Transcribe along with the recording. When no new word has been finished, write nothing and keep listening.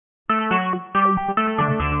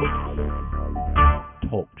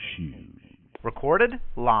Recorded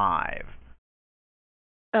live.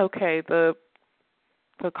 Okay, the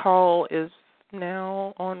call is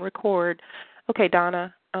now on record. Okay,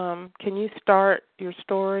 Donna, can you start your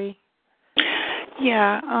story?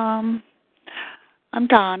 Yeah, I'm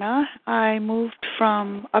Donna. I moved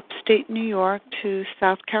from upstate New York to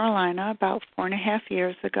South Carolina about 4.5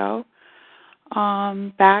 years ago.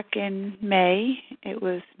 Back in May, it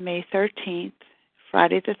was May 13th,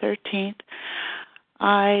 Friday the 13th,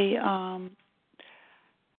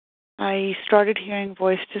 I started hearing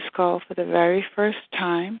voice to skull for the very first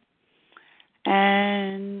time,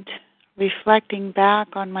 and reflecting back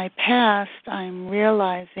on my past, I'm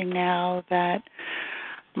realizing now that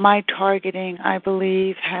my targeting, I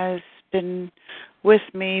believe, has been with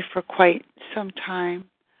me for quite some time.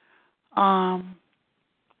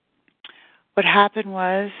 What happened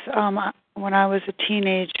was, when I was a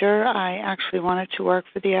teenager, I actually wanted to work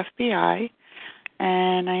for the FBI,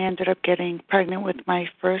 and I ended up getting pregnant with my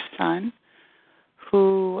first son,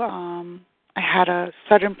 who I had a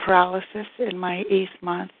sudden paralysis in my 8th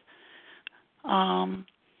month.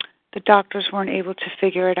 The doctors weren't able to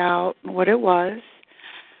figure it out what it was.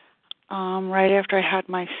 Right after I had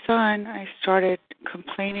my son, I started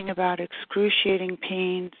complaining about excruciating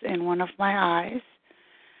pains in one of my eyes.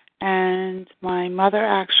 And my mother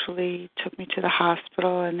actually took me to the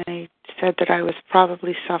hospital, and they said that I was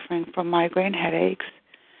probably suffering from migraine headaches.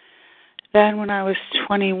 Then when I was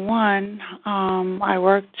 21, I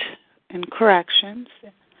worked in corrections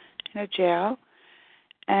in a jail.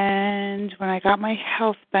 And when I got my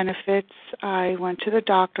health benefits, I went to the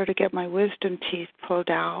doctor to get my wisdom teeth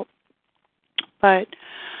pulled out.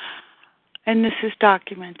 And this is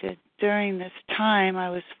documented, during this time I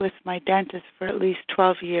was with my dentist for at least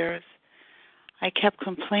 12 years. I kept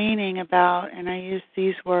complaining about, and I used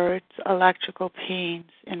these words, electrical pains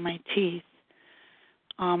in my teeth.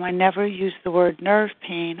 I never used the word nerve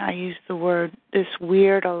pain. I used the word, this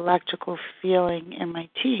weird electrical feeling in my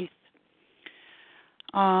teeth.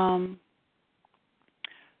 Then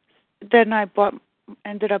I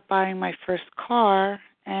ended up buying my first car,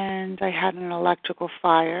 and I had an electrical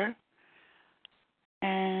fire.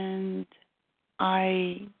 And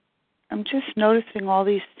I'm just noticing all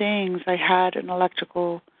these things. I had an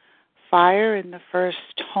electrical fire in the first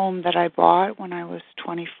home that I bought when I was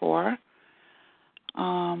 24.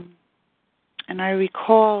 And I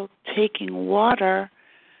recall taking water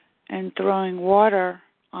and throwing water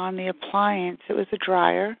on the appliance. It was a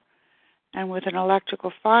dryer. And with an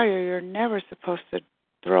electrical fire, you're never supposed to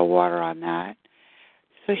throw water on that.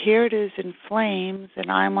 So here it is in flames, and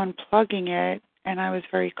I'm unplugging it, and I was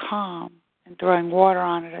very calm and throwing water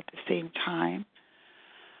on it at the same time.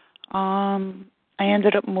 I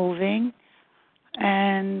ended up moving,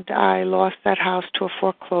 and I lost that house to a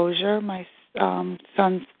foreclosure. My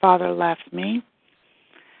son's father left me.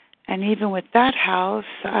 And even with that house,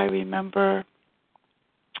 I remember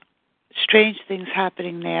strange things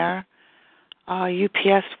happening there. A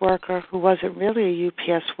UPS worker who wasn't really a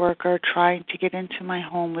UPS worker trying to get into my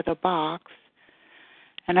home with a box.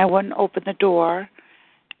 And I wouldn't open the door,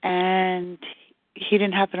 and he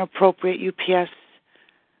didn't have an appropriate UPS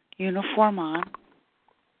uniform on.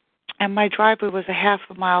 And my driveway was a half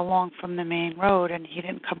a mile long from the main road, and he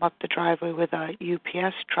didn't come up the driveway with a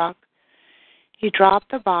UPS truck. He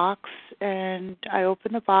dropped the box, and I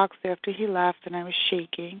opened the box after he left, and I was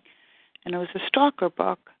shaking, and it was a stalker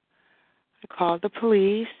book. I called the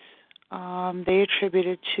police. They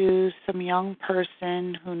attributed to some young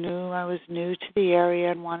person who knew I was new to the area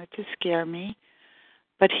and wanted to scare me,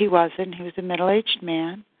 but he wasn't. He was a middle-aged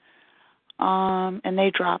man, and they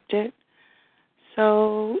dropped it.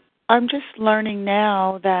 So I'm just learning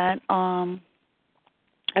now that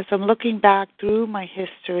as I'm looking back through my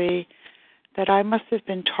history, that I must have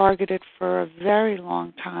been targeted for a very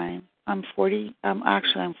long time. I'm 48.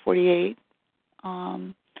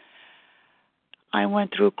 I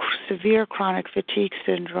went through severe chronic fatigue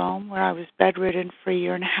syndrome where I was bedridden for a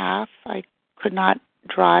year and a half. I could not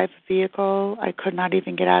drive a vehicle. I could not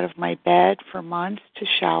even get out of my bed for months to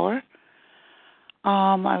shower.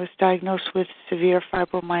 I was diagnosed with severe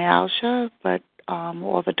fibromyalgia, but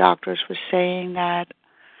all the doctors were saying that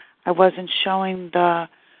I wasn't showing the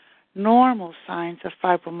normal signs of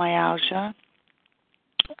fibromyalgia.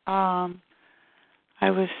 I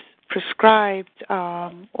was prescribed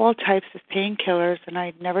all types of painkillers, and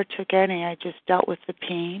I never took any. I just dealt with the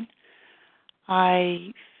pain.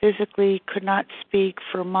 I physically could not speak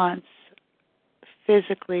for months,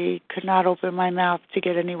 physically could not open my mouth to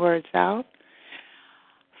get any words out.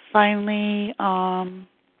 Finally, I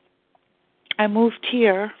moved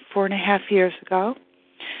here 4.5 years ago,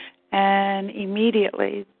 And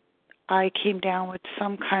immediately I came down with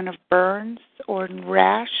some kind of burns or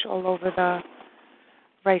rash all over the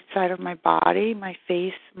right side of my body, my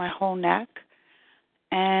face, my whole neck.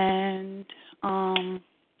 And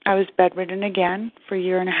I was bedridden again for a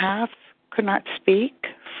year and a half, could not speak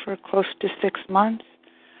for close to 6 months.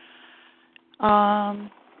 And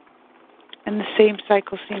the same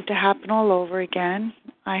cycle seemed to happen all over again.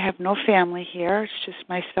 I have no family here. It's just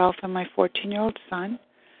myself and my 14-year-old son.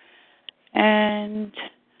 And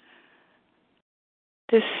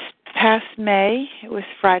this past May, it was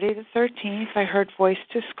Friday the 13th, I heard Voice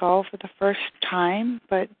to Skull for the first time.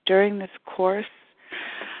 But during this course,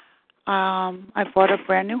 I bought a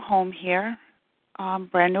brand new home here,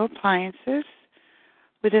 brand new appliances.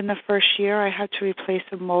 Within the first year, I had to replace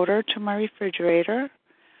a motor to my refrigerator.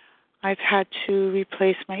 I've had to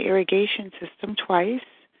replace my irrigation system twice.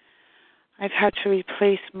 I've had to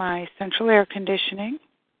replace my central air conditioning.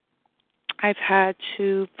 I've had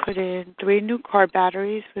to put in 3 new car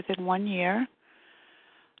batteries within 1 year.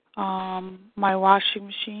 My washing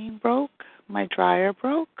machine broke. My dryer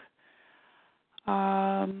broke.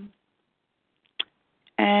 And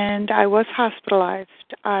I was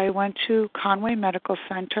hospitalized. I went to Conway Medical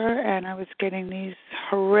Center, and I was getting these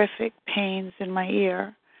horrific pains in my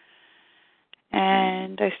ear.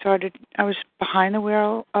 And I was behind the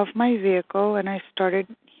wheel of my vehicle, and I started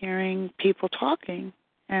hearing people talking.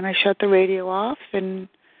 And I shut the radio off, and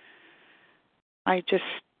I just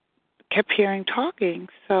kept hearing talking.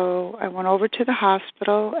 So I went over to the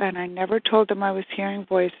hospital, and I never told them I was hearing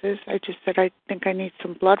voices. I just said, I think I need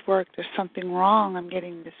some blood work. There's something wrong. I'm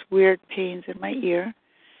getting this weird pains in my ear.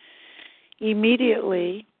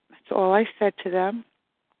 Immediately, that's all I said to them.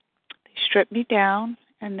 They stripped me down,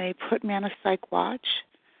 and they put me on a psych watch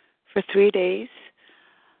for 3 days.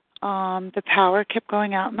 The power kept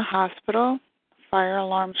going out in the hospital. Fire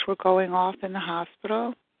alarms were going off in the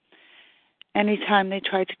hospital. Anytime they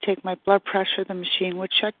tried to take my blood pressure, the machine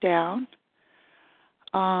would shut down.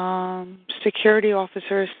 Security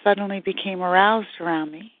officers suddenly became aroused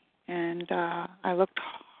around me, and I looked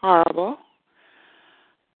horrible.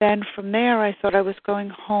 Then from there, I thought I was going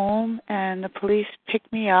home, and the police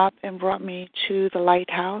picked me up and brought me to the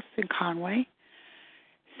lighthouse in Conway.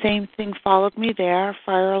 Same thing followed me there.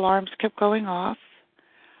 Fire alarms kept going off.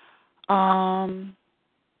 I'm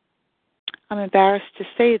embarrassed to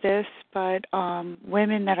say this, but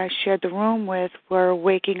women that I shared the room with were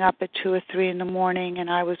waking up at 2 or 3 in the morning, and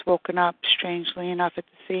I was woken up, strangely enough, at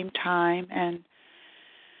the same time, and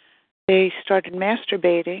they started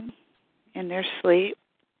masturbating in their sleep.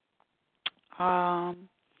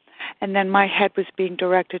 And then my head was being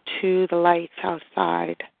directed to the lights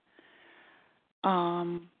outside.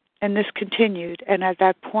 And this continued. And at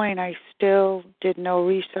that point, I still did no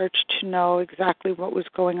research to know exactly what was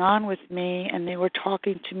going on with me, and they were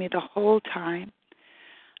talking to me the whole time.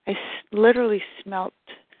 I literally smelt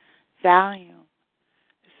Valium,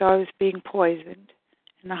 so I was being poisoned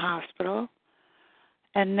in the hospital.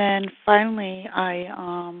 And then finally, I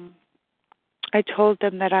told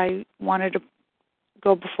them that I wanted to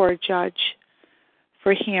go before a judge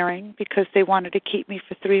for hearing because they wanted to keep me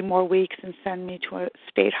for 3 more weeks and send me to a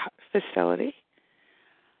state facility.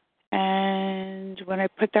 And when I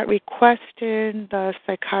put that request in, the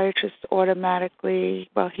psychiatrist automatically,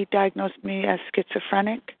 he diagnosed me as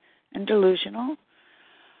schizophrenic and delusional,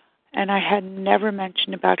 and I had never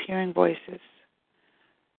mentioned about hearing voices.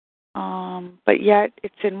 But yet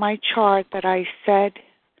it's in my chart that I said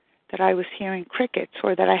that I was hearing crickets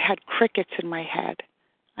or that I had crickets in my head.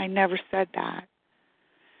 I never said that.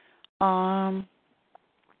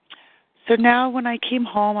 So now when I came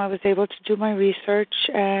home, I was able to do my research,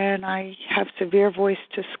 and I have severe voice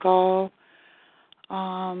to skull.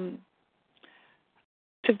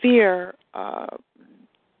 Severe, I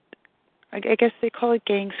guess they call it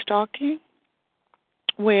gang stalking,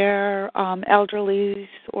 where elderlies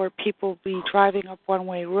or people be driving up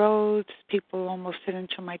one-way roads, people almost hit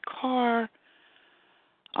into my car,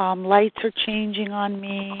 lights are changing on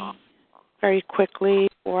me very quickly,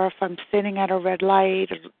 or if I'm sitting at a red light,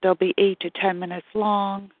 they'll be 8 to 10 minutes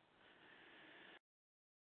long.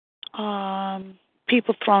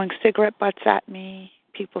 People throwing cigarette butts at me,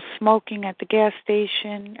 people smoking at the gas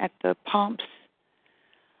station, at the pumps.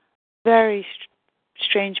 Very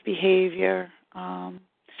strange behavior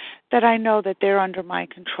that I know that they're under my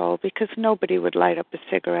control because nobody would light up a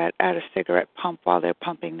cigarette at a cigarette pump while they're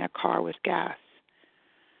pumping their car with gas.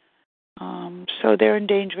 So they're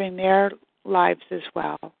endangering their lives as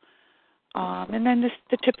well. And then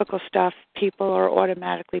the typical stuff, people are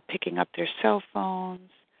automatically picking up their cell phones.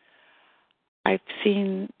 I've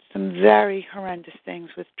seen some very horrendous things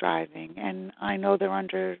with driving, and I know they're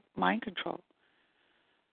under mind control.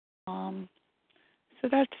 So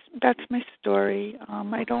that's my story.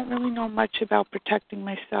 I don't really know much about protecting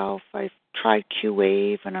myself. I've tried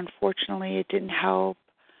Q-Wave, and unfortunately it didn't help.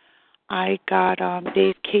 I got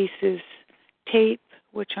Dave Case's tape,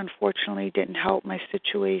 which unfortunately didn't help my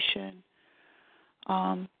situation.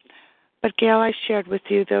 But Gail, I shared with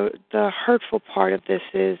you the hurtful part of this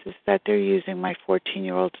is that they're using my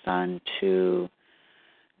 14-year-old son to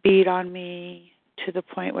beat on me to the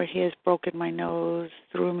point where he has broken my nose,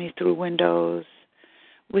 threw me through windows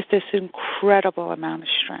with this incredible amount of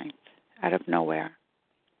strength out of nowhere.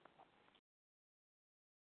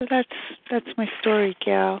 So that's my story,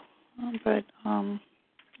 Gail. But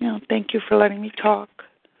thank you for letting me talk.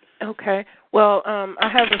 Okay. Well, I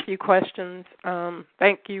have a few questions.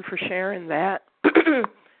 Thank you for sharing that.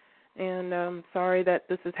 And I'm sorry that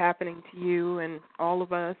this is happening to you and all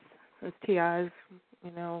of us as TIs.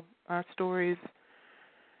 Our stories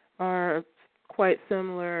are quite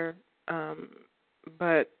similar,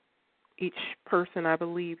 but each person, I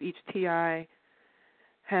believe, each TI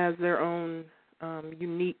has their own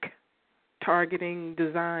unique targeting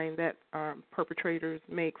design that perpetrators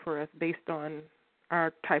make for us based on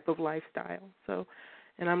our type of lifestyle. So,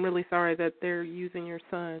 and I'm really sorry that they're using your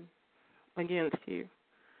son against you.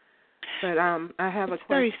 But I have a question. It's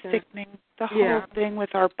very sickening, the whole thing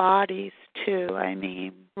with our bodies, too.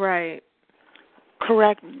 Right.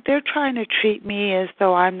 Correct. They're trying to treat me as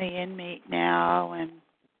though I'm the inmate now, and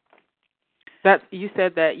you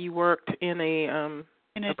said that you worked in a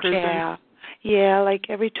prison? jail. Yeah, like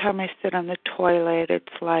every time I sit on the toilet,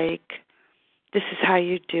 it's like, this is how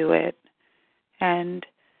you do it. And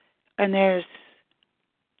it's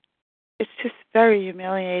just very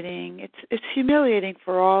humiliating. It's humiliating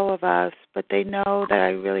for all of us, but they know that I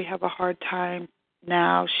really have a hard time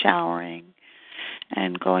now showering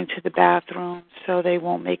and going to the bathroom, so they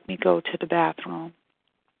won't make me go to the bathroom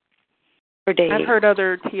for days. I've heard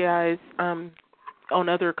other TIs on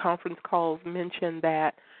other conference calls mention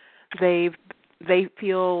that they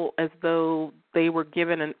feel as though they were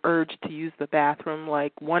given an urge to use the bathroom.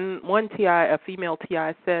 Like one TI, a female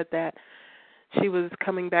TI, said that she was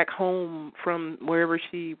coming back home from wherever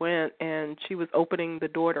she went, and she was opening the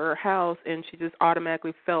door to her house, and she just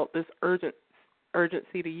automatically felt this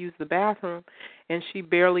urgency to use the bathroom, and she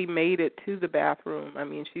barely made it to the bathroom. I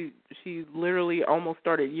mean, she literally almost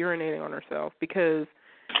started urinating on herself because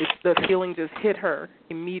the feeling just hit her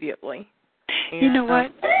immediately. And, you know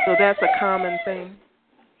what? So that's a common thing.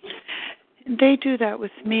 They do that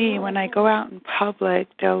with me. When I go out in public,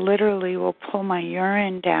 they'll literally will pull my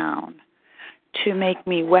urine down to make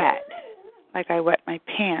me wet, like I wet my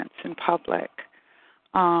pants in public.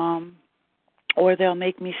 Or they'll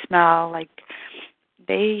make me smell like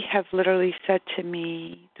they have literally said to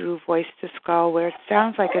me through voice to skull, where it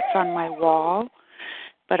sounds like it's on my wall,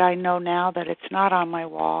 but I know now that it's not on my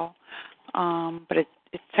wall. But it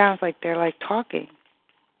sounds like they're like talking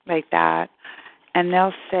like that. And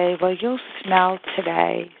they'll say, well, you'll smell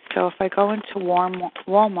today. So if I go into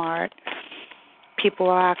Walmart, people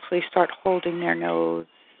will actually start holding their nose,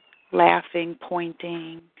 laughing,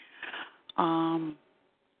 pointing.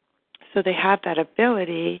 So they have that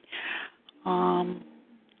ability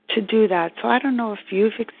to do that. So I don't know if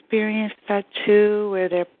you've experienced that too, where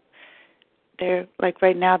they're like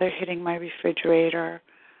right now they're hitting my refrigerator.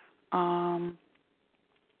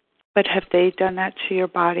 But have they done that to your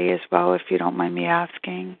body as well, if you don't mind me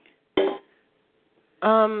asking?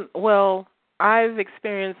 Well, I've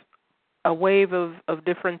experienced a wave of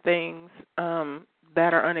different things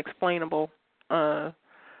that are unexplainable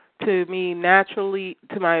to me naturally,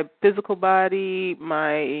 to my physical body,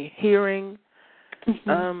 my hearing,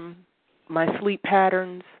 my sleep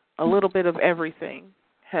patterns, a little bit of everything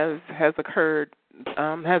has occurred,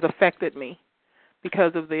 has affected me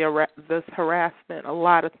because of this harassment, a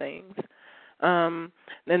lot of things. And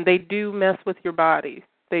they do mess with your body.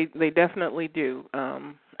 They definitely do.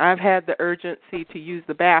 I've had the urgency to use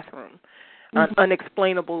the bathroom, an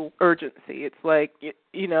unexplainable urgency. It's like,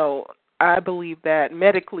 I believe that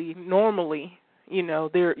medically, normally,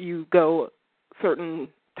 there you go certain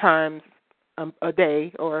times a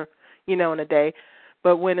day or, in a day.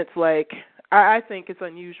 But when it's like, I think it's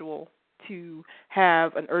unusual to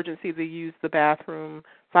have an urgency to use the bathroom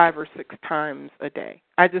 5 or 6 times a day.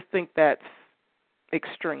 I just think that's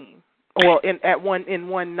extreme. Well, in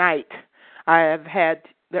one night, I have had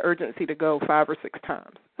the urgency to go 5 or 6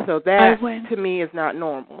 times. So that, to me, is not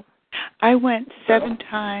normal. I went 7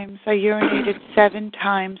 times. I urinated 7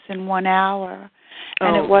 times in 1 hour,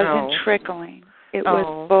 and it wasn't trickling. It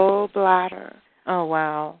was full bladder. Oh,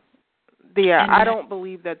 wow. Yeah, And I don't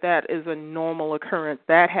believe that is a normal occurrence.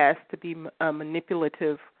 That has to be a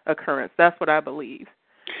manipulative occurrence. That's what I believe.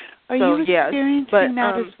 Are you experiencing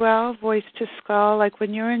that as well, voice to skull? Like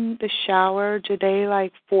when you're in the shower, do they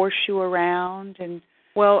like force you around? And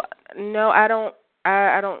well, no, I don't.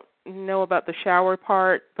 I don't know about the shower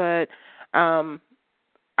part, but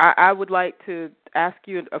I would like to ask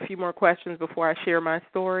you a few more questions before I share my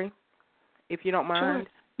story, if you don't mind.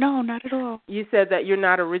 Sure. No, not at all. You said that you're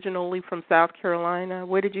not originally from South Carolina.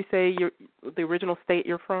 Where did you say the original state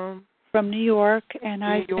you're from? From New York, and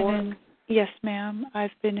New York? Yes, ma'am.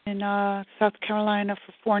 I've been in South Carolina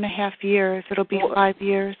for 4.5 years. It'll be 5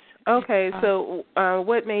 years. Okay, so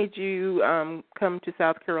what made you come to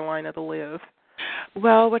South Carolina to live?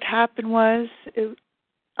 Well, what happened was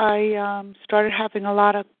I started having a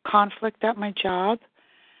lot of conflict at my job,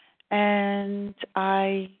 and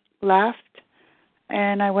I left,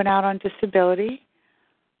 and I went out on disability.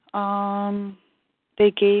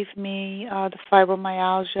 They gave me the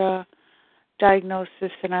fibromyalgia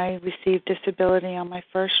diagnosis, and I received disability on my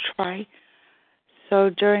first try.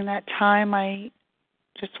 So during that time,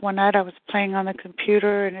 just one night I was playing on the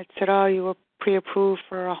computer, and it said, "Oh, you were pre-approved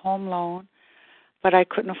for a home loan," but I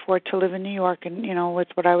couldn't afford to live in New York, and with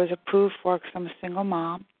what I was approved for, because I'm a single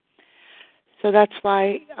mom. So that's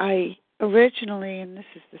why I originally, and this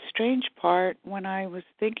is the strange part, when I was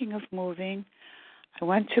thinking of moving, I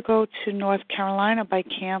went to go to North Carolina by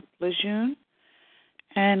Camp Lejeune.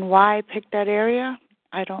 And why I picked that area,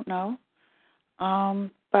 I don't know.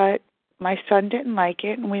 But my son didn't like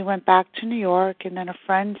it, and we went back to New York, and then a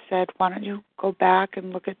friend said, "Why don't you go back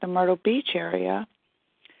and look at the Myrtle Beach area?"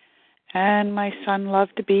 And my son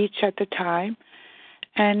loved the beach at the time,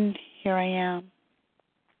 and here I am.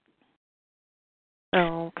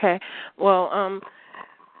 Oh, okay. Well,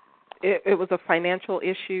 it was a financial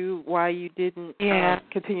issue why you didn't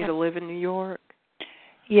continue to live in New York?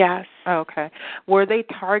 Yes. Okay. Were they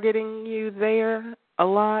targeting you there a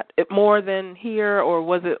lot, more than here, or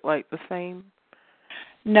was it like the same?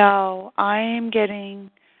 No,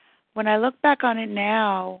 when I look back on it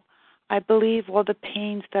now, I believe all the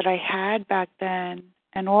pains that I had back then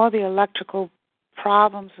and all the electrical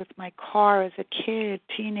problems with my car as a kid,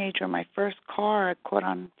 teenager, my first car caught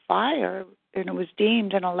on fire, and it was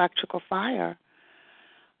deemed an electrical fire.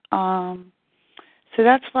 So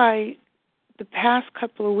that's why the past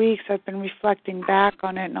couple of weeks I've been reflecting back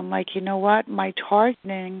on it, and I'm like, you know what? My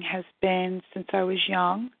targeting has been since I was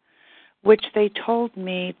young, which they told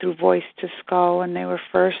me through Voice to Skull when they were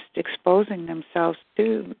first exposing themselves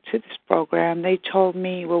to this program. They told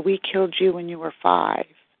me, well, we killed you when you were 5.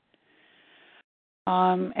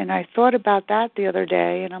 And I thought about that the other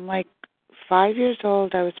day, and I'm like, 5 years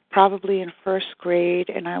old, I was probably in first grade,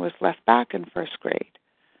 and I was left back in first grade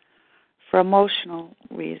for emotional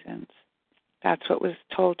reasons. That's what was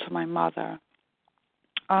told to my mother.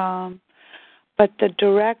 But the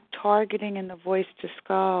direct targeting in the Voice to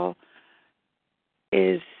Skull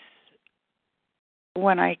is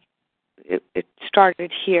when it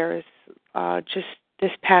started here. Is just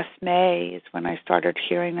this past May is when I started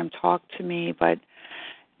hearing them talk to me, but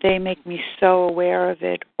they make me so aware of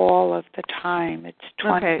it all of the time. It's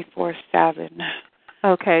 24/7.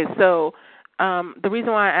 Okay, so the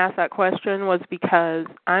reason why I asked that question was because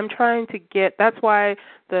I'm trying to get. That's why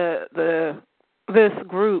this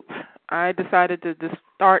group. I decided to just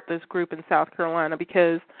start this group in South Carolina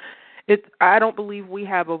because I don't believe we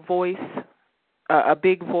have a voice, a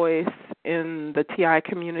big voice in the TI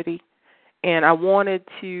community, and I wanted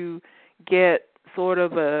to get sort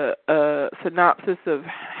of a synopsis of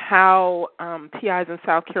how TIs in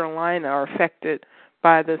South Carolina are affected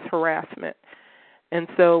by this harassment. And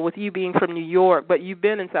so with you being from New York, but you've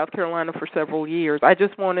been in South Carolina for several years, I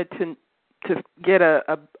just wanted to get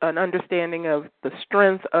an understanding of the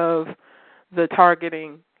strength of the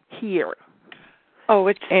targeting here.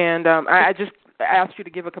 And I just asked you to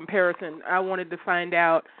give a comparison. I wanted to find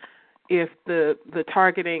out if the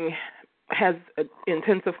targeting has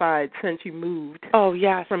intensified since you moved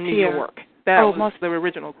from New York. That was the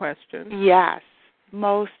original question. Yes,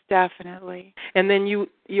 most definitely. And then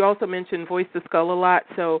you also mentioned Voice to Skull a lot,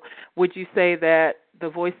 so would you say that the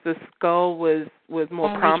Voice to Skull was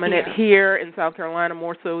more prominent here in South Carolina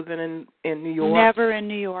more so than in New York? Never in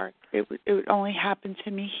New York. It only happened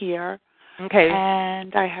to me here. Okay.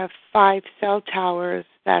 And I have 5 cell towers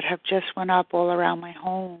that have just went up all around my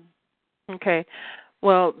home. Okay.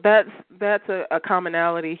 Well, that's a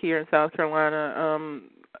commonality here in South Carolina.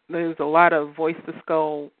 There's a lot of Voice to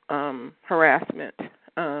Skull harassment.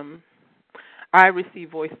 I receive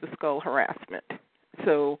Voice to Skull harassment.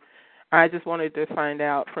 So I just wanted to find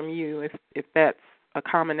out from you if that's a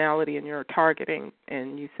commonality in your targeting,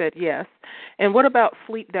 and you said yes. And what about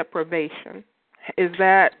sleep deprivation? Is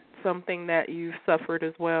that something that you've suffered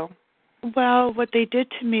as well? Well, what they did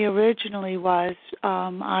to me originally was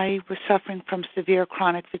I was suffering from severe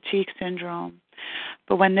chronic fatigue syndrome.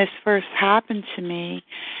 But when this first happened to me,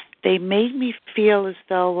 they made me feel as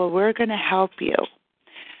though, well, we're going to help you.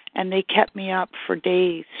 And they kept me up for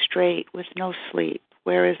days straight with no sleep,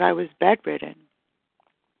 whereas I was bedridden.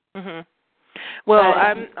 Mhm.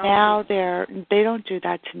 Well, now they don't do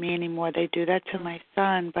that to me anymore. They do that to my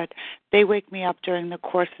son, but they wake me up during the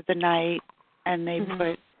course of the night, and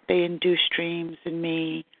they induce dreams in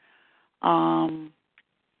me,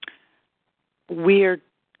 weird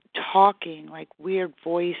talking, like weird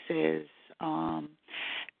voices.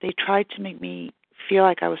 They tried to make me feel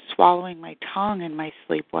like I was swallowing my tongue in my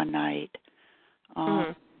sleep one night.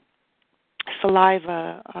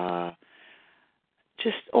 Saliva,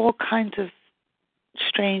 just all kinds of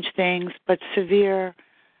strange things, but severe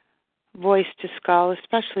voice to skull,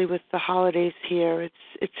 especially with the holidays here.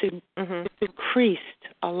 It's increased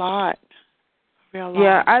a lot, real lot.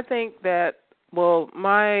 Yeah, I think that, well,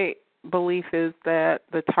 my belief is that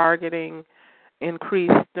the targeting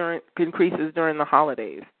increases during the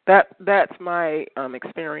holidays. That's my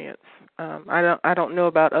experience. I don't know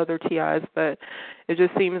about other TIs, but it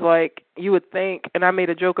just seems like you would think, and I made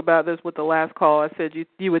a joke about this with the last call. I said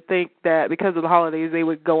you would think that because of the holidays they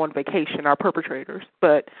would go on vacation, our perpetrators,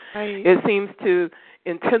 but it seems to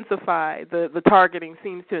intensify. The targeting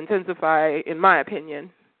seems to intensify, in my opinion,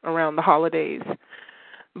 around the holidays.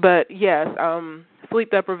 But yes, sleep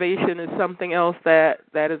deprivation is something else that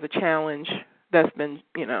is a challenge that's been,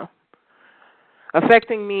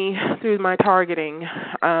 affecting me through my targeting.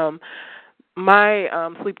 My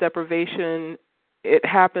sleep deprivation, it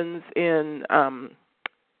happens in,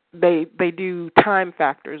 they do time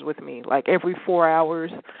factors with me. Like every 4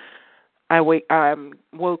 hours, I'm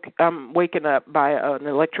waken up by an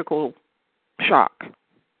electrical shock.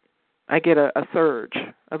 I get a surge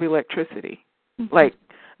of electricity, like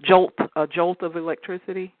a jolt of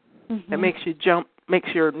electricity that makes you jump, makes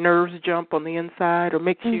your nerves jump on the inside, or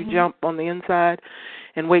makes you jump on the inside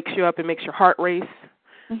and wakes you up and makes your heart race.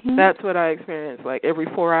 That's what I experience. Like every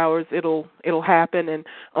 4 hours it'll happen, and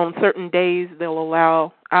on certain days they'll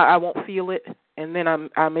allow I won't feel it, and then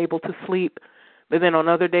I'm able to sleep. But then on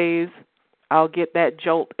other days I'll get that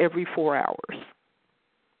jolt every 4 hours.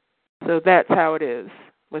 So that's how it is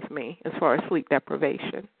with me as far as sleep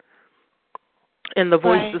deprivation. And the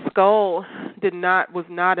voice to skull was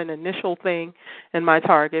not an initial thing in my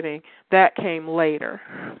targeting. That came later.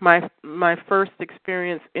 My first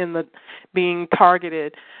experience in the being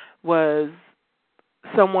targeted was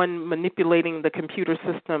someone manipulating the computer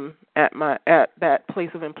system at that place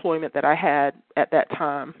of employment that I had at that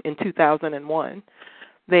time in 2001.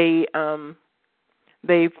 They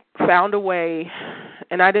found a way,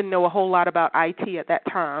 and I didn't know a whole lot about IT at that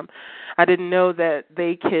time. I didn't know that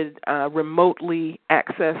they could remotely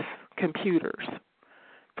access computers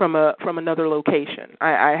from another location.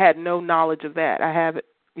 I had no knowledge of that. I have it,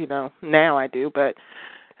 now I do, but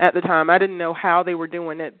at the time I didn't know how they were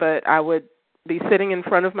doing it. But I would be sitting in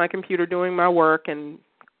front of my computer doing my work, and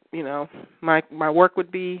my work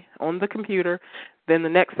would be on the computer. Then the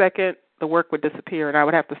next second, the work would disappear, and I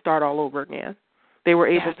would have to start all over again. They were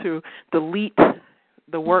able to delete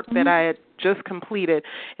the work that I had just completed,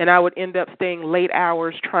 and I would end up staying late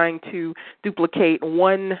hours trying to duplicate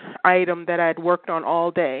one item that I had worked on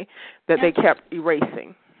all day that they kept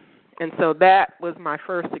erasing. And so that was my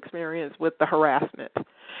first experience with the harassment.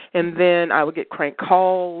 And then I would get crank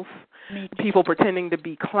calls, people pretending to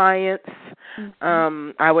be clients.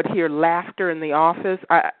 I would hear laughter in the office.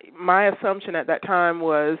 My assumption at that time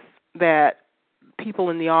was that people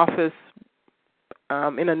in the office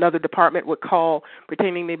in another department would call,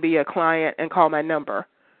 pretending to be a client, and call my number,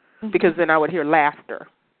 because then I would hear laughter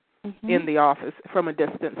in the office from a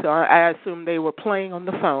distance. So I assumed they were playing on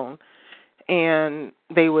the phone, and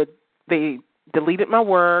they deleted my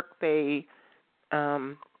work. They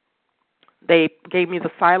gave me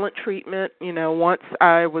the silent treatment. Once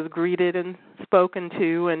I was greeted and spoken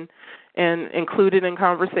to and included in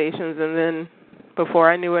conversations, and then before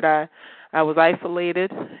I knew it, I was isolated,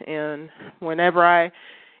 and whenever I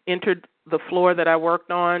entered the floor that I worked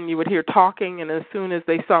on, you would hear talking, and as soon as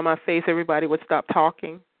they saw my face, everybody would stop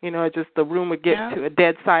talking. The room would get to a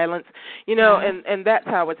dead silence, and that's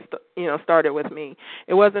how it started with me.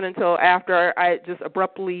 It wasn't until after I just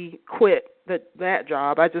abruptly quit that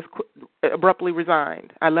job, I just abruptly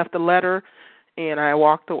resigned. I left a letter, and I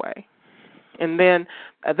walked away. And then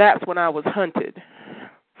that's when I was hunted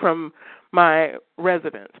from my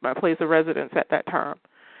residence, my place of residence at that time.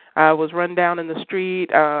 I was run down in the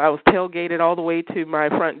street. I was tailgated all the way to my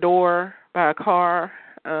front door by a car,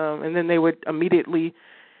 and then they would immediately,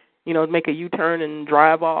 make a U-turn and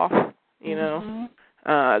drive off,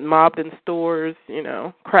 mobbed in stores,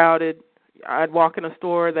 crowded. I'd walk in a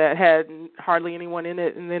store that had hardly anyone in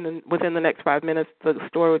it, and then within the next 5 minutes, the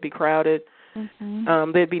store would be crowded.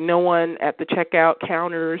 There'd be no one at the checkout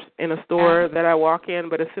counters in a store that I walk in,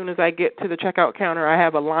 but as soon as I get to the checkout counter, I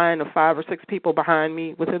have a line of 5 or 6 people behind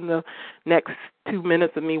me within the next 2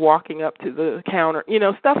 minutes of me walking up to the counter,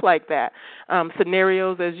 stuff like that.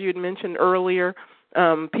 Scenarios, as you had mentioned earlier,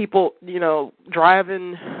 people,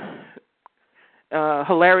 driving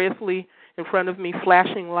hilariously in front of me,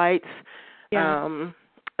 flashing lights.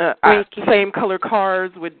 Same color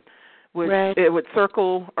cars would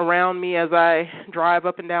circle around me as I drive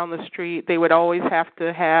up and down the street. They would always have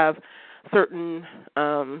to have certain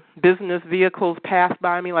business vehicles pass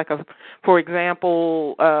by me, for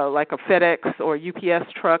example, like a FedEx or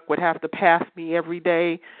UPS truck would have to pass me every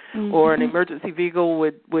day, or an emergency vehicle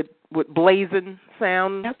would blazing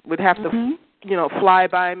sound would have to fly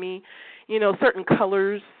by me. Certain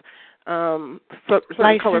colors.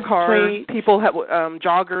 Certain color cars. People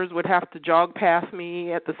joggers would have to jog past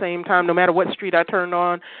me at the same time. No matter what street I turned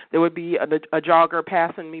on, there would be a jogger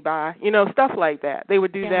passing me by. Stuff like that. They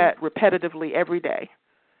would do that repetitively every day.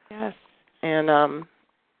 Yes. And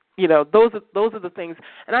those are the things.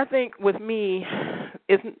 And I think with me,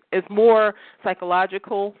 it's more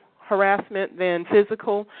psychological harassment than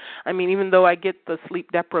physical. I mean, even though I get the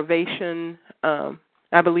sleep deprivation.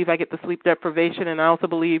 I believe I get the sleep deprivation, and I also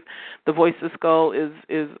believe the voice of skull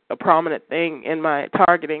is a prominent thing in my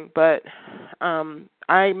targeting. But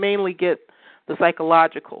I mainly get the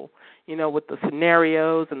psychological, with the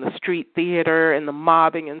scenarios and the street theater and the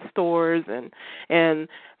mobbing in stores and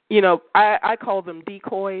I call them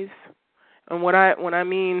decoys. And when I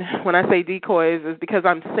say decoys is because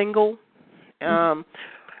I'm single. I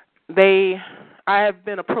have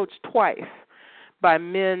been approached twice by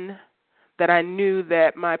men that I knew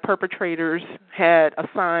that my perpetrators had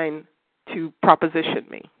assigned to proposition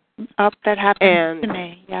me. That happened to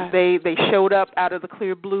me, yeah. They showed up out of the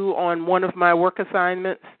clear blue on one of my work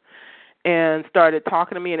assignments and started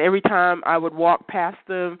talking to me, and every time I would walk past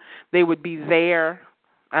them, they would be there.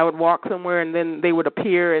 I would walk somewhere, and then they would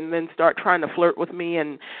appear and then start trying to flirt with me,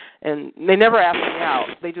 and they never asked me out.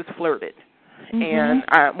 They just flirted. And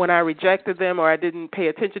when I rejected them or I didn't pay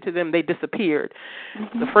attention to them, they disappeared.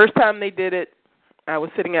 The first time they did it, I was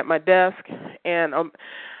sitting at my desk, and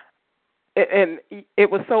it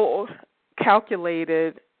was so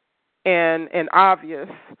calculated and obvious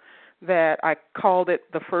that I called it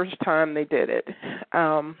the first time they did it.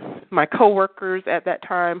 My coworkers at that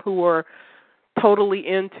time who were totally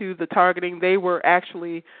into the targeting, they were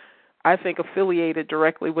actually, I think, affiliated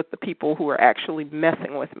directly with the people who were actually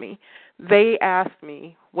messing with me. They asked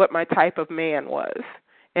me what my type of man was,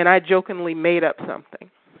 and I jokingly made up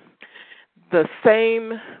something.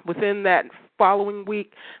 Within that following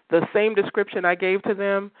week, the same description I gave to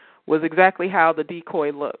them was exactly how the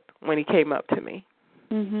decoy looked when he came up to me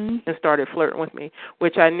and started flirting with me,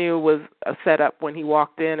 which I knew was a setup when he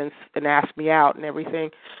walked in and asked me out and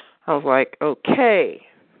everything. I was like, okay,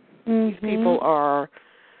 these people are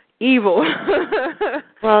evil.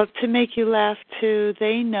 Well, to make you laugh, too,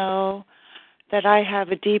 they know that I have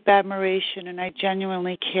a deep admiration and I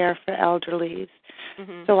genuinely care for elderlies.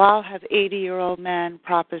 So I'll have 80-year-old men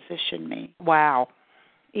proposition me. Wow.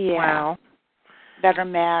 Yeah. Wow. That are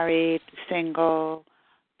married, single.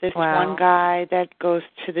 This one guy that goes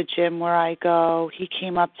to the gym where I go, he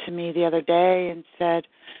came up to me the other day and said,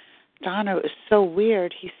 Donna, it was so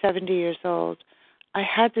weird. He's 70 years old. I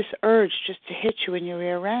had this urge just to hit you in your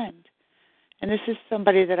rear end. And this is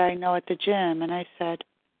somebody that I know at the gym. And I said,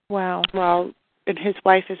 wow. Well, and his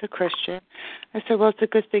wife is a Christian. I said, well, it's a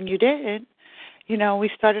good thing you didn't. We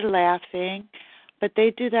started laughing. But they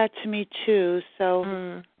do that to me, too.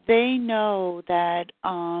 So they know that,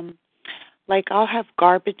 I'll have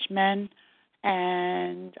garbage men,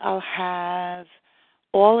 and I'll have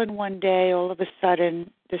all in one day, all of a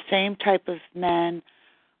sudden, the same type of men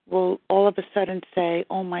will all of a sudden say,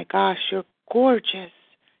 oh, my gosh, you're gorgeous.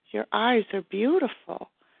 Your eyes are beautiful.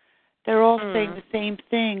 They're all saying the same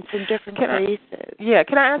thing from different places.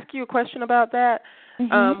 Can I ask you a question about that?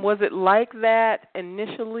 Was it like that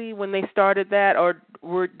initially when they started that,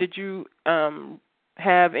 or did you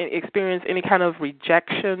have experienced any kind of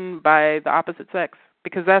rejection by the opposite sex?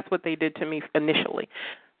 Because that's what they did to me initially.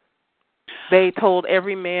 They told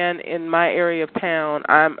every man in my area of town,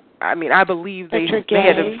 I believe they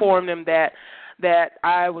had informed them that that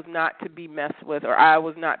I was not to be messed with, or I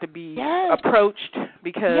was not to be approached,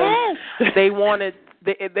 because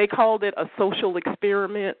they called it a social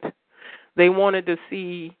experiment. They wanted to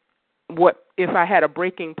see what if I had a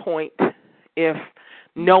breaking point if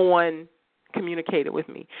no one communicated with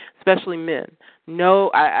me, especially men.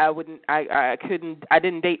 No, I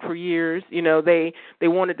didn't date for years. They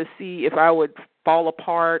wanted to see if I would fall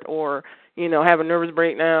apart or, have a nervous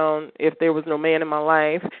breakdown if there was no man in my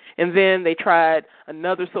life. And then they tried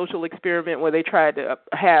another social experiment where they tried to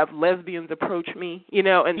have lesbians approach me,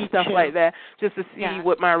 and stuff like that, just to see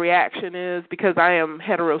what my reaction is, because I am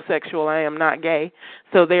heterosexual, I am not gay.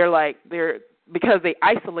 So because they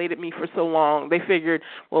isolated me for so long, they figured,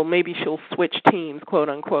 well, maybe she'll switch teams, quote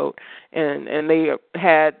unquote, and they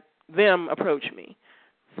had them approach me.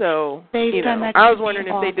 So, I was wondering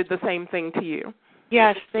if they did the same thing to you.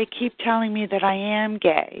 Yes, they keep telling me that I am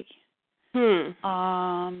gay.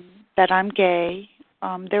 That I'm gay.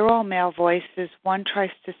 They're all male voices. One tries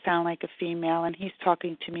to sound like a female, and he's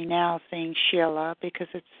talking to me now saying Sheila, because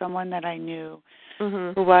it's someone that I knew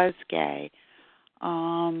who was gay.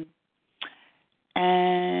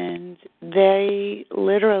 And they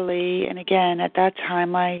literally, and again, at that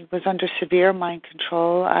time I was under severe mind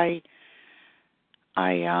control. I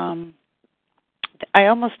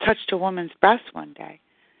almost touched a woman's breast one day,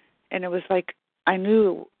 and it was like I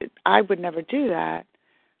knew I would never do that,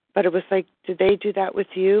 but it was like, did they do that with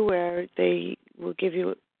you, where they will give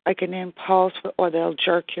you like an impulse, or they'll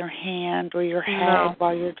jerk your hand or your head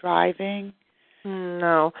while you're driving?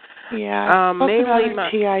 No. Yeah. Mainly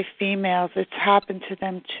TI females, it's happened to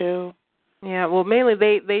them too. Yeah. Well, mainly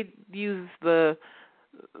they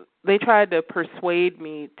tried to persuade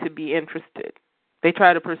me to be interested. They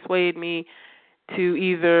tried to persuade me to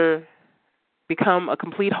either become a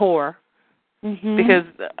complete whore, because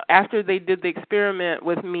after they did the experiment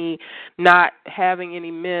with me not having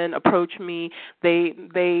any men approach me,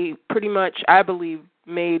 they pretty much, I believe,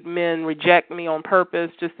 made men reject me on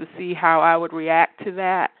purpose just to see how I would react to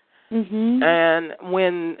that. And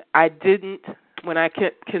when I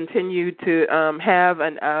continued to have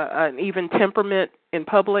an even temperament in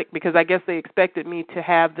public, because I guess they expected me to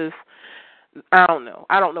have this, I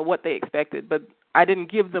don't know what they expected, but I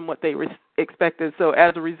didn't give them what they expected. So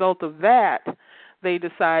as a result of that, they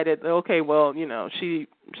decided, okay, well, she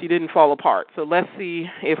didn't fall apart, so let's see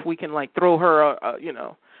if we can throw her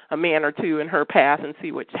a man or two in her path and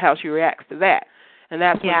see how she reacts to that. And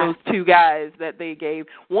that's when those two guys that they gave,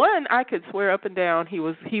 one I could swear up and down he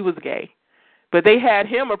was gay, but they had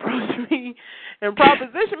him approach me and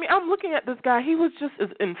proposition me. I'm looking at this guy, he was just as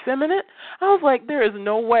effeminate. I was like, there is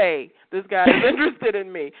no way this guy is interested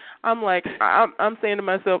in me. I'm like, I'm saying to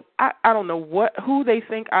myself, I don't know who they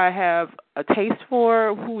think I have a taste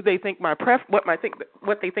for, who they think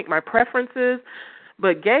what they think my preference is,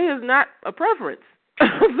 but gay is not a preference. So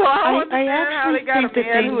I don't understand how they got a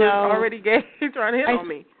man who is already gay trying to hit on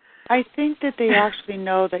me. I think that they actually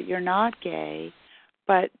know that you're not gay,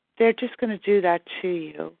 but they're just going to do that to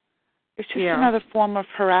you. It's just another form of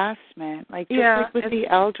harassment, like with the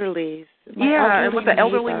elderlies. And with the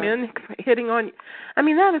elderly men hitting on you. I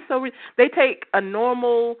mean, that is so they take a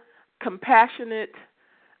normal, compassionate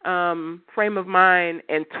frame of mind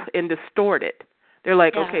and distort it. They're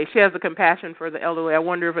like, okay, she has a compassion for the elderly. I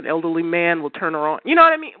wonder if an elderly man will turn her on. You know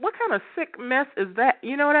what I mean? What kind of sick mess is that?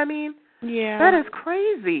 You know what I mean? Yeah. That is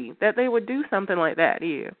crazy that they would do something like that to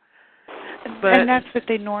you. And that's what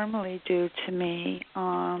they normally do to me.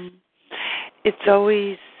 It's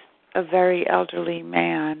always a very elderly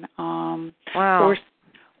man. Wow.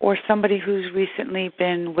 Or somebody who's recently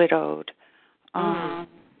been widowed.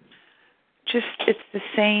 It's the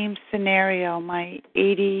same scenario. My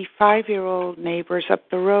 85-year-old neighbors up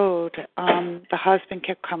the road, the husband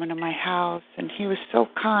kept coming to my house, and he was so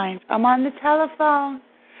kind. I'm on the telephone.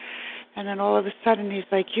 And then all of a sudden he's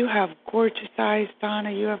like, you have gorgeous eyes,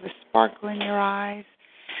 Donna. You have a sparkle in your eyes.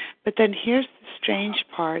 But then here's the strange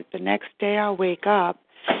part. The next day I'll wake up,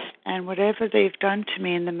 and whatever they've done to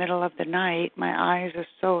me in the middle of the night, my eyes are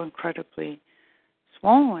so incredibly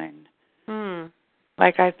swollen.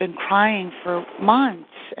 Like I've been crying for months.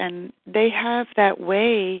 And they have that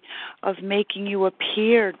way of making you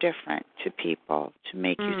appear different to people, to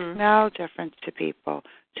make you smell different to people,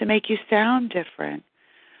 to make you sound different.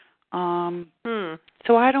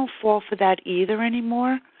 So I don't fall for that either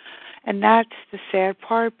anymore. And that's the sad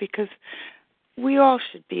part, because we all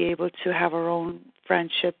should be able to have our own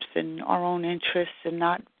friendships and our own interests and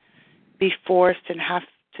not be forced and have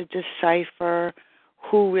to decipher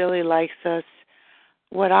who really likes us.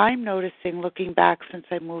 What I'm noticing looking back since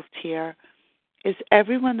I moved here is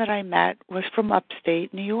everyone that I met was from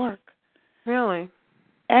upstate New York. Really?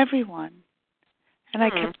 Everyone. And I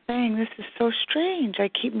Hmm. kept saying, this is so strange. I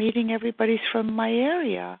keep meeting everybody's from my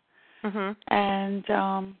area. Mhm.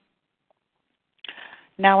 And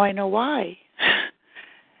now I know why.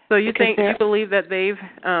 So you Because think you they're believe that they've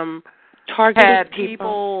targeted had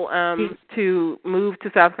people. people to move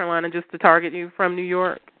to South Carolina just to target you from New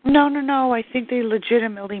York? No. I think they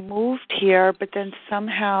legitimately moved here, but then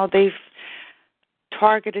somehow they've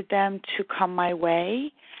targeted them to come my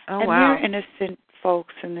way. Oh, And wow. they're innocent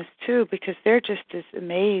folks in this too, because they're just as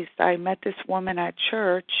amazed. I met this woman at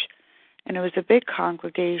church, and it was a big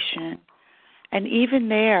congregation. And even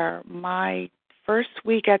there, my first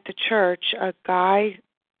week at the church, a guy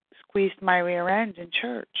squeezed my rear end in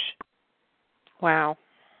church. Wow.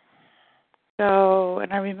 So,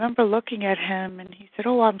 and I remember looking at him, and he said,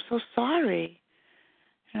 "Oh, I'm so sorry."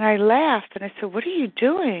 And I laughed, and I said, "What are you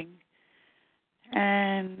doing?"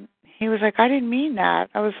 And he was like, "I didn't mean that."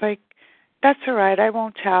 I was like, "That's all right, I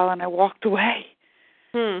won't tell," and I walked away.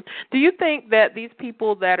 Do you think that these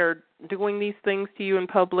people that are doing these things to you in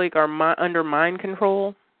public are under mind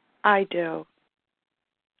control? I do.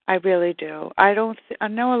 I really do. I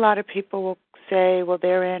know a lot of people will say, well,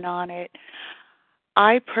 they're in on it.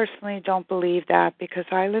 I personally don't believe that, because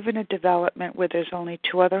I live in a development where there's only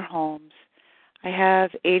 2 other homes. I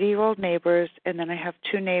have 80-year-old neighbors, and then I have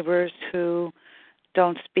 2 neighbors who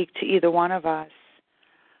don't speak to either one of us.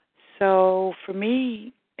 So for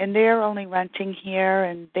me, and they're only renting here,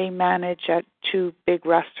 and they manage at 2 big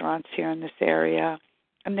restaurants here in this area.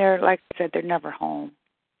 And they're, like I said, they're never home.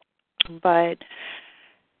 But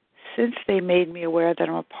since they made me aware that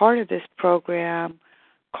I'm a part of this program,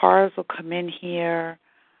 cars will come in here.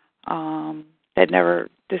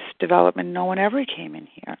 This development, no one ever came in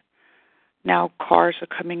here. Now cars are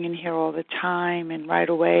coming in here all the time, and right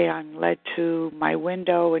away I'm led to my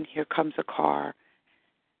window, and here comes a car.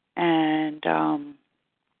 And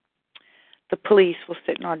the police will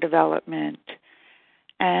sit in our development,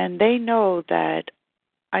 and they know that.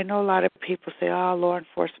 I know a lot of people say, oh, law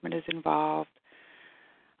enforcement is involved.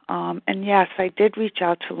 And yes, I did reach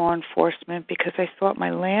out to law enforcement because I thought my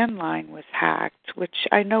landline was hacked, which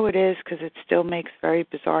I know it is because it still makes very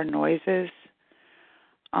bizarre noises.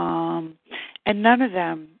 And none of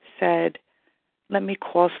them said, let me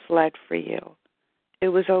call SLED for you. It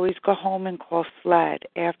was always go home and call SLED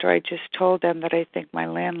after I just told them that I think my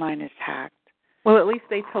landline is hacked. Well, at least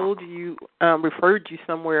they told you, referred you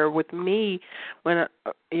somewhere. With me, when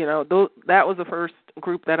that was the first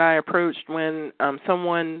group that I approached when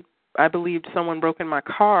I believed someone broke in my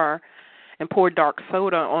car and poured dark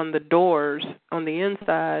soda on the doors on the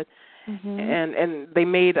inside, and they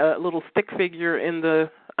made a little stick figure in the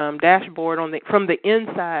dashboard from the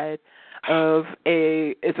inside of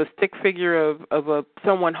it's a stick figure of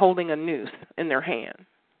someone holding a noose in their hand.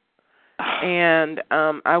 And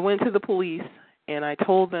I went to the police, and I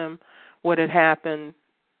told them what had happened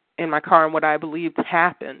in my car and what I believed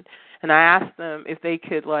happened. And I asked them if they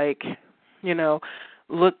could,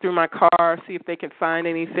 look through my car, see if they could find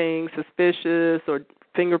anything suspicious or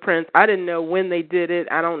fingerprints. I didn't know when they did it.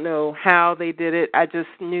 I don't know how they did it. I just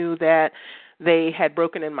knew that they had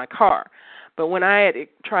broken in my car. But when I had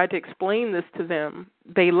tried to explain this to them,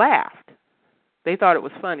 they laughed. They thought it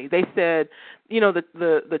was funny. They said,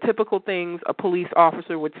 the typical things a police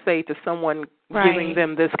officer would say to someone giving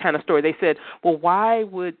them this kind of story. They said, well, why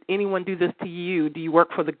would anyone do this to you? Do you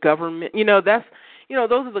work for the government?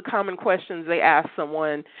 Those are the common questions they ask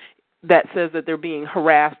someone that says that they're being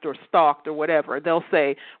harassed or stalked or whatever. They'll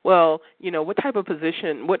say, well, what type of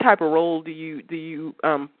position, what type of role do you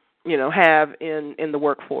have in the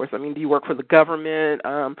workforce? I mean, do you work for the government?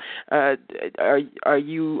 Are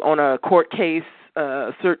you on a court case,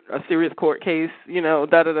 a serious court case? And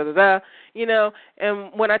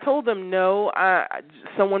when I told them no,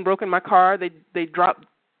 someone broke in my car. They dropped,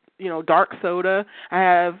 dark soda. I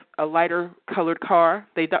have a lighter colored car.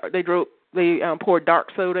 They poured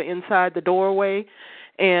dark soda inside the doorway,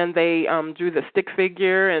 and they drew the stick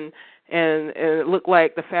figure and it looked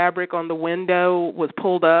like the fabric on the window was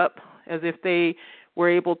pulled up as if they were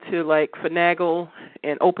able to finagle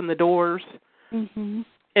and open the doors and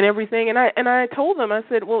everything. And I told them, I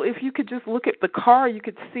said, well, if you could just look at the car, you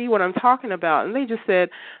could see what I'm talking about. And they just said,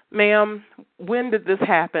 ma'am, when did this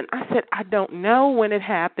happen? I said, I don't know when it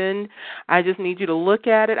happened. I just need you to look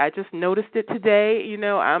at it. I just noticed it today.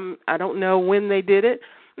 I don't know when they did it.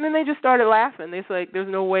 And then they just started laughing. They're like,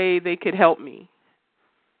 there's no way they could help me.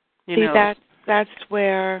 See, that's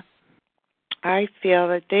where I feel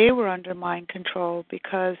that they were under mind control,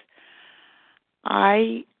 because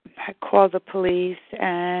I had called the police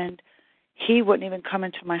and he wouldn't even come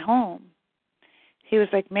into my home. He was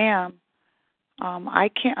like, ma'am,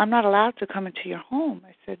 I'm not allowed to come into your home.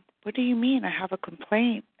 I said, what do you mean? I have a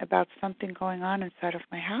complaint about something going on inside of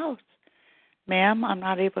my house. Ma'am, I'm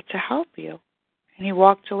not able to help you. And he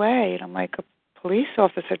walked away, and I'm like, a police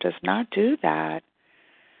officer does not do that.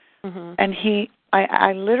 Mm-hmm. And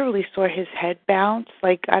I literally saw his head bounce.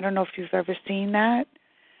 Like, I don't know if you've ever seen that.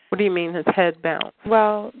 What do you mean his head bounce?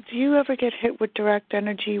 Well, do you ever get hit with direct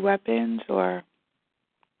energy weapons or?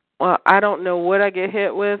 Well, I don't know what I get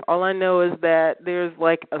hit with. All I know is that there's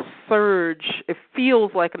like a surge. It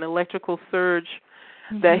feels like an electrical surge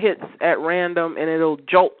that hits at random, and it'll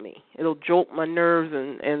jolt me. It'll jolt my nerves,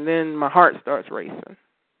 and then my heart starts racing.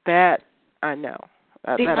 That I know.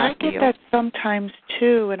 See, that I get that sometimes,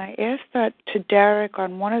 too, and I asked that to Derek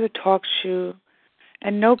on one of the talk shows,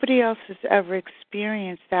 and nobody else has ever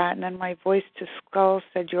experienced that, and then my voice to Skull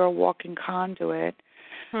said, you're a walking conduit.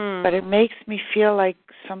 But it makes me feel like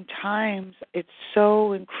sometimes it's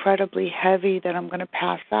so incredibly heavy that I'm going to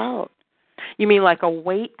pass out. You mean like a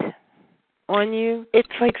weight on you? It's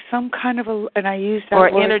like some kind of and I use that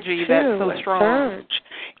or word energy too, that's so strong. Surge.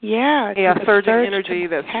 Yeah. Yeah, like surge of surge energy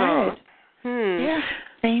that's strong. Yeah,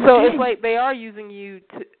 same so thing. it's like they are using you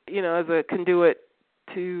to, as a conduit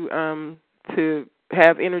to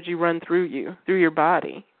have energy run through you, through your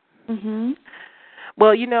body. Mhm.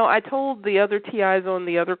 Well, I told the other TIs on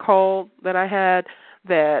the other call that I had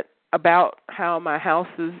that about how my house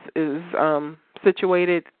is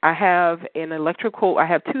situated. I have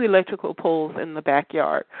two electrical poles in the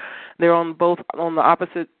backyard. They're on the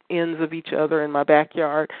opposite ends of each other in my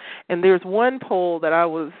backyard. And there's one pole that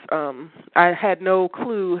I had no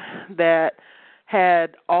clue that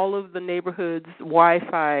had all of the neighborhood's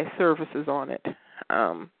Wi-Fi services on it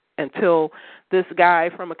until this guy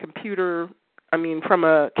from a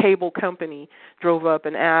cable company drove up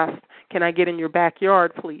and asked, can I get in your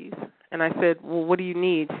backyard, please? And I said, well, what do you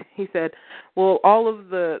need? He said, well, all of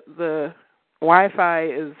the Wi-Fi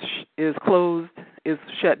is closed, is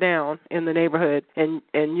shut down in the neighborhood, and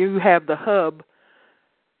you have the hub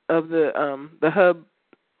of the hub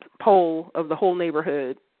pole of the whole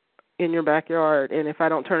neighborhood in your backyard, and if I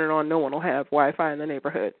don't turn it on, no one will have Wi-Fi in the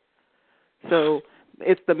neighborhood. So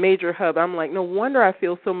it's the major hub. I'm like, no wonder I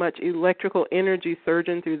feel so much electrical energy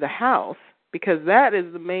surging through the house, because that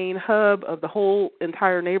is the main hub of the whole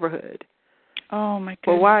entire neighborhood. Oh, my goodness.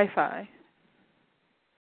 For Wi-Fi.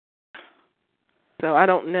 So I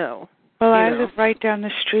don't know. Well, I live right down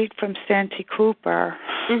the street from Santee Cooper.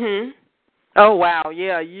 Mhm. Oh, wow.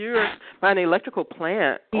 Yeah, you're by an electrical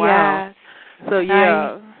plant. Wow. Yes. So,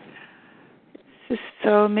 yeah.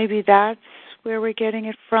 So maybe that's where we're getting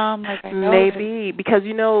it from. Like I know maybe, because,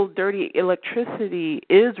 dirty electricity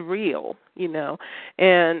is real,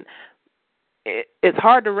 and it's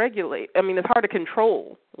hard to regulate. I mean, it's hard to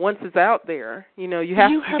control once it's out there. You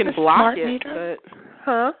can block it. Meter?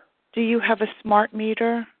 But, do you have a smart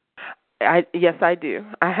meter? Yes, I do.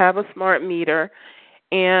 I have a smart meter,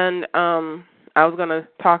 and I was going to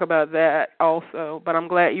talk about that also, but I'm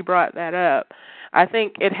glad you brought that up. I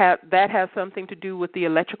think that has something to do with the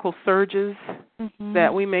electrical surges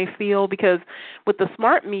that we may feel, because with the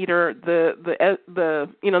smart meter, the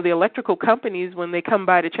electrical companies, when they come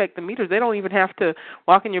by to check the meters, they don't even have to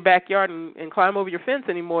walk in your backyard and climb over your fence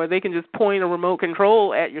anymore. They can just point a remote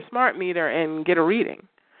control at your smart meter and get a reading.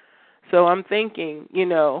 So I'm thinking,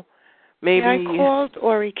 maybe. Yeah, I called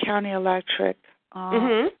Horry County Electric.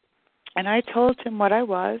 And I told him what I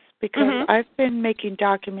was, because I've been making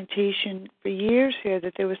documentation for years here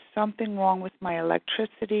that there was something wrong with my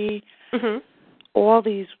electricity. All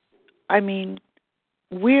these,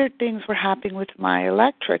 weird things were happening with my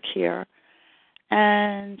electric here.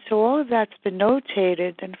 And so all of that's been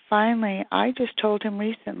notated. And finally, I just told him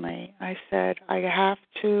recently, I said, I have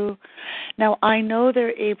to. Now, I know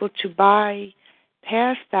they're able to buy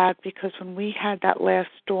past that, because when we had that last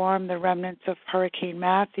storm, the remnants of Hurricane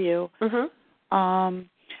Matthew,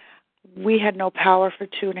 we had no power for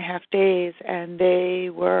 2.5 days, and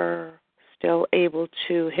they were still able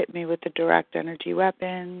to hit me with the direct energy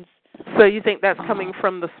weapons. So you think that's coming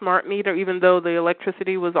from the smart meter, even though the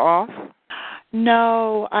electricity was off?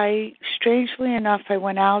 No, strangely enough, I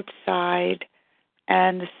went outside,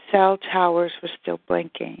 and the cell towers were still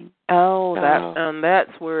blinking. Oh,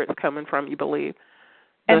 that's where it's coming from, you believe?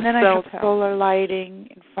 And then I have solar lighting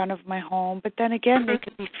in front of my home. But then again, they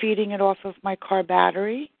could be feeding it off of my car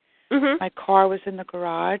battery. My car was in the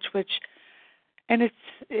garage, and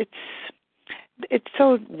it's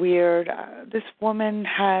so weird. This woman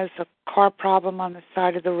has a car problem on the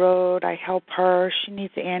side of the road. I help her. She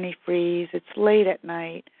needs antifreeze. It's late at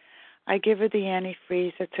night. I give her the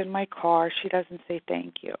antifreeze. It's in my car. She doesn't say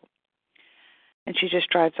thank you. And she just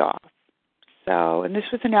drives off. So, and this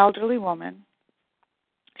was an elderly woman.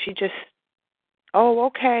 She just, oh,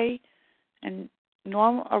 okay. And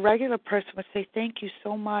a regular person would say, thank you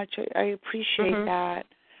so much. I appreciate that.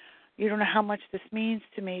 You don't know how much this means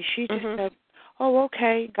to me. She just said, oh,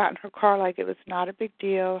 okay. Got in her car like it was not a big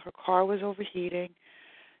deal. Her car was overheating.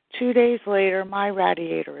 2 days later, my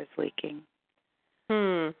radiator is leaking.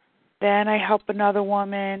 Then I help another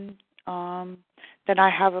woman. Then I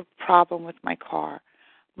have a problem with my car.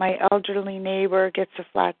 My elderly neighbor gets a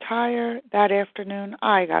flat tire. That afternoon,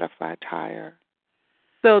 I got a flat tire.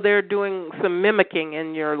 So they're doing some mimicking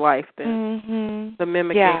in your life then. The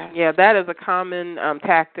mimicking. Yes. Yeah, that is a common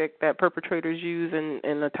tactic that perpetrators use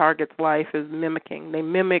in the target's life is mimicking. They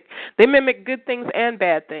mimic good things and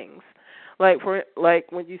bad things. Like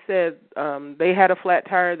when you said they had a flat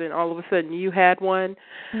tire, then all of a sudden you had one.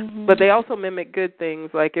 But they also mimic good things.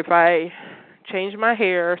 Like if I change my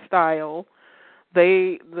hairstyle,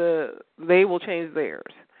 they will change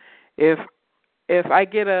theirs. If I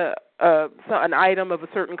get an item of a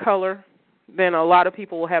certain color, then a lot of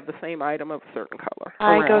people will have the same item of a certain color.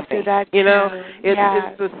 I go through that too. You know,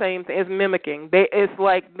 it's the same thing. It's mimicking. It's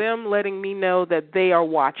like them letting me know that they are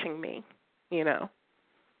watching me, you know,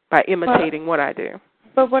 by imitating what I do.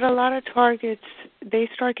 But what a lot of targets, they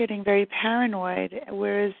start getting very paranoid,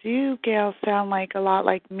 whereas you, Gail, sound like a lot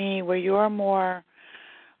like me, where you're more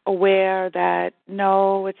aware that,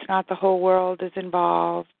 no, it's not the whole world is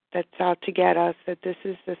involved, that's out to get us, that this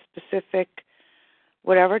is the specific,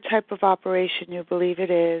 whatever type of operation you believe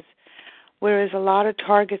it is, whereas a lot of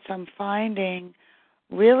targets I'm finding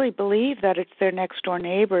really believe that it's their next-door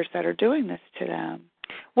neighbors that are doing this to them.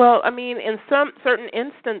 Well, I mean, in some certain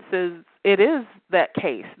instances, it is that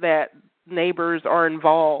case that neighbors are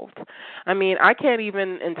involved. I mean, I can't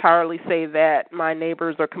even entirely say that my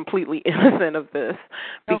neighbors are completely innocent of this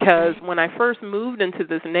because when I first moved into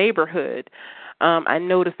this neighborhood, I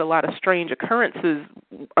noticed a lot of strange occurrences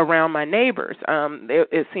around my neighbors.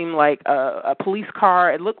 It seemed like a police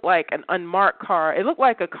car. It looked like an unmarked car. It looked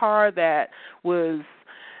like a car that was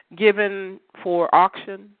given for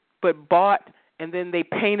auction but bought, and then they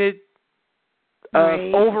painted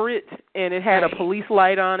over it, and it had a police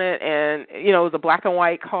light on it, and, you know, it was a black and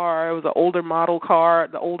white car. It was an older model car,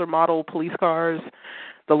 the older model police cars,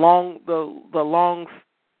 the long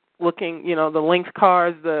looking, you know, the Lynx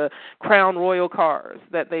cars, the Crown Royal cars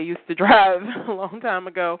that they used to drive a long time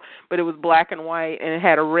ago, but it was black and white, and it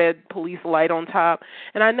had a red police light on top.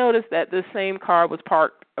 And I noticed that this same car was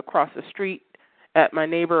parked across the street at my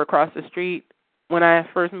neighbor across the street when I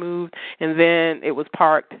first moved, and then it was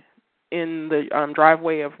parked in the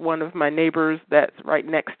driveway of one of my neighbors that's right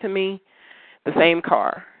next to me, the same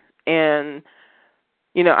car. And,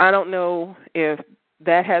 you know, I don't know if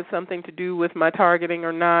that had something to do with my targeting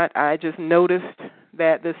or not. I just noticed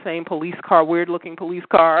that this same police car, weird-looking police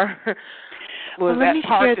car, was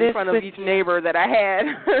parked in front of each neighbor that I had.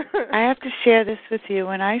 I have to share this with you.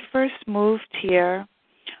 When I first moved here,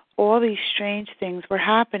 all these strange things were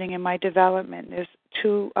happening in my development. There's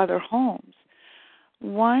 2 other homes.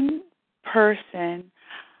 One person,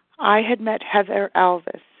 I had met Heather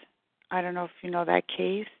Elvis. I don't know if you know that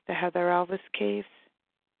case, the Heather Elvis case.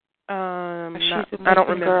 She's a missing I don't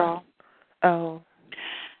remember. Girl. Oh.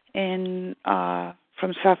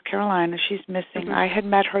 From South Carolina. She's missing. I had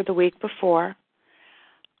met her the week before,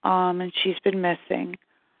 and she's been missing.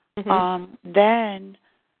 Then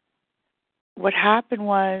what happened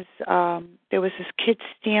was there was this kid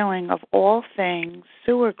stealing, of all things,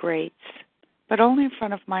 sewer grates, but only in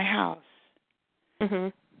front of my house.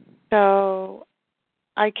 So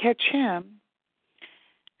I catch him.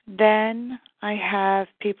 Then I have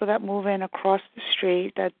people that move in across the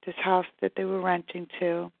street, that this house that they were renting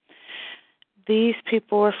to. These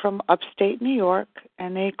people were from upstate New York,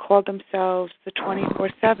 and they called themselves the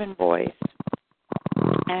 24/7 Boys.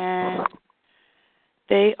 And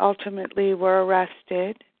they ultimately were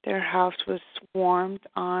arrested. Their house was swarmed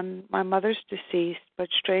on my mother's deceased, but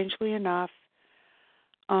strangely enough,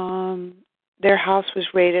 their house was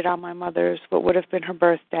raided on my mother's, what would have been her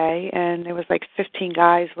birthday, and there was like 15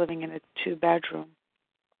 guys living in a 2-bedroom.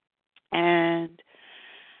 And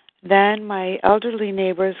then my elderly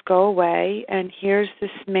neighbors go away, and here's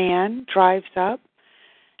this man drives up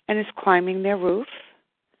and is climbing their roof,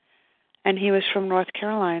 and he was from North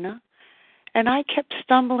Carolina. And I kept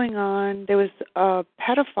stumbling on, there was a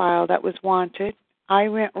pedophile that was wanted. I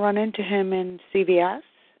run into him in CVS,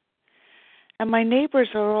 and my neighbors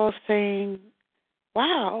are all saying,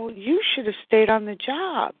 wow, you should have stayed on the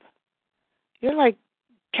job. You're like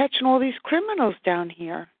catching all these criminals down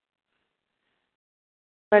here.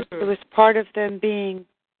 But it was part of them being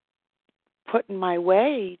put in my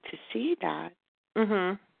way to see that.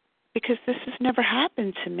 Mhm. Because this has never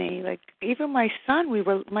happened to me. Like, even my son,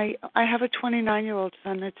 I have a 29-year-old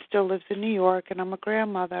son that still lives in New York, and I'm a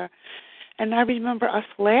grandmother. And I remember us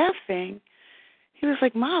laughing. He was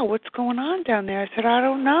like, "Ma, what's going on down there?" I said, "I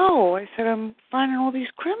don't know." I said, "I'm finding all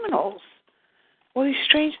these criminals, all these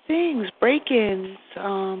strange things, break-ins,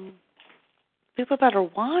 people that are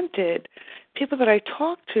wanted, people that I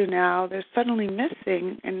talk to now, they're suddenly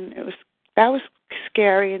missing." And that was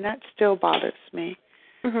scary, and that still bothers me.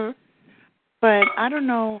 Mhm. But I don't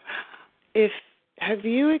know have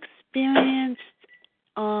you experienced,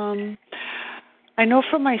 I know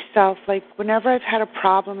for myself, like whenever I've had a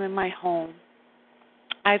problem in my home,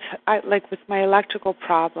 like with my electrical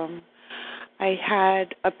problem, I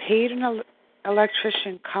had paid an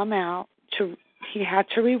electrician come out he had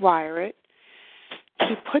to rewire it.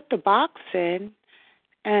 He put the box in,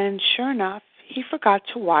 and sure enough, he forgot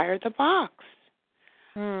to wire the box.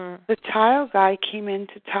 The tile guy came in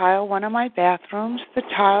to tile one of my bathrooms. The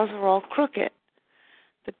tiles are all crooked.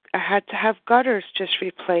 I had to have gutters just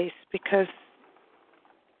replaced because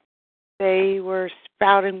they were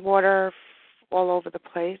spouting water all over the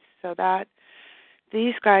place. So that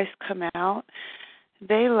these guys come out.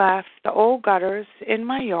 They left the old gutters in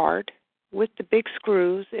my yard with the big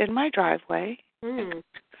screws in my driveway. I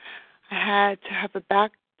had to have a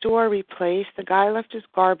back door replaced. The guy left his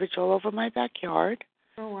garbage all over my backyard.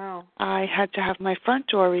 Oh, wow. I had to have my front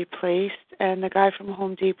door replaced, and the guy from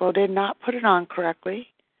Home Depot did not put it on correctly.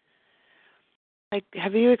 Like,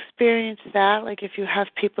 have you experienced that? Like, if you have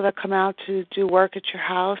people that come out to do work at your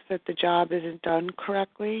house, that the job isn't done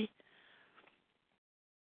correctly?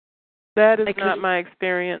 That is not my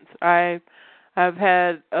experience. I've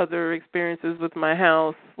had other experiences with my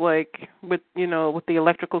house, like with the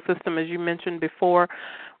electrical system, as you mentioned before.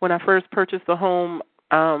 When I first purchased the home,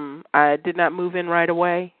 I did not move in right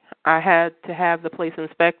away. I had to have the place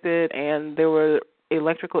inspected, and there were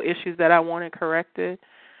electrical issues that I wanted corrected.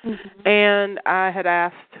 Mm-hmm. And I had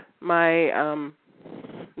asked my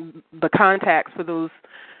the contacts for those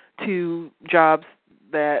two jobs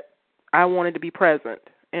that I wanted to be present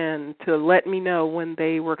and to let me know when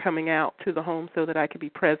they were coming out to the home so that I could be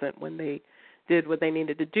present when they did what they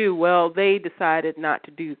needed to do. Well, they decided not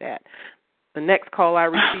to do that. The next call I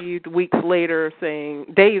received weeks later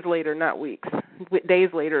days later, not weeks, days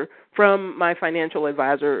later, from my financial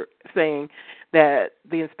advisor saying that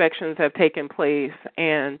the inspections have taken place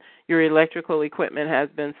and your electrical equipment has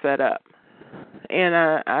been set up. And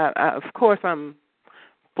I of course, I'm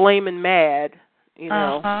flaming mad,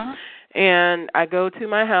 and I go to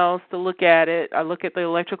my house to look at it. I look at the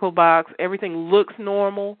electrical box. Everything looks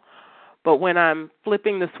normal. But when I'm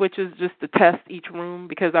flipping the switches just to test each room,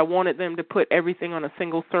 because I wanted them to put everything on a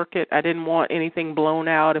single circuit, I didn't want anything blown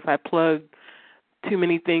out if I plugged too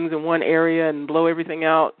many things in one area and blow everything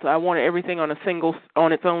out. So I wanted everything on its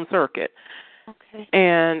own circuit. Okay.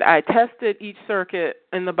 And I tested each circuit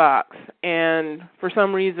in the box, and for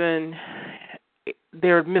some reason,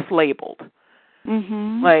 they're mislabeled.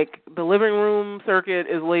 Mm-hmm. Like the living room circuit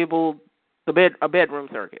is labeled a bedroom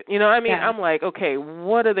circuit. You know what I mean? Yeah. I'm like, okay,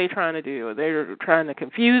 what are they trying to do? Are they trying to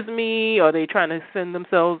confuse me? Are they trying to send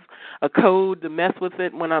themselves a code to mess with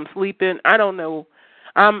it when I'm sleeping? I don't know.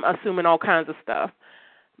 I'm assuming all kinds of stuff.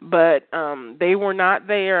 But they were not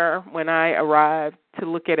there when I arrived to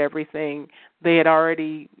look at everything. They had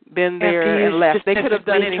already been there and left. They could have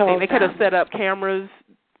done anything. They could have set up cameras,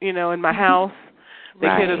 in my house. They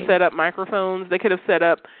could have set up microphones. They could have set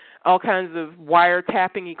up all kinds of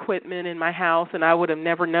wiretapping equipment in my house, and I would have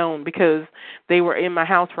never known because they were in my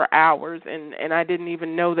house for hours, and I didn't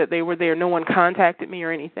even know that they were there. No one contacted me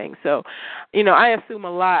or anything. So, I assume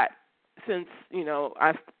a lot since,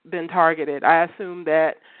 I've been targeted. I assume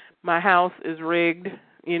that my house is rigged,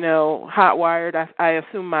 hot-wired. I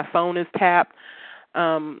assume my phone is tapped,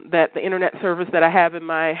 that the Internet service that I have in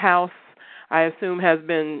my house, I assume has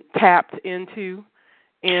been tapped into.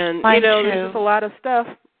 And, there's just a lot of stuff,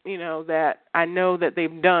 that I know that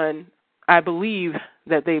they've done. I believe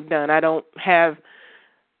that they've done. I don't have,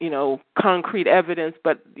 concrete evidence,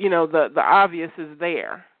 but, the obvious is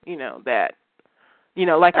there, that,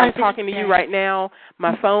 like I'm talking to you right now,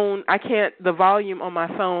 my phone, the volume on my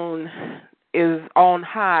phone is on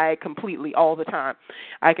high completely all the time.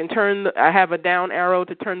 I have a down arrow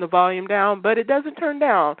to turn the volume down, but it doesn't turn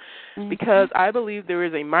down because I believe there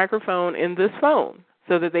is a microphone in this phone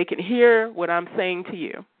so that they can hear what I'm saying to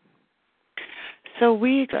you. So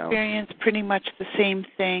we experience pretty much the same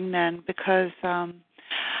thing then, because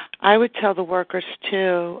I would tell the workers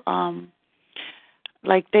too,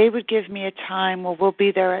 like they would give me a time, well, we'll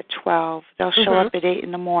be there at 12. They'll show up at 8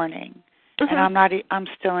 in the morning. and I'm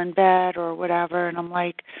still in bed or whatever, and I'm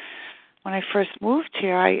like, when I first moved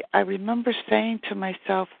here, I remember saying to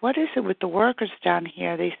myself, what is it with the workers down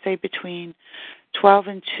here? They say between 12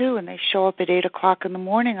 and 2, and they show up at 8 o'clock in the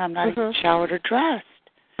morning. I'm not even showered or dressed.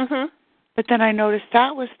 But then I noticed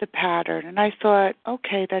that was the pattern, and I thought,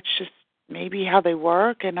 okay, that's just maybe how they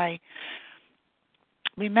work. And I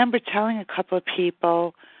remember telling a couple of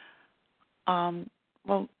people,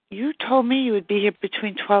 well, you told me you would be here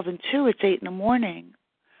between 12 and 2. It's 8 in the morning.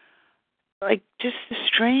 Like, just the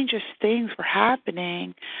strangest things were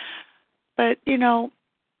happening. But,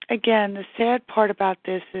 again, the sad part about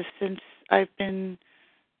this is since I've been,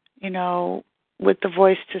 with the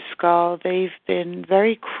Voice to Skull, they've been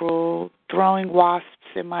very cruel, throwing wasps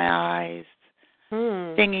in my eyes,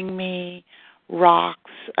 stinging me,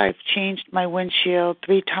 rocks. I've changed my windshield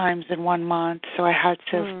 3 times in 1 month, so I had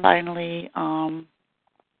to finally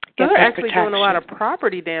get they're that actually protection. doing a lot of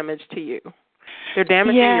property damage to you. They're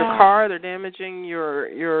damaging your car. They're damaging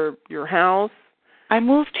your house. I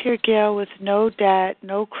moved here, Gail, with no debt,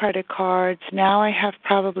 no credit cards. Now I have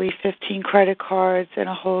probably 15 credit cards and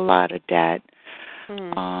a whole lot of debt.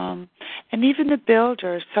 And even the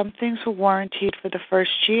builder, some things were warranted for the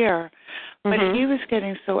first year. But he was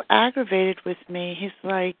getting so aggravated with me. He's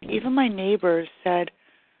like, even my neighbors said,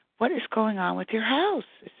 what is going on with your house?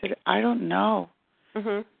 I said, I don't know.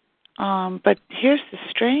 But here's the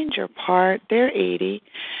stranger part. They're 80,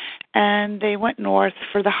 and they went north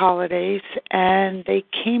for the holidays, and they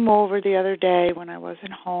came over the other day when I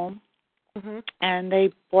wasn't home, and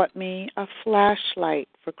they bought me a flashlight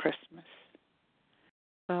for Christmas.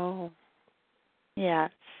 Oh.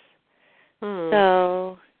 Yes.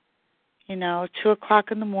 So, 2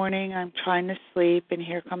 o'clock in the morning, I'm trying to sleep, and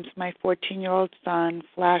here comes my 14-year-old son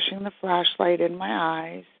flashing the flashlight in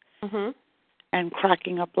my eyes and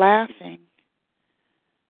cracking up laughing.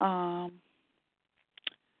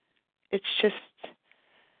 It's just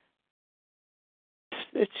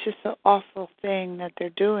an awful thing that they're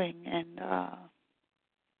doing, and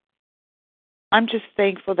I'm just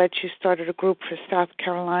thankful that you started a group for South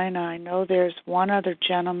Carolina. I know there's one other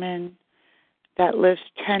gentleman that lives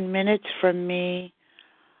 10 minutes from me,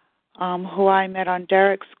 who I met on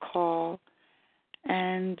Derek's call,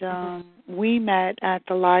 and we met at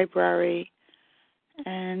the library,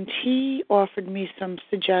 and he offered me some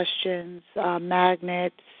suggestions,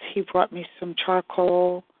 magnets. He brought me some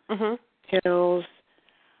charcoal pills,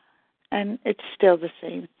 and it's still the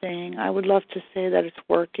same thing. I would love to say that it's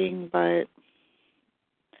working, but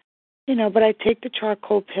but I take the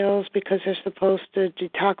charcoal pills because they're supposed to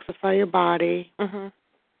detoxify your body.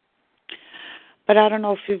 But I don't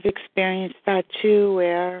know if you've experienced that too,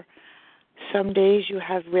 where some days you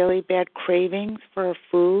have really bad cravings for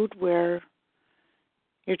food, where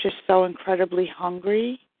you're just so incredibly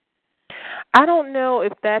hungry. I don't know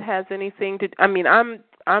if that has anything to. I mean, I'm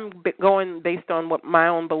going based on what my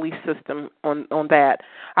own belief system on that.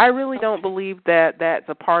 I really don't believe that that's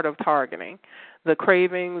a part of targeting. The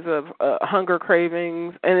cravings of hunger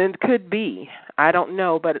cravings, and it could be. I don't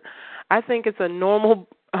know, but I think it's a normal,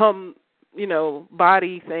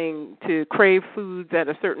 body thing to crave foods at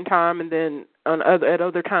a certain time and then at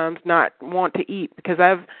other times not want to eat, because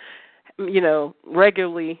I've,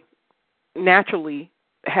 regularly, naturally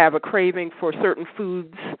have a craving for certain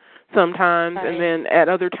foods sometimes, and then at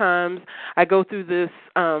other times I go through this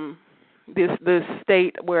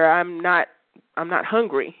state where I'm not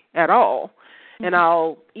hungry at all. And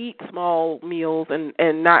I'll eat small meals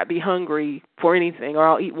and not be hungry for anything, or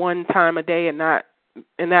I'll eat one time a day and that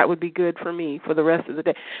would be good for me for the rest of the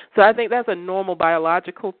day. So I think that's a normal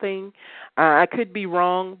biological thing. I could be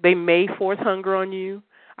wrong. They may force hunger on you.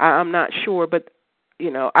 I'm not sure, but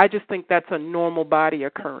I just think that's a normal body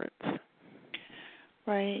occurrence.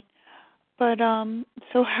 Right. But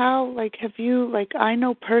so how, have you, I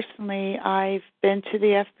know personally I've been to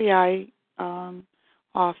the FBI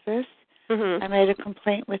office. I made a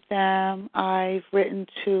complaint with them. I've written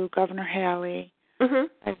to Governor Haley.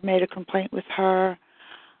 I've made a complaint with her.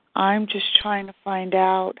 I'm just trying to find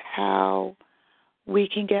out how we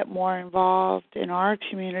can get more involved in our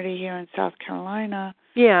community here in South Carolina.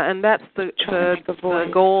 Yeah, and that's the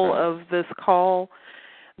goal of this call.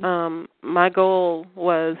 My goal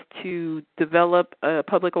was to develop a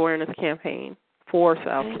public awareness campaign for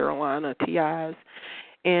South Carolina TIs,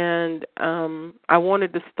 and I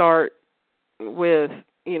wanted to start with,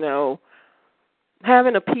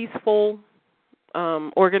 having a peaceful,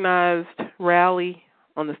 organized rally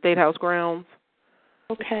on the State House grounds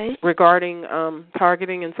regarding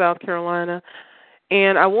targeting in South Carolina.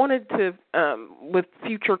 And I wanted to, with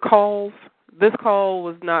future calls, this call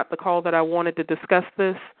was not the call that I wanted to discuss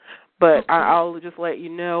this, But Okay. I'll just let you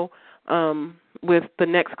know with the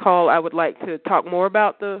next call, I would like to talk more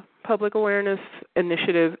about the public awareness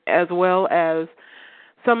initiative as well as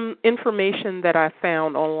some information that I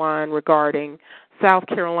found online regarding South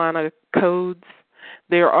Carolina codes.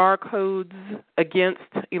 There are codes against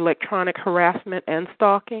electronic harassment and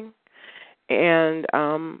stalking, and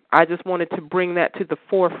I just wanted to bring that to the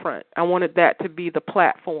forefront. I wanted that to be the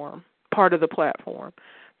platform, part of the platform,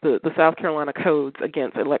 the South Carolina codes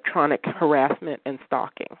against electronic harassment and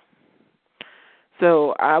stalking.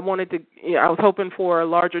 So I wanted to, I was hoping for a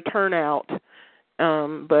larger turnout,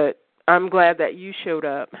 but I'm glad that you showed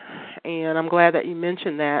up, and I'm glad that you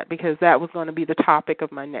mentioned that because that was going to be the topic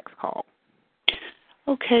of my next call.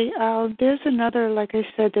 Okay, there's another, like I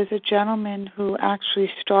said, there's a gentleman who actually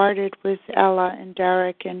started with Ella and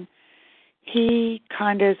Derek, and he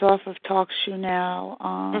kind of is off of TalkShoe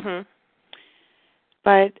now.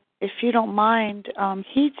 But if you don't mind,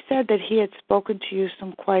 he said that he had spoken to you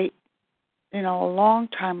a long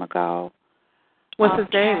time ago. What's his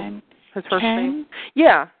name? His first name?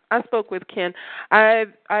 Yeah, I spoke with Ken. I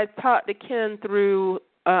talked to Ken through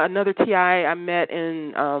another TI I met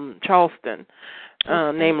in Charleston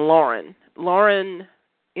named Lauren. Lauren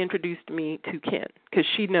introduced me to Ken because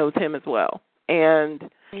she knows him as well. And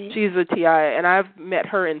she's a TI, and I've met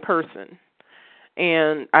her in person.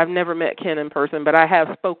 And I've never met Ken in person, but I have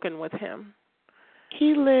spoken with him.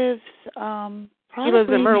 He lives he lives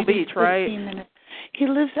in Myrtle Beach, right? Minutes. He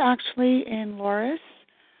lives actually in Loris.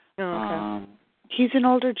 Oh, okay. He's an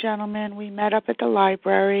older gentleman. We met up at the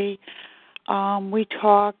library. We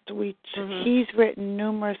talked. He's written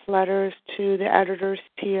numerous letters to the editors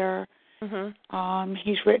here.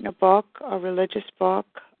 He's written a book, a religious book.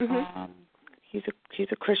 He's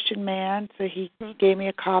a Christian man, so he gave me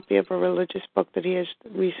a copy of a religious book that he has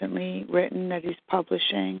recently written that he's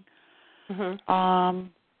publishing.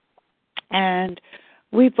 And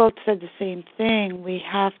we both said the same thing. We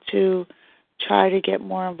have to try to get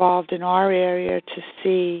more involved in our area to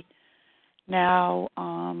see now.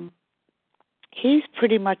 He's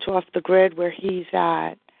pretty much off the grid where he's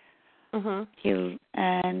at.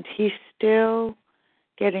 He's still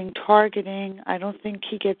getting targeting. I don't think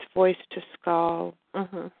he gets voice to skull.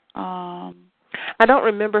 I don't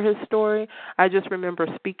remember his story. I just remember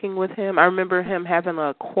speaking with him. I remember him having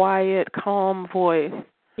a quiet, calm voice.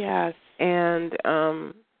 Yes. And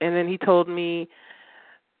then he told me,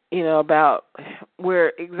 about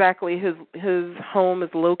where exactly his home is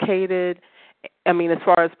located. I mean, as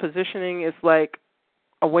far as positioning, it's like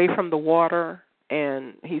away from the water.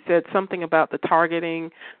 And he said something about the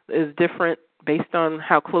targeting is different based on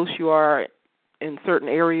how close you are in certain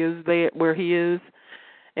areas where he is.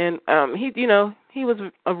 And he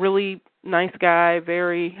was a really nice guy,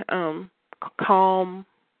 very calm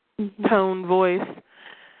tone voice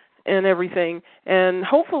and everything. And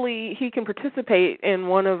hopefully he can participate in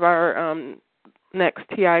one of our next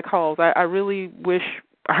TI calls. I really wish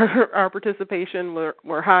our participation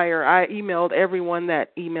were higher. I emailed everyone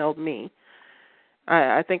that emailed me.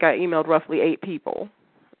 I think I emailed roughly 8 people.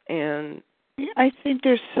 And I think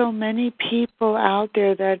there's so many people out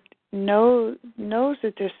there that knows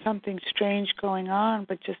that there's something strange going on,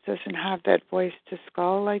 but just doesn't have that voice to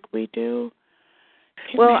skull like we do.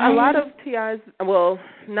 Well, a lot of TIs,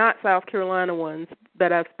 not South Carolina ones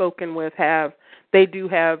that I've spoken with they do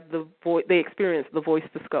have they experience the voice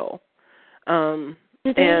to skull. Do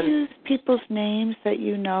they use people's names that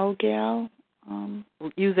you know, Gail?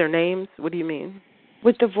 Use their names? What do you mean?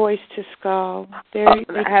 With the voice to skull.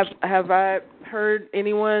 Have I heard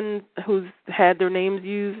anyone who's had their names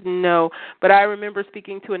used? No. But I remember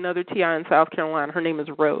speaking to another TI in South Carolina. Her name is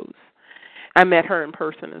Rose. I met her in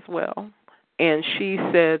person as well. And she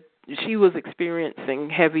said she was experiencing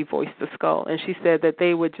heavy voice to skull. And she said that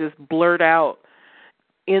they would just blurt out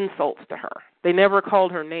insults to her. They never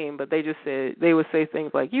called her name, but they would say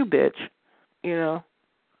things like, "You bitch," Yeah,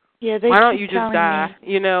 why don't you just die?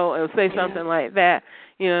 And say something like that,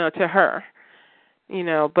 to her.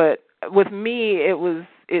 But with me,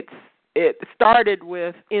 it started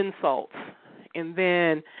with insults, and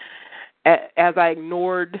then as I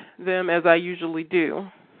ignored them, as I usually do,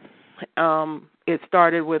 it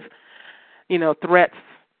started with, threats,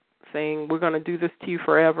 saying we're going to do this to you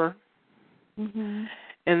forever.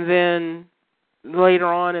 And then later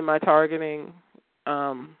on in my targeting,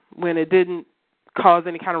 when it didn't cause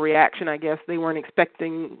any kind of reaction, I guess they weren't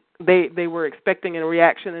expecting. They were expecting a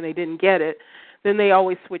reaction and they didn't get it. Then they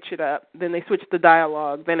always switch it up. Then they switch the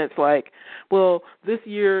dialogue. Then it's like, well, this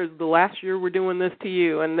year is the last year we're doing this to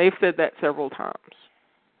you, and they've said that several times.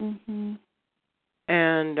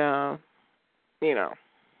 And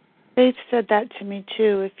They've said that to me,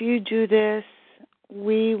 too. If you do this,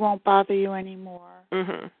 we won't bother you anymore.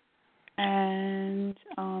 Mhm. And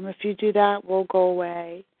if you do that, we'll go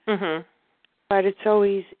away. Mhm. But it's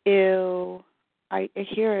always ew. I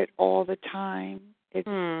hear it all the time. It's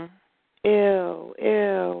ew,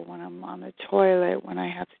 ew, when I'm on the toilet, when I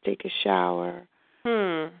have to take a shower.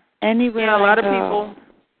 Anywhere Yeah, a lot I of go, people.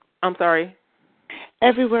 I'm sorry.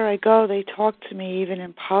 everywhere I go, they talk to me, even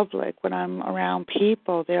in public. When I'm around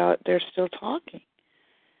people, they're still talking.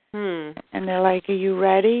 And they're like, "Are you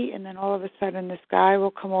ready?" And then all of a sudden, this guy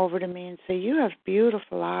will come over to me and say, "You have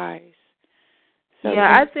beautiful eyes." So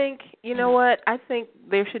Yeah, I think, you know what? I think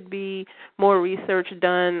there should be more research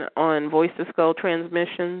done on voice-to-skull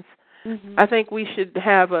transmissions. I think we should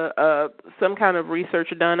have some kind of research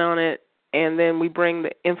done on it, and then we bring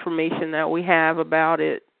the information that we have about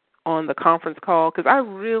it on the conference call, because I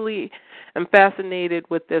really am fascinated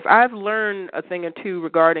with this. I've learned a thing or two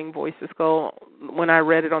regarding voice-to-skull when I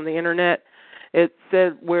read it on the Internet. It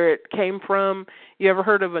said where it came from. You ever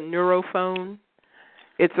heard of a neurophone?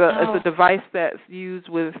 It's a device that's used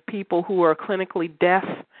with people who are clinically deaf.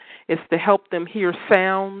 It's to help them hear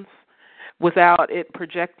sounds without it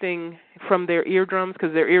projecting from their eardrums,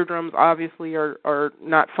 because their eardrums obviously are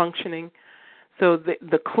not functioning. So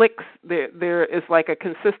the clicks, there is like a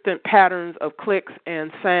consistent patterns of clicks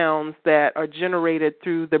and sounds that are generated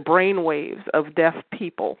through the brain waves of deaf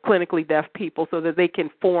people, clinically deaf people, so that they can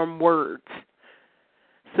form words.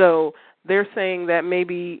 So they're saying that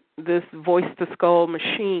maybe this voice-to-skull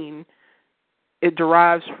machine, it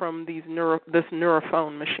derives from this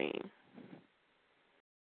neurophone machine,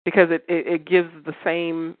 because it gives the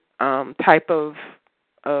same type of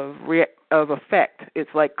effect.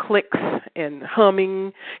 It's like clicks and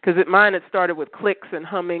humming, because mine it started with clicks and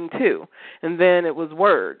humming too, and then it was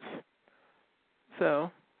words.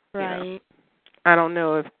 So, right. I don't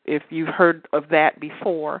know if you've heard of that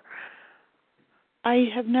before. I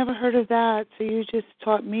have never heard of that, so you just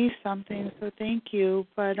taught me something, so thank you.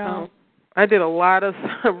 But I did a lot of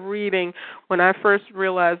reading when I first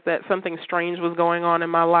realized that something strange was going on in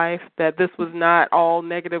my life, that this was not all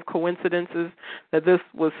negative coincidences, that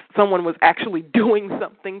someone was actually doing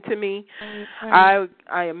something to me. I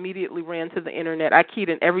immediately ran to the Internet. I keyed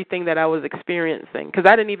in everything that I was experiencing, because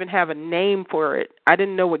I didn't even have a name for it. I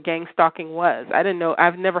didn't know what gang stalking was.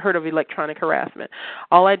 I've never heard of electronic harassment.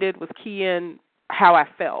 All I did was key in how I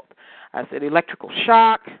felt. I said electrical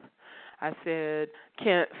shock. I said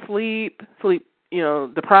can't sleep,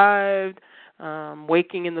 deprived,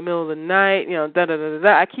 waking in the middle of the night,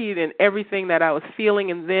 da-da-da-da-da. I keyed in everything that I was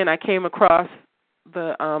feeling, and then I came across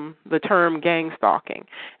the term gang stalking,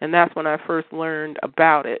 and that's when I first learned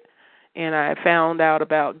about it. And I found out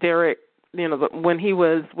about Derek, when he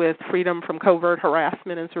was with Freedom from Covert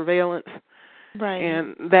Harassment and Surveillance. Right.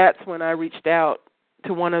 And that's when I reached out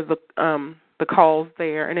to one of the calls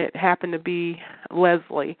there, and it happened to be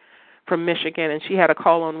Leslie from Michigan, and she had a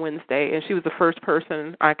call on Wednesday, and she was the first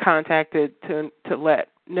person I contacted to let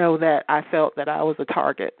know that I felt that I was a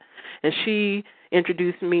target. And she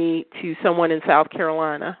introduced me to someone in South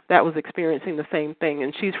Carolina that was experiencing the same thing,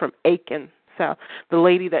 and she's from Aiken, South. The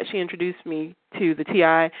lady that she introduced me to, the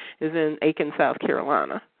TI, is in Aiken, South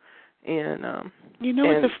Carolina. And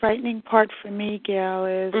what the frightening part for me, Gail,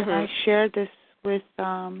 is, and I shared this with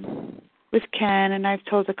Ken, and I've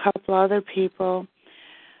told a couple other people.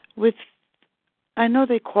 I know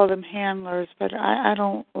they call them handlers, but I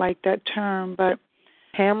don't like that term. But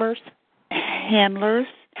hammers,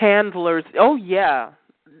 handlers. Oh yeah,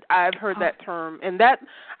 I've heard that term, and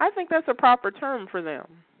I think that's a proper term for them,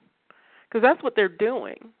 because that's what they're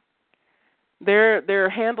doing. They're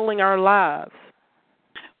handling our lives.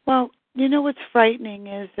 Well, what's frightening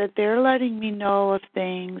is that they're letting me know of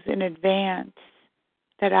things in advance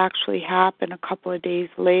that actually happen a couple of days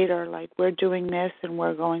later, like we're doing this and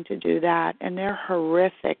we're going to do that, and they're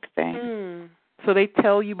horrific things. So they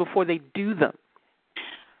tell you before they do them.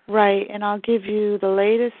 Right, and I'll give you the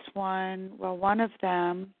latest one, one of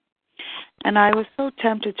them, and I was so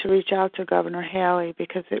tempted to reach out to Governor Haley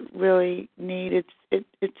because it really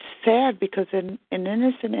it's sad, because an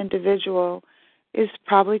innocent individual is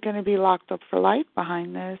probably going to be locked up for life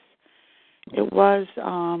behind this. It was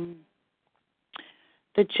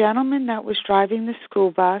the gentleman that was driving the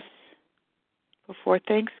school bus before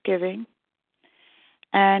Thanksgiving,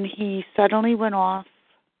 and he suddenly went off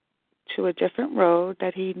to a different road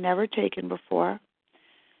that he'd never taken before.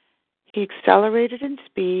 He accelerated in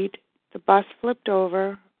speed. The bus flipped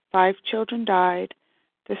over. 5 children died.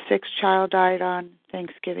 The 6th child died on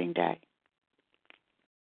Thanksgiving Day.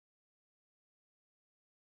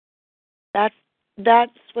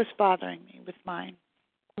 That's what's bothering me with mine.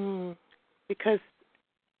 Because,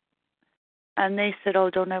 and they said, oh,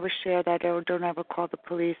 don't ever share that, or don't ever call the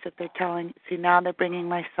police if they're telling. See, now they're bringing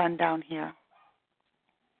my son down here.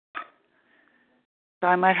 So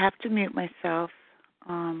I might have to mute myself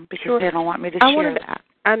because they don't want me to share that.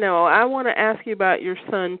 I know. I want to ask you about your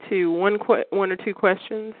son, too. One or two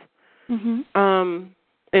questions. Mm-hmm.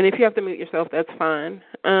 And if you have to mute yourself, that's fine.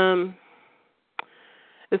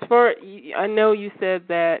 As far, I know you said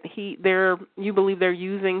that you believe they're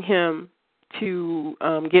using him to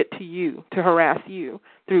get to you, to harass you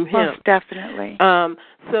through him. Most definitely.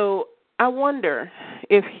 So I wonder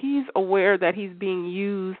if he's aware that he's being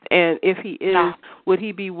used, and if he is, would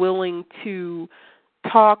he be willing to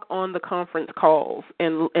talk on the conference calls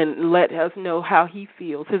and let us know how he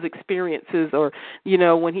feels, his experiences, or,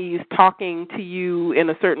 when he's talking to you in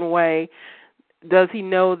a certain way, does he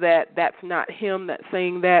know that that's not him that's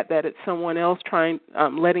saying that it's someone else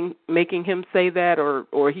making him say that,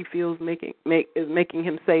 or he feels is making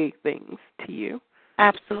him say things to you?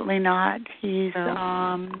 Absolutely not. He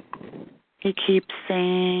keeps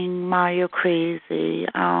saying, Ma, you're crazy.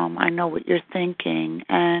 I know what you're thinking.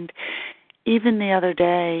 And even the other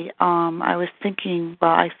day, I was thinking,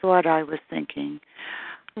 I thought I was thinking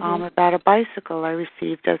about a bicycle I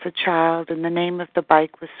received as a child, and the name of the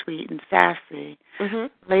bike was Sweet and Sassy. Mm-hmm.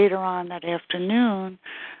 Later on that afternoon,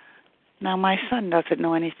 now my son doesn't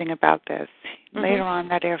know anything about this. Mm-hmm. Later on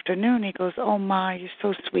that afternoon, he goes, oh, Ma, you're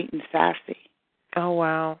so sweet and sassy. Oh,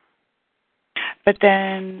 wow. But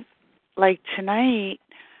then, like tonight,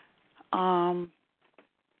 my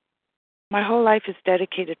whole life is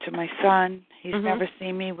dedicated to my son. He's mm-hmm. never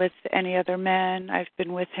seen me with any other men. I've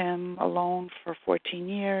been with him alone for 14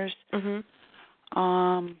 years. Mm-hmm.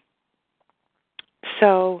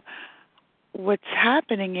 So what's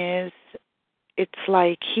happening is it's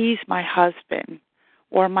like he's my husband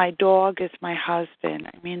or my dog is my husband.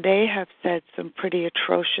 I mean, they have said some pretty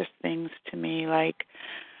atrocious things to me, like,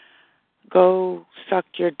 go suck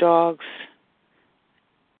your dog's,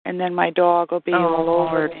 and then my dog will be all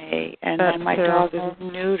over me, and that's then my terrible. Dog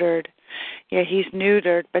is neutered. Yeah, he's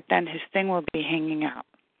neutered, but then his thing will be hanging out.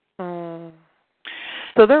 Oh.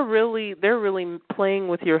 So they're really playing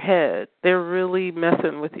with your head. They're really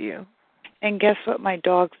messing with you. And guess what my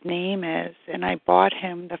dog's name is? And I bought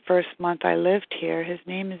him the first month I lived here. His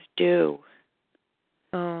name is Dew.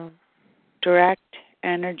 Oh. Direct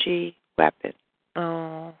Energy Weapon.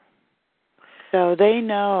 Oh. So they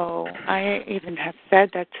know. I even have said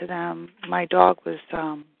that to them. My dog was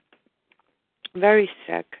very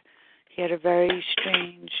sick. He had a very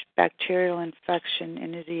strange bacterial infection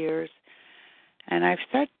in his ears. And I've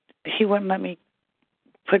said he wouldn't let me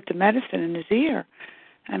put the medicine in his ear.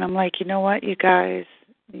 And I'm like, you know what, you guys,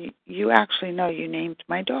 you actually know you named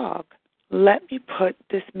my dog. Let me put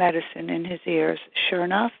this medicine in his ears. Sure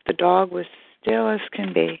enough, the dog was still as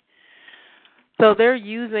can be. So they're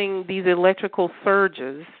using these electrical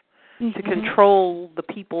surges mm-hmm. to control the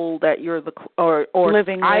people that you're or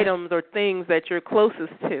living items with. Or things that you're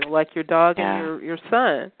closest to, like your dog and your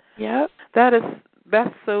son. Yep.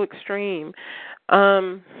 That's so extreme.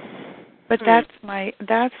 But that's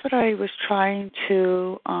what I was trying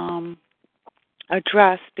to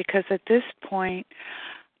address, because at this point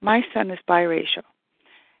my son is biracial,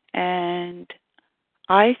 and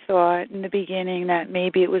I thought in the beginning that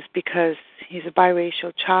maybe it was because he's a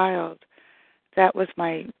biracial child that was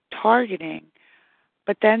my targeting.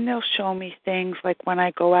 But then they'll show me things like when I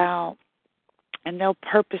go out, and they'll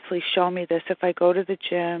purposely show me this. If I go to the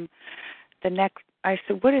gym, I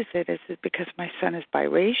said, what is it? Is it because my son is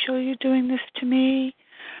biracial you're doing this to me?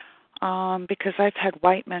 Because I've had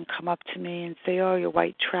white men come up to me and say, oh, you're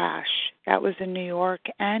white trash. That was in New York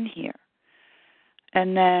and here.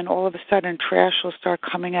 And then all of a sudden, trash will start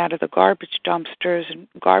coming out of the garbage dumpsters and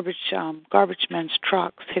garbage men's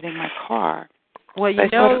trucks hitting my car. Well,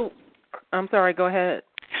 I'm sorry, go ahead.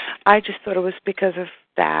 I just thought it was because of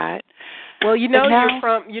that. Well,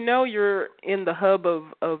 you're in the hub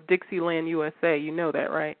of Dixieland, USA. You know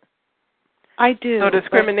that, right? I do. So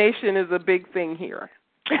discrimination is a big thing here.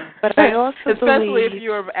 But I also especially if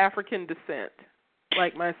you're of African descent,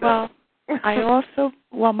 like myself.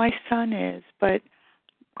 Well, my son is, but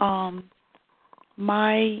I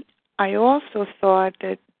also thought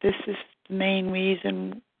that this is the main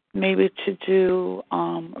reason maybe to do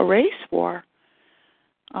a race war.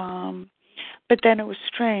 But then it was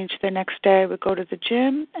strange. The next day I would go to the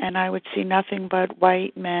gym and I would see nothing but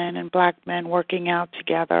white men and black men working out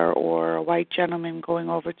together, or a white gentleman going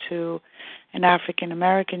over to an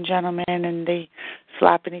African-American gentleman, and they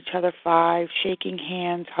slapping each other 5, shaking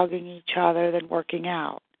hands, hugging each other, then working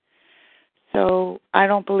out. So I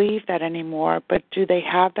don't believe that anymore. But do they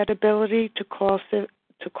have that ability to cause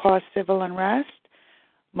civil unrest?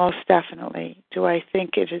 Most definitely. Do I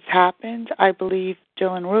think it has happened? I believe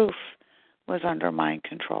Dylan Roof was under mind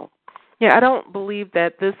control. Yeah, I don't believe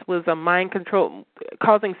that this was a mind control,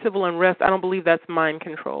 causing civil unrest. I don't believe that's mind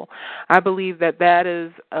control. I believe that that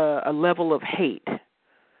is a level of hate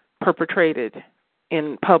perpetrated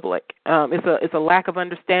in public. It's a lack of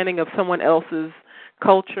understanding of someone else's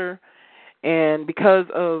culture, and because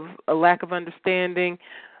of a lack of understanding,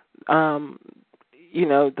 the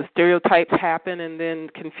stereotypes happen, and then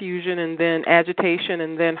confusion, and then agitation,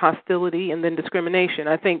 and then hostility, and then discrimination.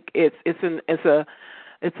 I think it's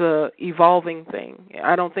a evolving thing.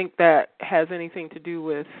 I don't think that has anything to do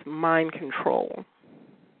with mind control.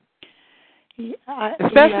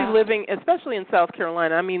 Especially in South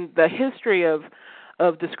Carolina. I mean, the history of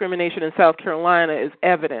discrimination in South Carolina is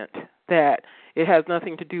evident that it has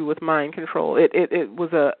nothing to do with mind control. It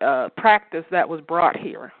was a practice that was brought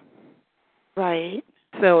here. Right.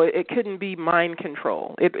 So it couldn't be mind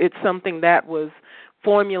control. It's something that was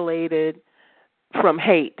formulated from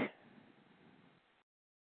hate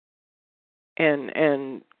and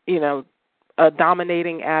a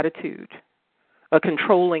dominating attitude, a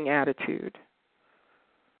controlling attitude.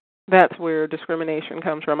 That's where discrimination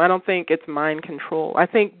comes from. I don't think it's mind control. I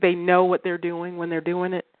think they know what they're doing when they're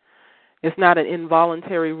doing it. It's not an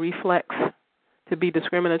involuntary reflex to be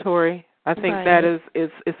discriminatory. I think that is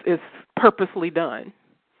purposely done.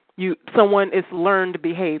 It's learned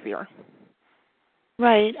behavior.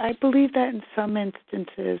 Right. I believe that in some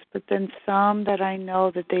instances, but then some that I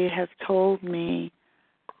know that they have told me,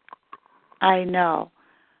 I know.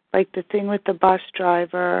 Like the thing with the bus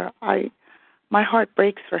driver, my heart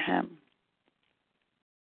breaks for him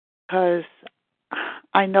because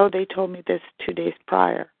I know they told me this 2 days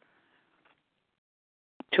prior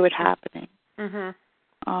to it happening.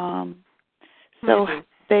 Mm-hmm. So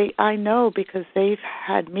I know because they've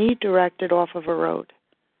had me directed off of a road.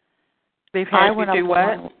 They've had you do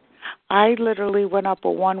what? I literally went up a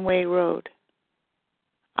one-way road.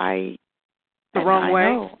 The wrong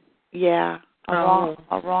way? Know, yeah, a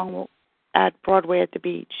wrong at Broadway at the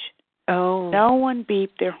beach. Oh. No one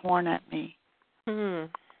beeped their horn at me. Hmm.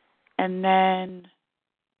 And then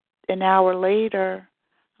an hour later,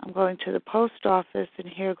 I'm going to the post office, and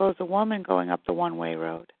here goes a woman going up the one-way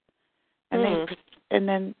road. And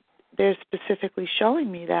then they're specifically showing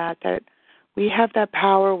me that we have that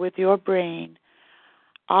power with your brain.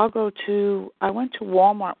 I went to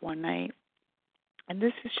Walmart one night, and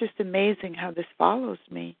this is just amazing how this follows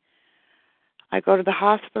me. I go to the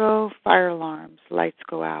hospital, fire alarms, lights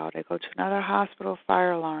go out. I go to another hospital,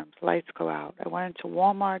 fire alarms, lights go out. I went into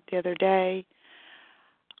Walmart the other day,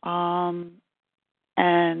 and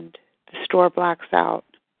the store blacks out.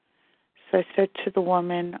 So I said to the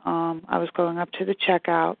woman, I was going up to the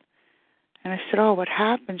checkout, and I said, "Oh, what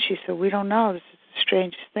happened?" She said, "We don't know. This is the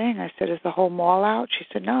strangest thing." I said, "Is the whole mall out?" She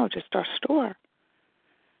said, "No, just our store."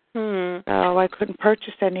 So I couldn't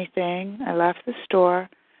purchase anything. I left the store.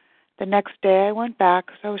 The next day I went back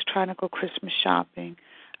because I was trying to go Christmas shopping.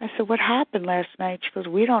 I said, "What happened last night?" She goes,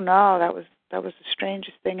 "We don't know. That was the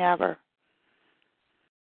strangest thing ever."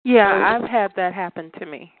 Yeah, I've had that happen to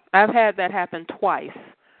me. I've had that happen twice.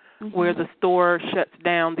 Where the store shuts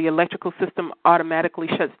down, the electrical system automatically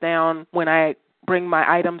shuts down when I bring my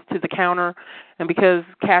items to the counter. And because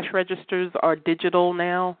cash registers are digital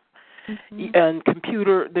now, and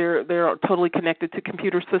they're totally connected to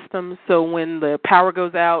computer systems. So when the power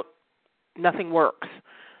goes out, nothing works.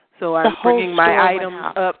 So I'm bringing my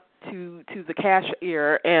items up to the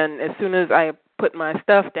cashier, and as soon as I put my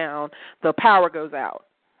stuff down, the power goes out,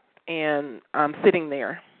 and I'm sitting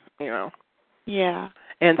there, Yeah.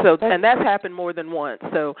 And that's happened more than once.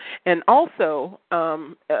 So, and also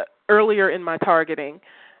earlier in my targeting,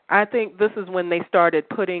 I think this is when they started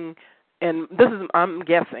putting, I'm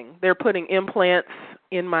guessing, they're putting implants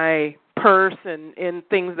in my purse and in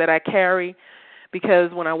things that I carry,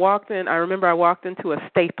 because when I remember I walked into a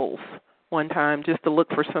Staples one time just to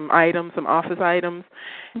look for some office items,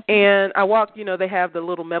 and I walked, they have the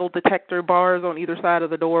little metal detector bars on either side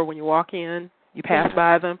of the door when you walk in. You pass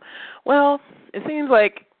by them. Well, it seems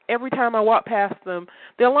like every time I walk past them,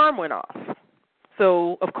 the alarm went off.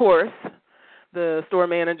 So, of course, the store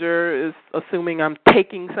manager is assuming I'm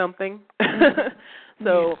taking something.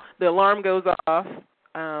 So the alarm goes off.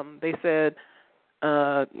 They said,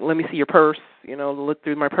 let me see your purse. Look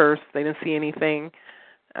through my purse. They didn't see anything.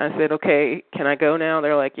 I said, okay, can I go now?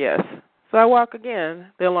 They're like, yes. So I walk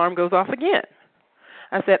again. The alarm goes off again.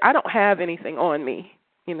 I said, I don't have anything on me.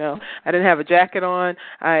 I didn't have a jacket on.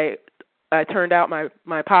 I I turned out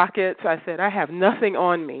my pockets. I said, I have nothing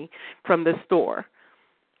on me from this store.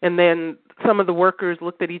 And then some of the workers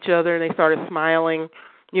looked at each other and they started smiling,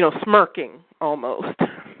 smirking almost.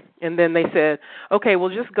 And then they said, okay, well,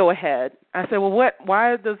 just go ahead. I said, well,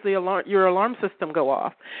 why does your alarm system go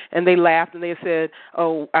off? And they laughed and they said,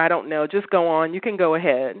 oh, I don't know. Just go on. You can go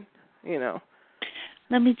ahead,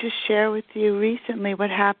 Let me just share with you recently what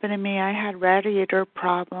happened to me. I had radiator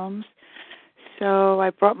problems. So I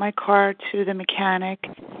brought my car to the mechanic,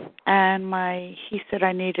 and he said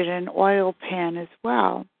I needed an oil pan as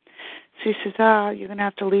well. So he says, you're going to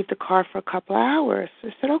have to leave the car for a couple of hours.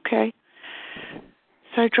 I said, okay.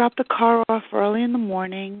 So I dropped the car off early in the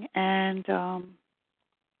morning, and I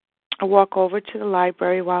walk over to the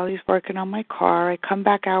library while he's working on my car. I come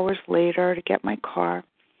back hours later to get my car.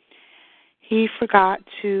 He forgot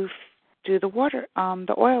to do the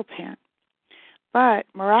oil pan. But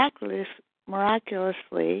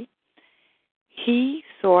miraculously, he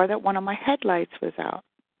saw that one of my headlights was out.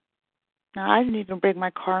 Now, I didn't even bring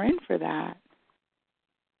my car in for that,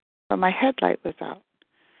 but my headlight was out.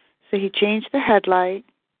 So he changed the headlight,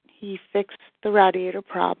 he fixed the radiator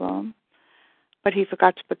problem, but he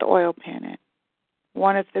forgot to put the oil pan in.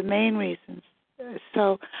 One of the main reasons.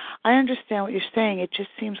 So I understand what you're saying. It just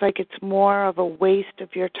seems like it's more of a waste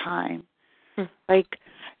of your time.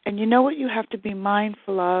 And you know what you have to be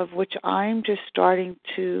mindful of, which I'm just starting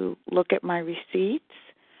to look at my receipts.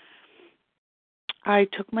 I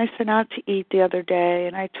took my son out to eat the other day,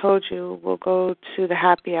 and I told you we'll go to the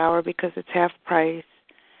happy hour because it's half price.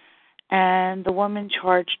 And the woman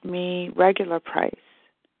charged me regular price.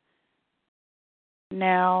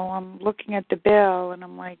 Now I'm looking at the bill, and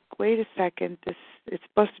I'm like, wait a second, it's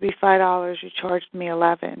supposed to be $5. You charged me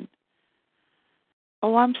 $11.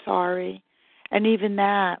 Oh, I'm sorry. And even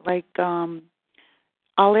that,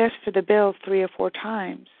 I'll ask for the bill 3 or 4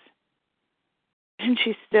 times. And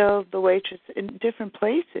she's still the waitress in different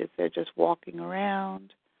places. They're just walking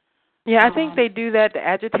around. Yeah, I think they do that to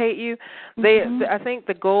agitate you. I think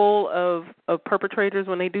the goal of perpetrators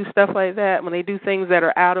when they do stuff like that, when they do things that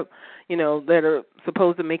are out of, that are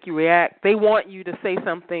supposed to make you react, they want you to say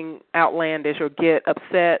something outlandish or get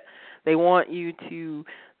upset. They want you to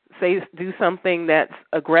do something that's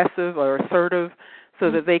aggressive or assertive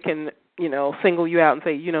so that they can, single you out and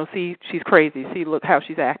say, see, she's crazy. See, look how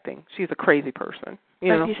she's acting. She's a crazy person.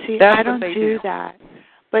 But you see, I don't do that.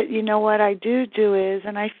 But you know what I do is,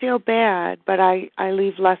 and I feel bad, but I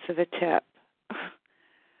leave less of a tip.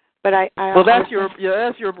 But well, that's your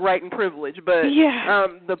right and privilege. But yeah.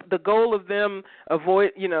 The goal of them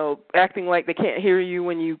acting like they can't hear you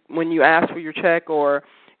when you ask for your check or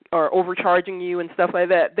overcharging you and stuff like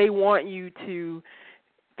that. They want you to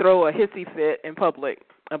throw a hissy fit in public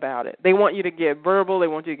about it. They want you to get verbal. They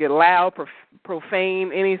want you to get loud,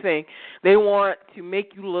 profane, anything. They want to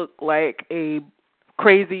make you look like a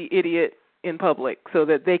crazy idiot in public so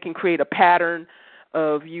that they can create a pattern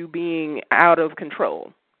of you being out of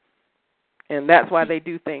control. And that's why they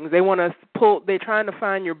do things. They want to they're trying to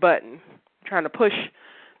find your button, trying to push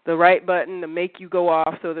the right button to make you go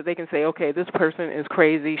off so that they can say, okay, this person is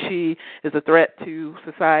crazy. She is a threat to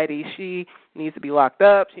society. She needs to be locked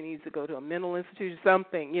up. She needs to go to a mental institution,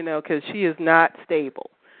 something, because she is not stable.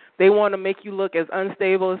 They want to make you look as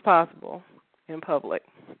unstable as possible in public.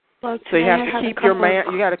 Well, so you have to keep your mind.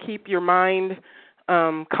 You got to keep your mind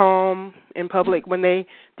calm in public. When they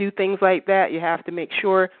do things like that, you have to make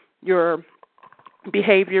sure your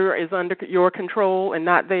behavior is under your control and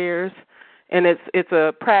not theirs. And it's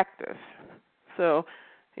a practice. So,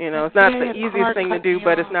 it's not the easiest thing to do,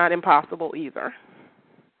 but it's not impossible either.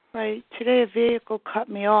 Right. Today a vehicle cut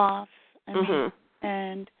me off.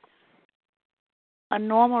 And a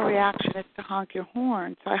normal reaction is to honk your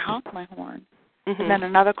horn. So I honked my horn. And then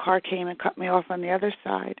another car came and cut me off on the other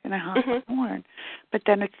side, and I honked my horn. But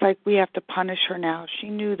then it's like we have to punish her now. She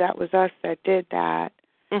knew that was us that did that.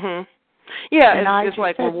 Yeah, it's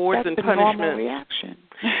like rewards and punishment. That's a normal reaction.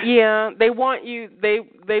 Yeah, they want you.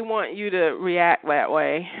 They want you to react that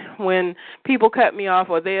way. When people cut me off,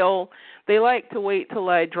 or they like to wait till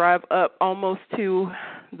I drive up almost to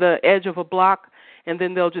the edge of a block, and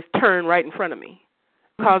then they'll just turn right in front of me,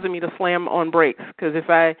 causing me to slam on brakes. Because if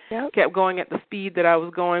I kept going at the speed that I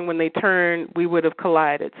was going when they turned, we would have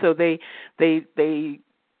collided. So they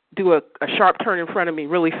do a sharp turn in front of me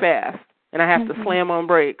really fast, and I have to slam on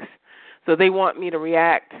brakes. So they want me to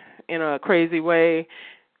react in a crazy way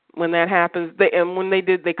when that happens. And when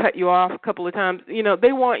they cut you off a couple of times,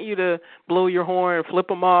 they want you to blow your horn, flip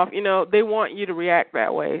them off. They want you to react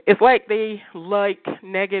that way. It's like they like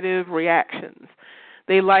negative reactions.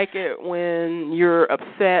 They like it when you're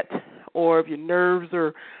upset or if your nerves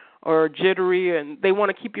or jittery, and they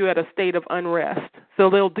want to keep you at a state of unrest. So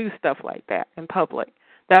they'll do stuff like that in public.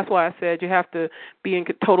 That's why I said you have to be in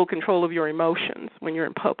total control of your emotions when you're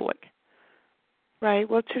in public. Right.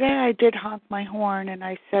 Well, today I did honk my horn, and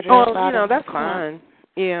I said it out loud. Oh, that's fine.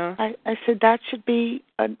 Yeah. I said that should be,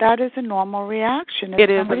 that is a normal reaction. It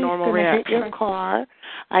is a normal reaction. Somebody's going to hit your car,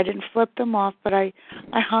 I didn't flip them off, but I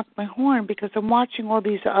honked my horn because I'm watching all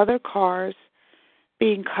these other cars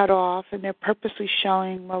being cut off, and they're purposely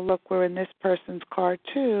showing, well, look, we're in this person's car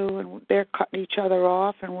too, and they're cutting each other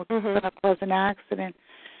off, and we're going to cause an accident.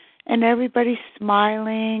 And everybody's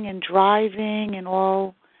smiling and driving and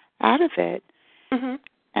all out of it.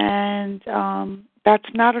 And that's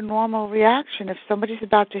not a normal reaction. If somebody's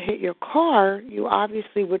about to hit your car, you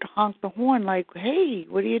obviously would honk the horn like, hey,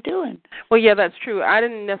 what are you doing? Well, yeah, that's true. I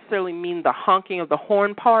didn't necessarily mean the honking of the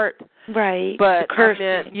horn part. Right. But I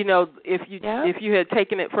meant, if you had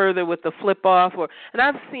taken it further with the flip off, and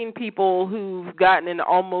I've seen people who've gotten in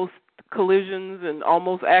almost collisions and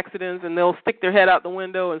almost accidents, and they'll stick their head out the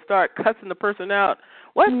window and start cussing the person out.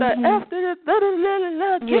 What the F did it?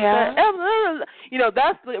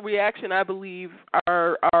 That's the reaction I believe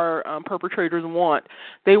our perpetrators want.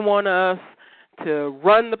 They want us to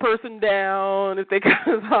run the person down if they cut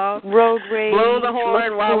us off. Road rage. Blow the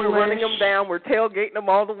horn while we're running them down. We're tailgating them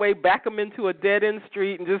all the way, back them into a dead-end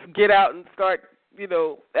street, and just get out and start,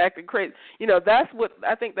 acting crazy.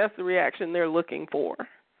 I think that's the reaction they're looking for.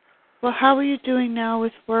 Well, how are you doing now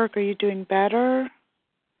with work? Are you doing better?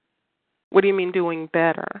 What do you mean doing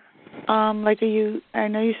better? I know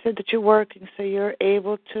you said that you're working, so you're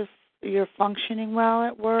functioning well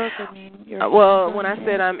at work? When I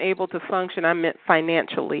said I'm able to function, I meant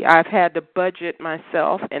financially. I've had to budget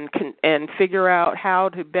myself and figure out how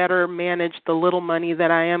to better manage the little money that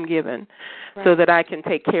I am given so that I can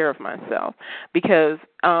take care of myself. Because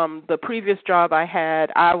the previous job I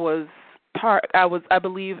had, I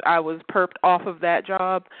believe I was perped off of that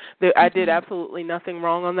job. I did absolutely nothing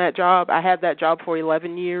wrong on that job. I had that job for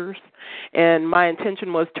 11 years, and my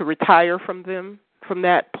intention was to retire from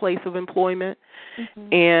that place of employment,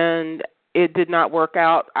 and it did not work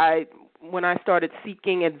out. When I started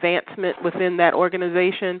seeking advancement within that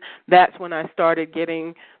organization, that's when I started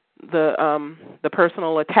getting the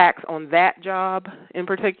personal attacks on that job in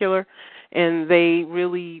particular, and they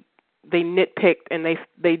nitpicked and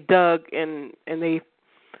they dug and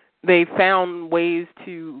they found ways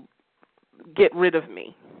to get rid of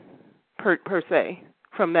me per se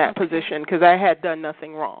from that position because I had done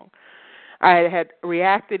nothing wrong. I had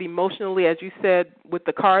reacted emotionally, as you said, with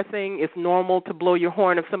the car thing. It's normal to blow your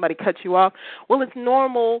horn if somebody cuts you off. Well, it's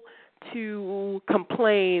normal to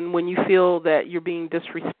complain when you feel that you're being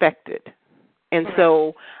disrespected. And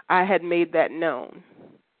so I had made that known.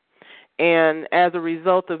 And as a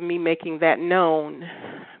result of me making that known,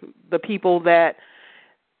 the people that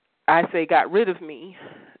I say got rid of me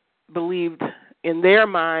believed in their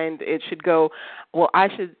mind it should go, well, I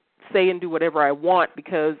should say and do whatever I want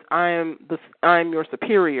because I'm your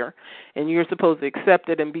superior, and you're supposed to accept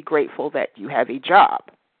it and be grateful that you have a job.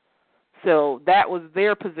 So that was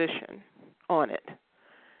their position on it.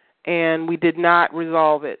 And we did not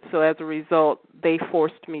resolve it. So as a result, they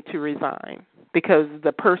forced me to resign. Because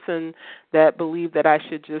the person that believed that I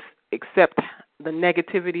should just accept the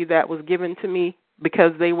negativity that was given to me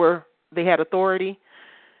because they had authority,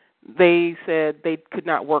 they said they could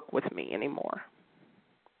not work with me anymore.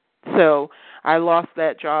 So I lost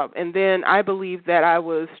that job. And then I believe that I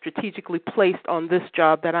was strategically placed on this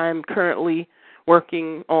job that I'm currently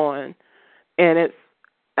working on, and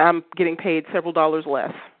I'm getting paid several dollars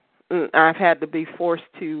less. I've had to be forced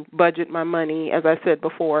to budget my money, as I said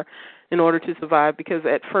before, in order to survive because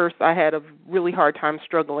at first I had a really hard time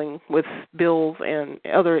struggling with bills and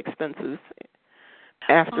other expenses.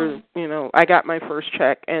 After, I got my first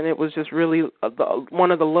check, and it was just really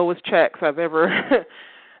one of the lowest checks I've ever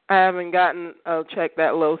I haven't gotten a check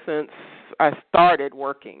that low since I started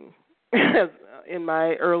working in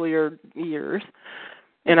my earlier years.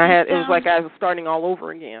 And it was like I was starting all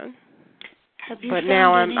over again. But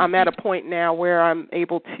now I'm at a point now where I'm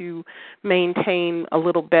able to maintain a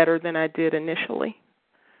little better than I did initially.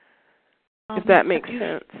 If that makes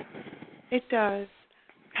sense. It does.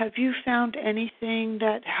 Have you found anything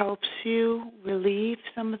that helps you relieve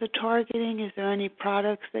some of the targeting? Is there any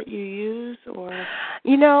products that you use, or?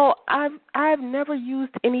 I've never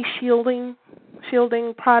used any shielding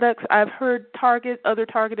products. I've heard other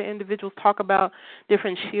targeted individuals talk about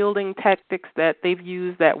different shielding tactics that they've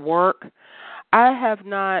used that work. I have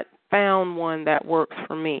not found one that works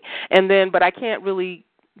for me. But I can't really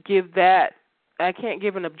give that. I can't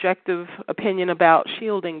give an objective opinion about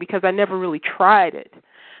shielding because I never really tried it.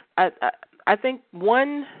 I think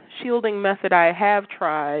one shielding method I have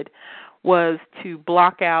tried was to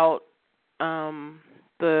block out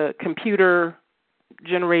the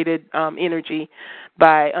computer-generated energy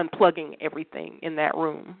by unplugging everything in that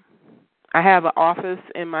room. I have an office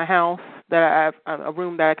in my house that a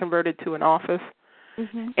room that I converted to an office,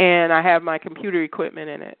 and I have my computer equipment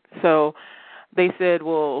in it. So they said,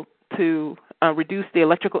 well, to reduce the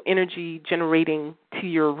electrical energy generating to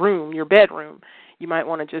your room, your bedroom, you might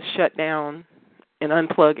want to just shut down and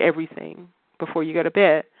unplug everything before you go to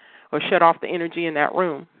bed, or shut off the energy in that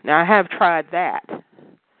room. Now, I have tried that,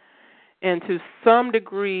 and to some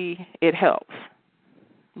degree it helps.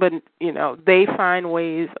 But, they find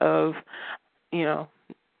ways of,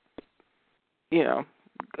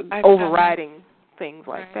 overriding things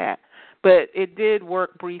like that. But it did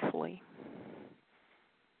work briefly.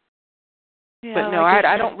 Yeah, but no,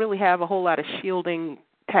 I don't really have a whole lot of shielding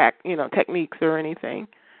techniques or anything.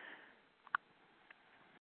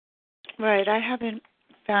 Right, I haven't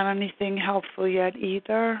found anything helpful yet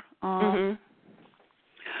either.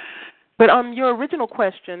 But your original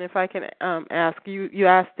question, if I can ask, you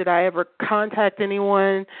asked, did I ever contact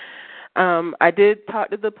anyone? I did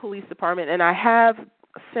talk to the police department, and I have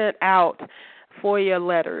sent out FOIA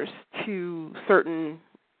letters to certain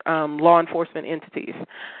law enforcement entities.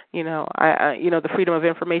 The Freedom of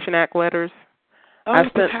Information Act letters. I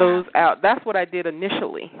sent those out. That's what I did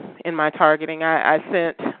initially in my targeting. I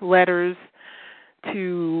sent letters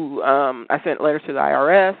to the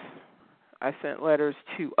IRS. I sent letters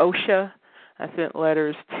to OSHA. I sent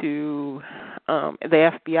letters to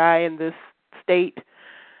the FBI in this state,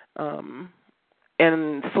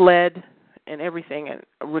 and SLED and everything, and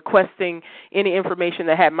requesting any information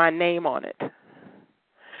that had my name on it.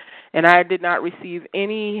 And I did not receive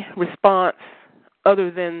any response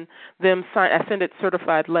other than them sign. I sent a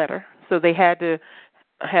certified letter, so they had to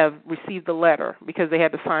have received the letter because they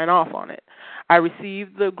had to sign off on it. I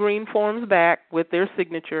received the green forms back with their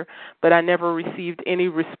signature, but I never received any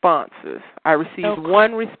responses. I received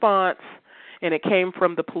one response, and it came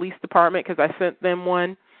from the police department because I sent them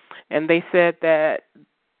one, and they said that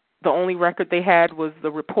the only record they had was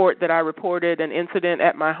the report that I reported an incident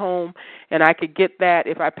at my home, and I could get that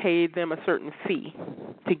if I paid them a certain fee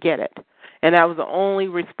to get it. And that was the only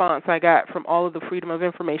response I got from all of the Freedom of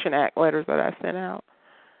Information Act letters that I sent out.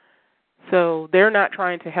 So they're not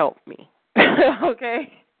trying to help me.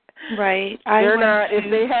 Okay? Right. They're not.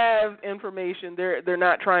 If they have information, they're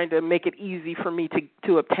not trying to make it easy for me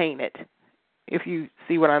to obtain it. If you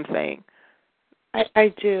see what I'm saying.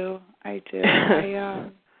 I do.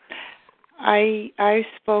 I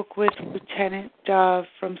spoke with Lieutenant Dove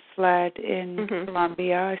from SLED in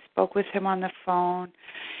Columbia. I spoke with him on the phone.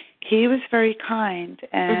 He was very kind,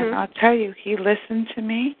 and I'll tell you, he listened to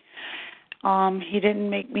me. He didn't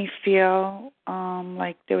make me feel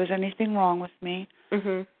like there was anything wrong with me.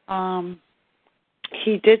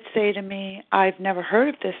 He did say to me, I've never heard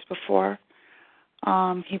of this before.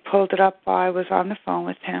 He pulled it up while I was on the phone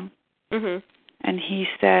with him. And he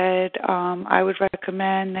said, I would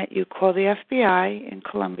recommend that you call the FBI in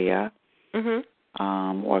Columbia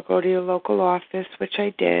or go to your local office, which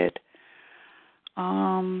I did.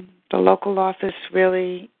 The local office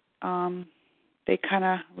really, they kind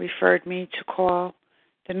of referred me to call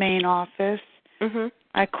the main office.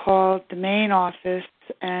 I called the main office,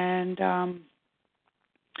 and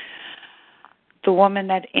the woman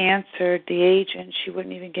that answered, the agent, she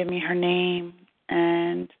wouldn't even give me her name.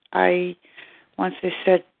 And once they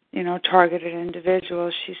said, targeted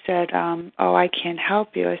individuals, she said, I can't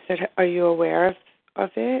help you. I said, are you aware of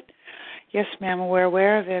it? Yes, ma'am, we're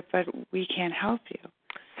aware of it, but we can't help you.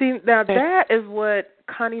 See, now that is what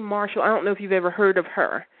Connie Marshall, I don't know if you've ever heard of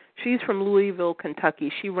her. She's from Louisville, Kentucky.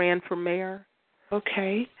 She ran for mayor.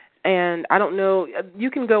 Okay. And I don't know, you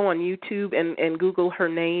can go on YouTube and Google her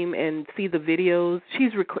name and see the videos.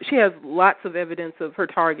 She has lots of evidence of her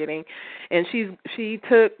targeting, and she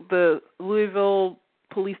took the Louisville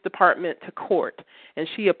Police Department to court, and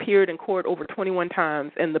she appeared in court over 21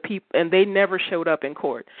 times, and they never showed up in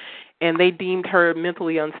court, and they deemed her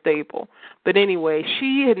mentally unstable. But anyway,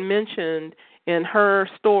 she had mentioned in her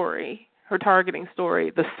story, her targeting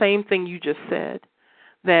story, the same thing you just said,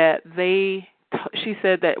 that she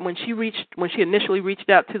said that when she initially reached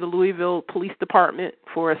out to the Louisville Police Department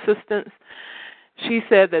for assistance, she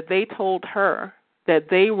said that they told her that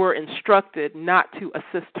they were instructed not to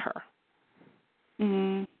assist her.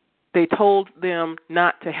 They told them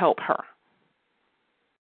not to help her.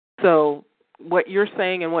 So what you're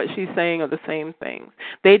saying and what she's saying are the same things.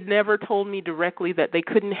 They'd never told me directly that they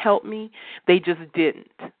couldn't help me. They just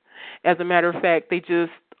didn't. As a matter of fact,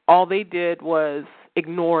 all they did was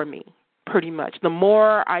ignore me, pretty much. The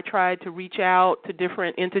more I tried to reach out to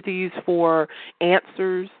different entities for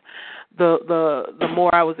answers, the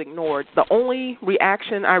more I was ignored. The only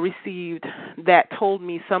reaction I received that told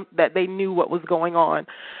me that they knew what was going on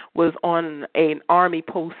was on an Army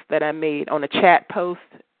post that I made, on a chat post.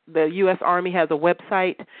 The U.S. Army has a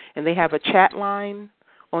website, and they have a chat line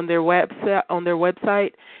on their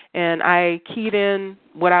website, and I keyed in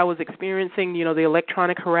what I was experiencing, the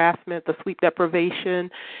electronic harassment, the sleep deprivation,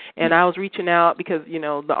 and I was reaching out because,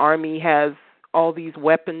 the Army has all these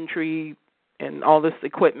weaponry and all this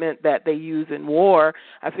equipment that they use in war.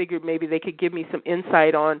 I figured maybe they could give me some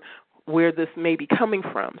insight on where this may be coming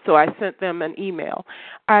from. So I sent them an email.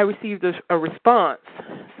 I received a response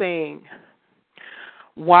saying,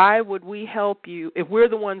 why would we help you? If we're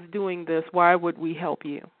the ones doing this, why would we help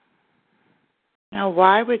you? Now,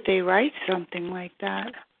 why would they write something like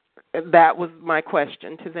that? That was my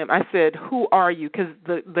question to them. I said, who are you? Because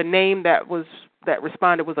the name that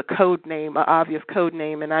responded was a code name, an obvious code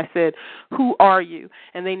name. And I said, who are you?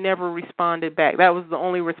 And they never responded back. That was the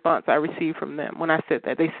only response I received from them when I said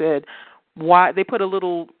that. They said, why? They put a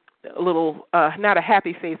little, not a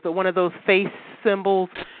happy face, but one of those face symbols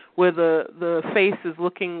where the face is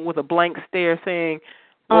looking with a blank stare saying,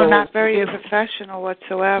 well, not very professional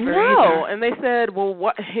whatsoever. No, either. And they said, well,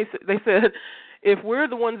 what? They said, if we're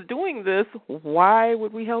the ones doing this, why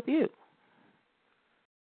would we help you?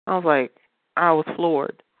 I was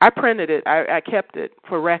floored. I printed it. I kept it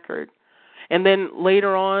for record. And then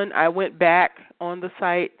later on, I went back on the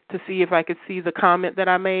site to see if I could see the comment that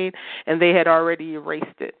I made, and they had already erased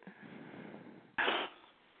it.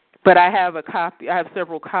 But I have a copy. I have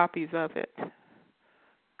several copies of it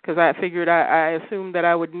because I figured I assumed that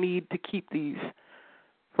I would need to keep these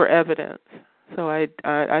for evidence. So I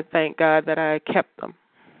thank God that I kept them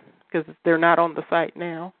because they're not on the site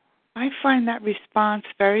now. I find that response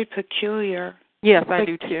very peculiar. Yes, I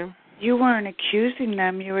do too. You weren't accusing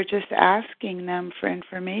them. You were just asking them for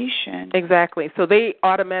information. Exactly. So they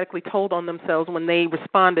automatically told on themselves when they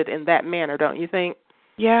responded in that manner, don't you think?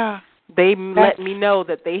 Yeah. They let me know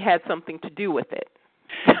that they had something to do with it.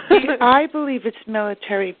 I believe it's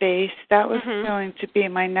military-based. That was going to be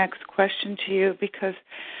my next question to you because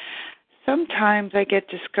sometimes I get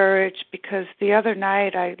discouraged because the other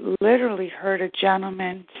night I literally heard a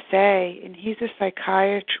gentleman say, and he's a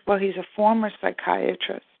psychiatrist, well, he's a former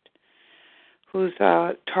psychiatrist who's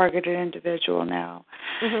a targeted individual now.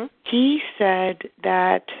 He said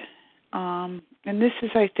that, and this is,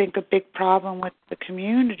 I think, a big problem with the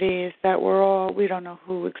community, is that we don't know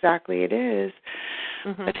who exactly it is,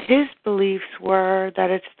 but his beliefs were that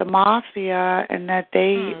it's the mafia and that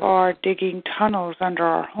they are digging tunnels under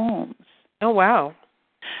our homes. Oh, wow.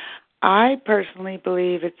 I personally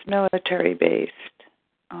believe it's military-based.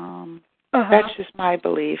 That's just my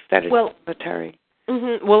belief, that it's military.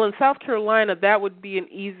 Well, in South Carolina, that would be an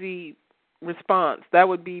easy response. That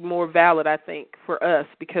would be more valid, I think, for us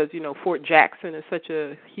because, Fort Jackson is such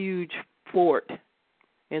a huge fort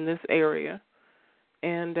in this area.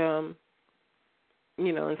 And,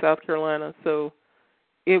 in South Carolina. So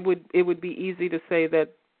it would be easy to say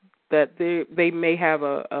that they may have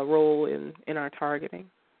a role in our targeting.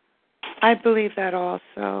 I believe that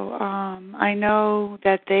also. I know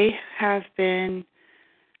that they have been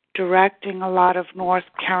directing a lot of North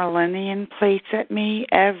Carolinian plates at me.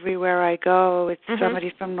 Everywhere I go, it's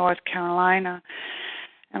somebody from North Carolina.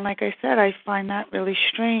 And like I said, I find that really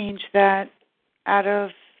strange that out of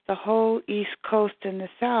the whole East Coast and the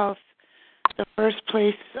South, the first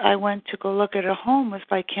place I went to go look at a home was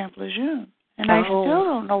by Camp Lejeune. And I still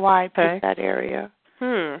don't know why I picked that area.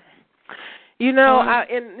 And you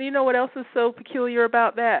know what else is so peculiar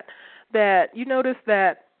about that? That you notice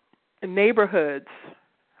that neighborhoods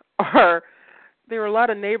there are a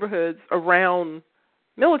lot of neighborhoods around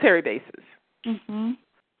military bases.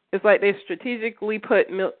 It's like they strategically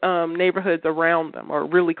put neighborhoods around them or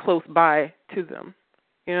really close by to them.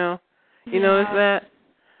 You notice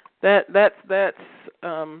that? That's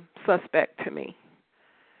suspect to me.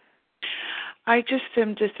 I just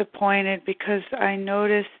am disappointed because I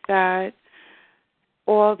noticed that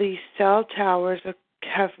all these cell towers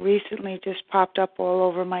have recently just popped up all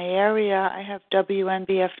over my area. I have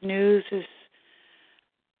WNBF News is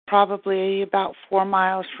probably about 4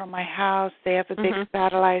 miles from my house. They have a big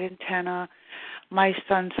satellite antenna. My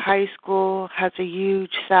son's high school has a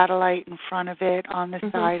huge satellite in front of it, on the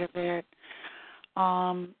side of it.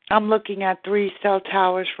 I'm looking at 3 cell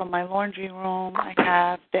towers from my laundry room. I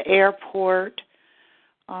have the airport.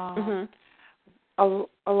 A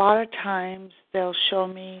lot of times they'll show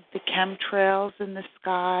me the chemtrails in the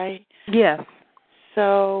sky. Yes.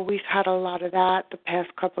 So we've had a lot of that the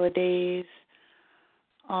past couple of days.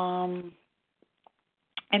 And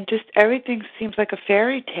just everything seems like a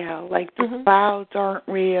fairy tale. Like the clouds aren't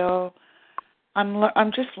real.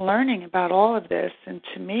 I'm just learning about all of this, and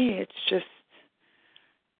to me, it's just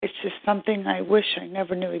something I wish I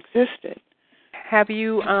never knew existed. Have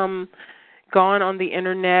you gone on the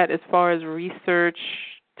internet as far as research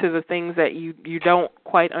to the things that you don't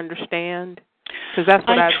quite understand? Because that's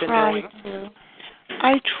what I've been doing.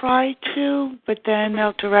 I try to, but then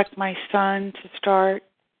they'll direct my son to start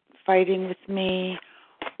fighting with me,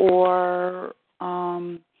 or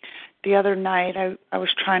the other night I was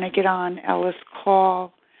trying to get on Ella's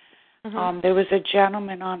call. There was a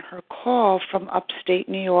gentleman on her call from upstate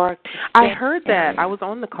New York. I heard that. I was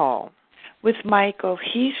on the call. With Michael.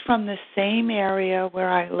 He's from the same area where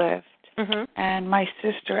I lived, and my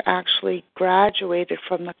sister actually graduated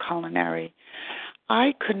from the culinary.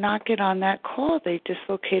 I could not get on that call. They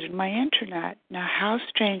dislocated my internet. Now, how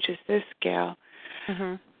strange is this, Gail?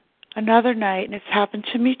 Another night, and it's happened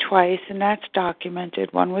to me twice, and that's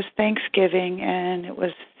documented. One was Thanksgiving, and it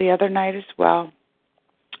was the other night as well.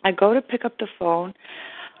 I go to pick up the phone.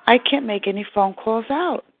 I can't make any phone calls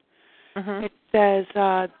out. It says,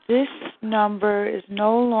 this number is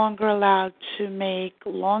no longer allowed to make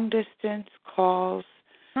long-distance calls,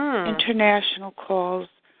 international calls,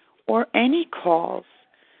 or any calls.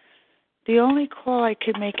 The only call I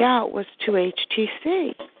could make out was to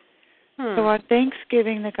HTC. So on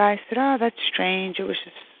Thanksgiving, the guy said, oh, that's strange. It was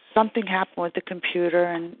just something happened with the computer,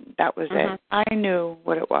 and that was it. I knew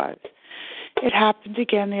what it was. It happened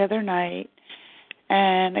again the other night,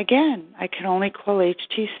 and again, I can only call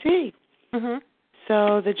HTC.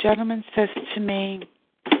 So the gentleman says to me,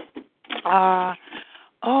 now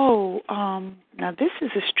this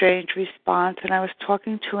is a strange response, and I was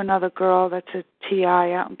talking to another girl that's a TI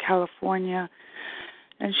out in California,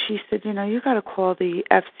 and she said, you got to call the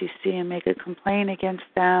FCC and make a complaint against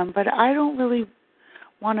them, but I don't really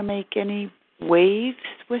want to make any waves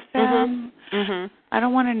with them. I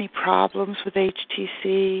don't want any problems with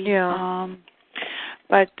HTC. Yeah.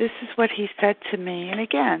 But this is what he said to me, and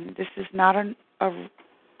again, this is not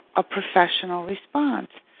a professional response.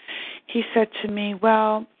 He said to me,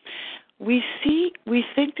 well, we think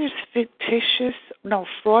there's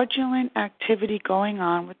fraudulent activity going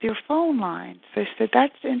on with your phone line. So I said,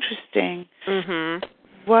 that's interesting.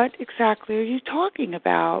 What exactly are you talking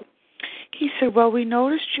about? He said, well, we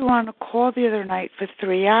noticed you on a call the other night for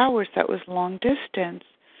 3 hours. That was long distance.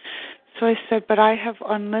 So I said, but I have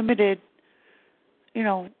unlimited,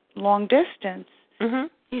 long distance.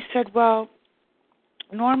 He said, well,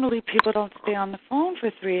 normally people don't stay on the phone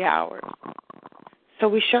for 3 hours. So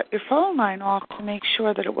we shut your phone line off to make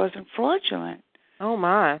sure that it wasn't fraudulent. Oh,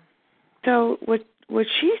 my. So what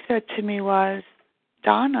she said to me was,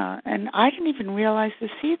 Donna, and I didn't even realize this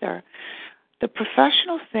either, the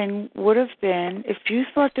professional thing would have been, if you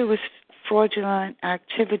thought there was fraudulent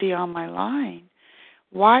activity on my line,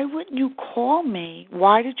 why wouldn't you call me?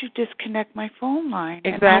 Why did you disconnect my phone line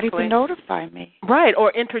and not even notify me? Right,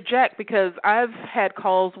 or interject, because I've had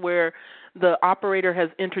calls where the operator has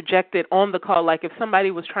interjected on the call, like if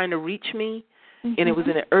somebody was trying to reach me and it was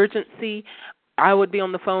an emergency, I would be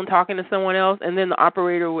on the phone talking to someone else, and then the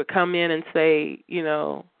operator would come in and say,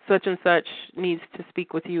 such and such needs to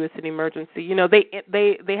speak with you. It's an emergency.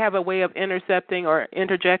 They have a way of intercepting or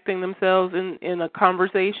interjecting themselves in a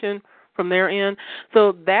conversation from their end.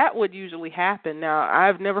 So that would usually happen. Now,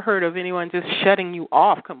 I've never heard of anyone just shutting you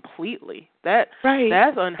off completely. That's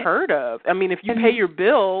unheard of. I mean, if you pay your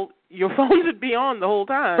bill, your phone should be on the whole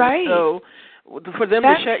time. Right. So for them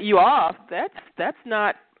to shut you off, that's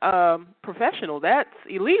not professional. That's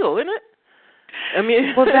illegal, isn't it? I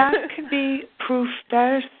mean, well, that could be proof.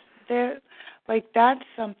 That's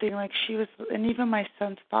something like she was, and even my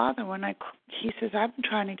son's father, he says, I've been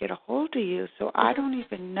trying to get a hold of you, so I don't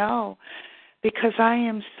even know, because I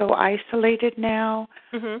am so isolated now.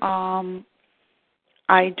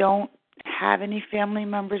 I don't have any family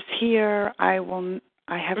members here. I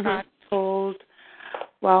have not told.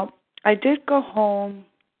 Well, I did go home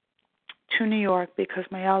to New York because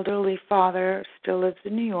my elderly father still lives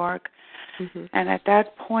in New York. And at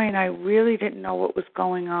that point, I really didn't know what was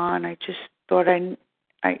going on. I just thought I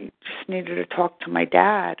just needed to talk to my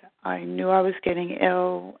dad. I knew I was getting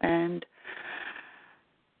ill and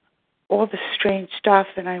all this strange stuff,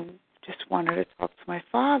 and I just wanted to talk to my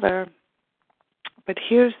father. But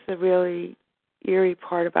here's the really eerie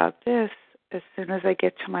part about this. As soon as I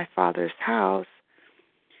get to my father's house,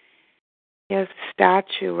 he has a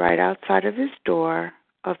statue right outside of his door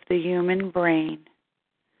of the human brain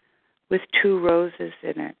with 2 roses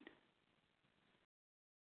in it.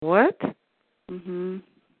 What? Mhm.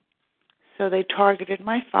 So they targeted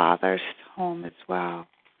my father's home as well.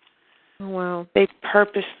 Oh, wow. They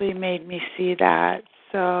purposely made me see that.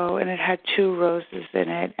 So, and it had 2 roses in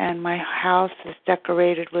it, and my house is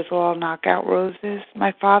decorated with all knockout roses.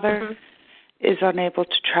 My father is unable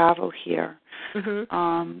to travel here.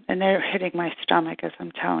 And they're hitting my stomach as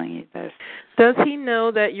I'm telling you this. Does he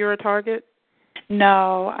know that you're a target?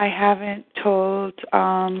 No, I haven't told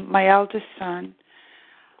my eldest son.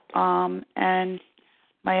 And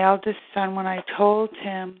my eldest son, when I told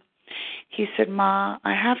him, he said, "Ma,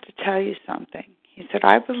 I have to tell you something." He said,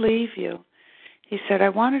 "I believe you." He said, "I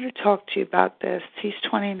wanted to talk to you about this." He's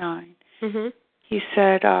 29. He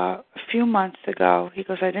said, a few months ago, he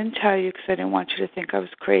goes, "I didn't tell you because I didn't want you to think I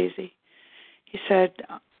was crazy." He said,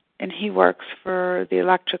 and he works for the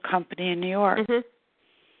electric company in New York.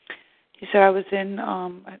 He said, "I was in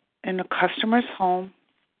a customer's home,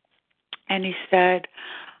 and he said,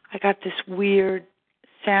 I got this weird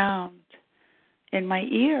sound in my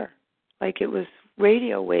ear, like it was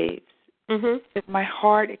radio waves. My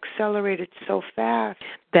heart accelerated so fast."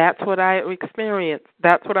 That's what I experienced.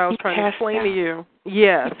 That's what I was trying to explain to you.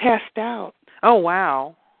 Yes. He passed out. Oh,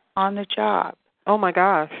 wow. On the job. Oh, my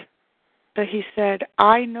gosh. So he said,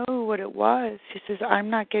 "I know what it was." He says, "I'm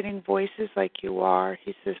not getting voices like you are."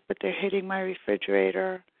 He says, "But they're hitting my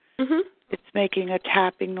refrigerator. It's making a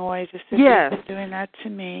tapping noise." I said, yes. "They've been doing that to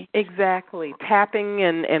me." Exactly. Tapping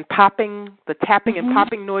and popping, the tapping and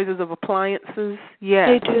popping noises of appliances. Yes.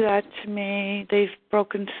 They do that to me. They've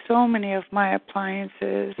broken so many of my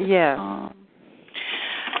appliances. Yes.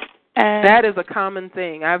 And that is a common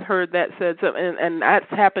thing. I've heard that said, and that's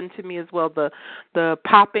happened to me as well. The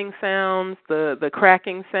popping sounds, the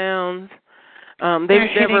cracking sounds. They've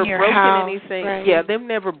never broken anything. Right. Yeah, they've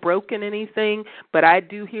never broken anything, but I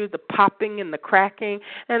do hear the popping and the cracking,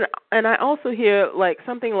 and I also hear like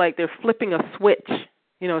something like they're flipping a switch.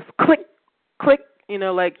 You know, it's click, click. You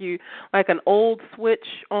know, like an old switch,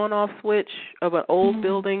 on-off switch of an old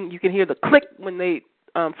building. You can hear the click when they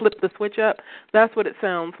flip the switch up. That's what it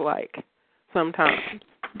sounds like sometimes.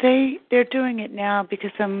 They're doing it now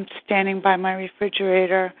because I'm standing by my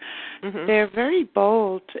refrigerator. They're very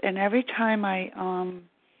bold, and every time I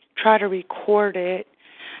try to record it,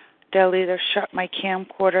 they'll either shut my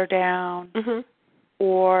camcorder down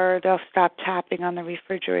or they'll stop tapping on the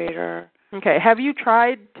refrigerator. Okay. Have you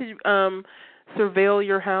tried to surveil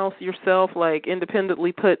your house yourself, like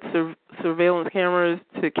independently put surveillance cameras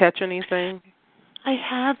to catch anything? I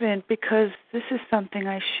haven't, because this is something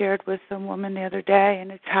I shared with a woman the other day,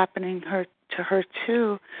 and it's happening to her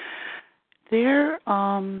too. They're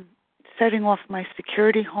setting off my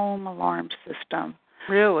security home alarm system.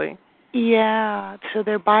 Really? Yeah, so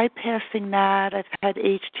they're bypassing that. I've had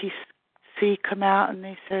HTC come out, and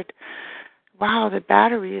they said, "Wow, the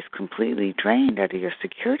battery is completely drained out of your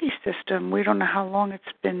security system. We don't know how long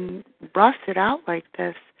it's been rusted out like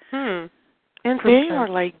this." Interesting. They are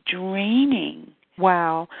like draining.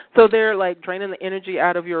 Wow. So they're like draining the energy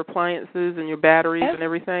out of your appliances and your batteries and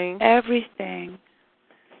everything? Everything.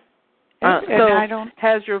 So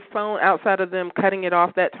has your phone, outside of them cutting it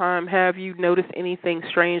off that time, have you noticed anything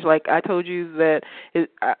strange? Like I told you that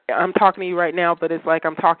I'm talking to you right now, but it's like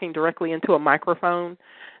I'm talking directly into a microphone.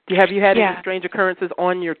 Have you had any strange occurrences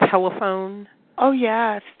on your telephone? Oh,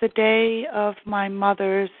 yes. The day of my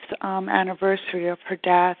mother's anniversary of her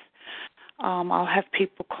death, I'll have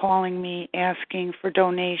people calling me asking for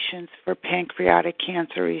donations for pancreatic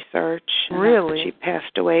cancer research. Really? That's what she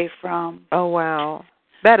passed away from. Oh, wow.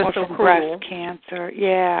 That is so from cruel. Breast cancer,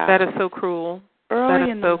 yeah. That is so cruel. Early that is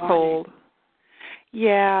in so the morning. cold.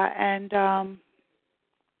 Yeah, and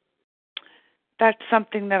that's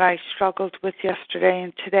something that I struggled with yesterday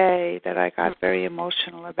and today that I got very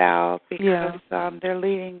emotional about, because they're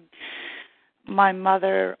leading my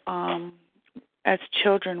mother. As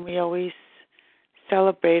children, we always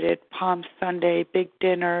celebrated Palm Sunday, big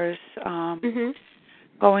dinners,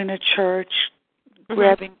 going to church,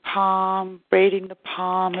 grabbing palm, braiding the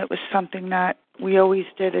palm. It was something that we always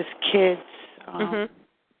did as kids,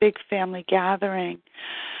 big family gathering.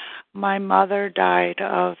 My mother died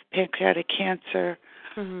of pancreatic cancer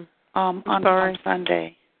on Palm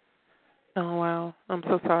Sunday. Oh, wow. I'm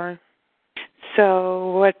so sorry.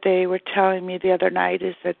 So what they were telling me the other night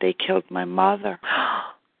is that they killed my mother.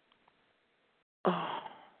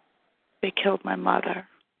 They killed my mother.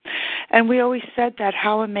 And we always said that,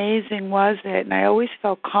 how amazing was it? And I always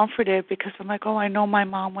felt comforted, because I'm like, oh, I know my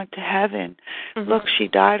mom went to heaven. Look, she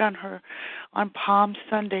died on Palm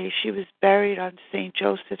Sunday. She was buried on St.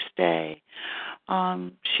 Joseph's Day.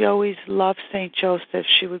 She always loved St. Joseph.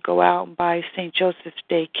 She would go out and buy St. Joseph's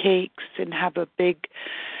Day cakes and have a big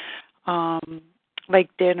like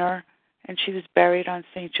dinner, and she was buried on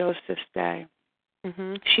St. Joseph's Day.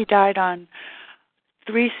 Mhm. She died on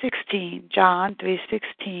 3/16, John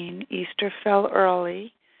 3/16. Easter fell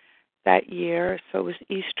early that year, so it was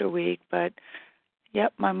Easter week. But,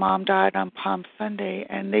 yep, my mom died on Palm Sunday,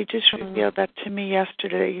 and they just revealed that to me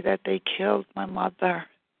yesterday, that they killed my mother.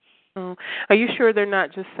 Oh. Are you sure they're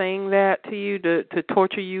not just saying that to you to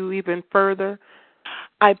torture you even further?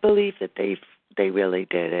 I believe that they really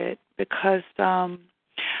did it, because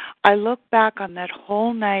I look back on that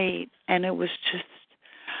whole night, and it was just...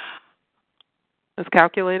 It's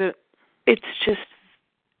calculated? It's just...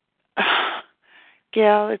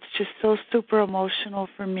 Gail, it's just so super emotional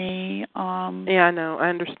for me. Yeah, I know. I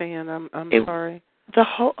understand. I'm sorry.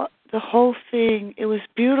 The whole thing, it was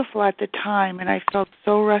beautiful at the time, and I felt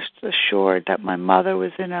so rest assured that my mother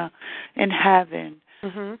was in heaven.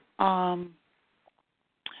 Mhm.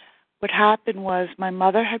 What happened was my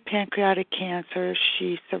mother had pancreatic cancer.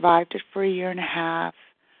 She survived it for 1.5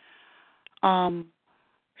 years.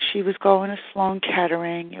 She was going to Sloan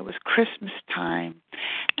Kettering. It was Christmas time.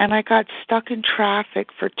 And I got stuck in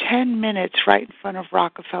traffic for 10 minutes right in front of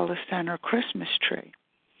Rockefeller Center Christmas tree.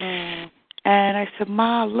 Mm. And I said,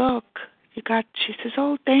 Ma, look, she says,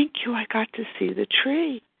 oh, thank you, I got to see the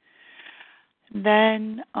tree. And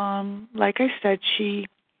then, like I said, she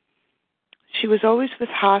was always with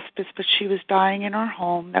hospice, but she was dying in our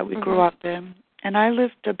home that we grew up in. And I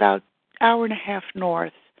lived about 1.5 hours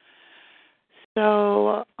north.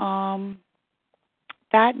 So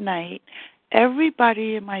that night,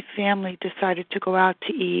 everybody in my family decided to go out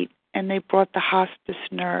to eat, and they brought the hospice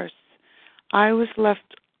nurse. I was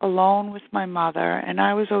left alone with my mother, and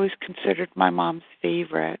I was always considered my mom's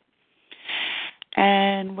favorite.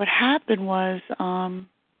 And what happened was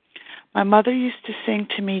my mother used to sing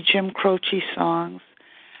to me Jim Croce songs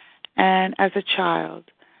and as a child.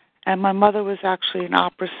 And my mother was actually an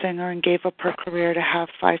opera singer and gave up her career to have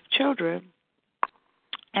 5 children.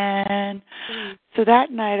 And so that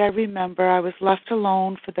night, I remember I was left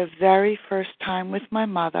alone for the very first time with my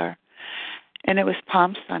mother, and it was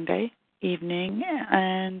Palm Sunday evening,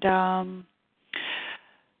 and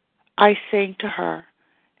I sang to her,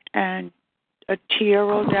 and a tear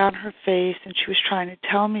rolled down her face, and she was trying to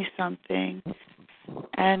tell me something.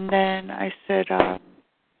 And then I said,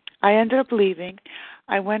 I ended up leaving.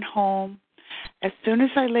 I went home. As soon as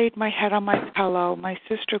I laid my head on my pillow, my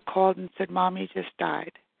sister called and said, Mommy just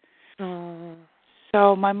died. Oh.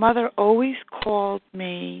 So my mother always called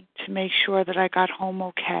me to make sure that I got home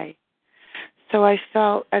okay. So I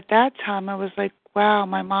felt at that time, I was like, wow,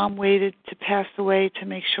 my mom waited to pass away to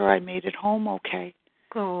make sure I made it home okay.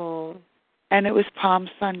 Oh. And it was Palm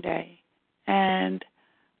Sunday. And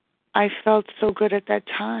I felt so good at that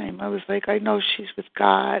time. I was like, I know she's with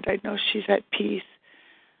God. I know she's at peace.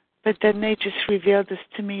 But then they just revealed this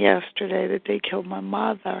to me yesterday, that they killed my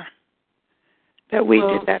mother. That we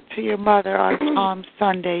did that to your mother on Palm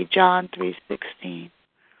Sunday, John 3:16.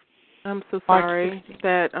 I'm so sorry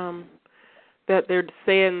that they're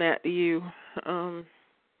saying that to you.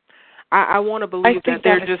 I want to believe that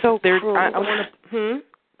they're just so they're. cruel. I want to.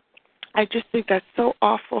 I just think that's so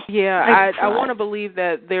awful. Yeah, I want to believe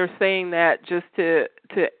that they're saying that just to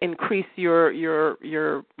increase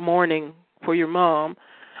your mourning for your mom.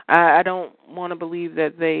 I don't want to believe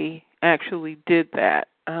that they actually did that.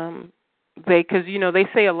 Because they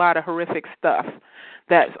say a lot of horrific stuff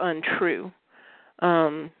that's untrue.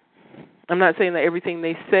 I'm not saying that everything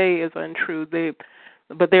they say is untrue.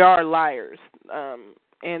 But they are liars.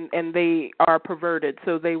 And they are perverted,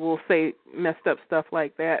 so they will say messed up stuff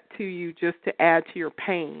like that to you just to add to your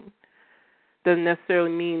pain. Doesn't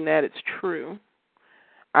necessarily mean that it's true.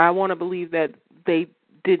 I want to believe that they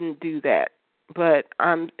didn't do that, but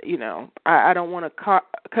I don't want to cut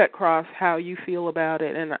across how you feel about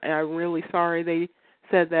it, and I'm really sorry they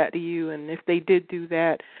said that to you. And if they did do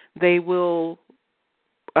that, they will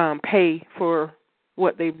pay for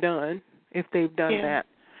what they've done if they've done that.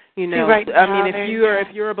 Right now, I mean, if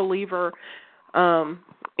you're a believer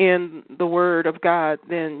in the Word of God,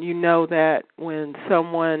 then you know that when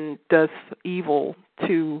someone does evil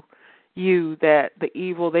to you, that the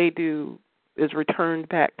evil they do is returned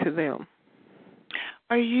back to them.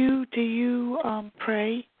 Do you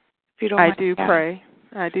pray? If you don't mind.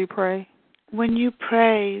 I do pray. When you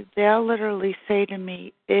pray, they'll literally say to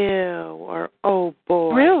me, ew, or oh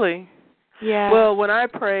boy. Really? Yeah. Well, when I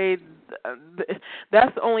pray,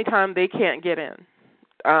 that's the only time they can't get in.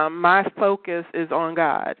 My focus is on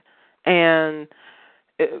God. And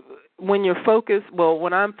when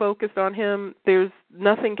I'm focused on Him, there's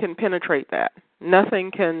nothing can penetrate that.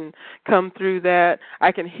 Nothing can come through that.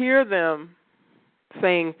 I can hear them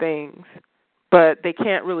saying things, but they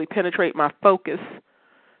can't really penetrate my focus,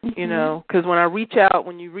 you know, because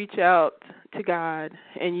when you reach out to God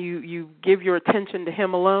and you give your attention to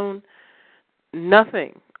Him alone,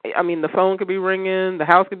 nothing. I mean, the phone could be ringing, the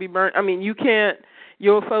house could be burnt. I mean,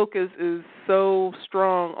 your focus is so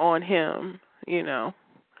strong on Him, you know.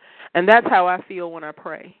 And that's how I feel when I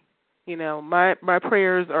pray. You know, my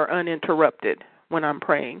prayers are uninterrupted when I'm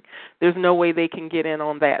praying. There's no way they can get in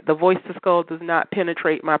on that. The voice to skull does not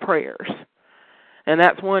penetrate my prayers. And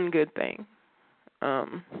that's one good thing.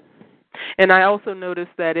 And I also notice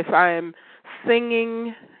that if I am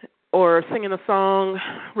singing a song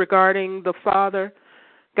regarding the Father,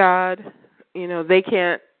 God, you know,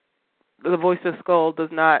 the voice of skull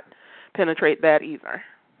does not penetrate that either.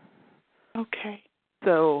 Okay.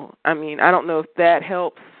 So, I mean, I don't know if that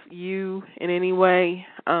helps you in any way,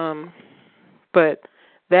 but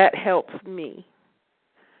that helps me.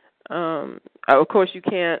 Of course, you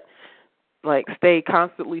can't, like, stay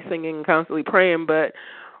constantly singing, constantly praying, but,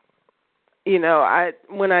 you know,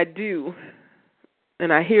 when I do,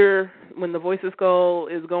 and I hear when the voice of skull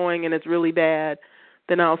is going and it's really bad,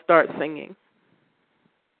 then I'll start singing.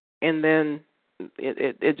 And then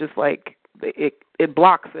it just, like, it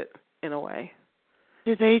blocks it in a way.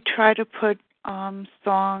 Do they try to put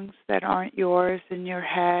songs that aren't yours in your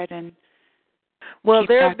head? And well,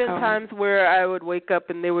 there have been times where I would wake up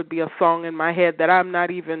and there would be a song in my head that I'm not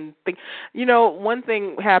even thinking. You know, one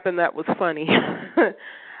thing happened that was funny.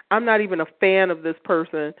 I'm not even a fan of this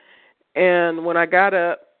person, and when I got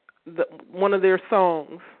up, one of their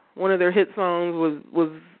hit songs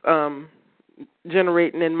was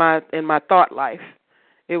generating in my thought life.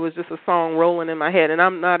 It was just a song rolling in my head, and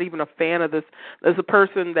I'm not even a fan of this. There's a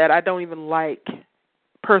person that I don't even like,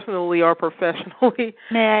 personally or professionally.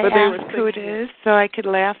 May I ask who it is so I could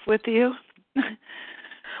laugh with you?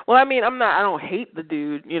 Well, I mean, I don't hate the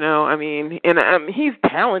dude, you know. I mean, and he's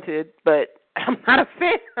talented, but I'm not a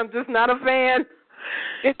fan. I'm just not a fan.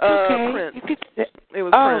 It's okay. Prince. It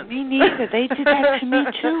was Prince. Me neither. They did that to me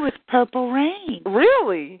too with Purple Rain.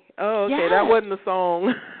 Really? Oh, okay. Yes. That wasn't a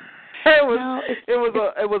song. It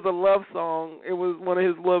was a love song. It was one of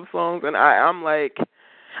his love songs, and I'm like,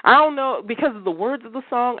 I don't know, because of the words of the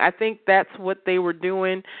song. I think that's what they were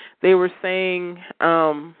doing. They were saying,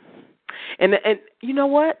 and you know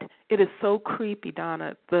what? It is so creepy,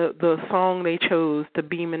 Donna. The song they chose to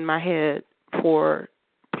beam in my head for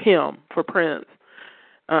him, for Prince,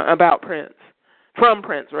 about Prince, from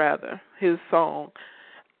Prince rather, his song,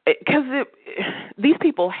 because these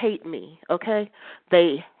people hate me. Okay,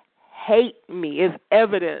 they hate me. It's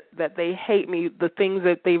evident that they hate me, the things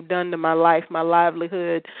that they've done to my life, my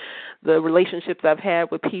livelihood, the relationships I've had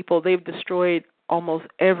with people. They've destroyed almost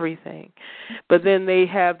everything. But then they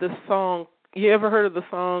have this song. You ever heard of the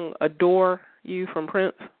song Adore You from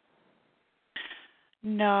Prince?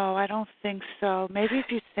 No, I don't think so. Maybe if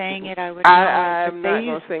you sang it, I would know. I'm not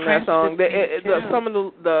going to sing that song. Some of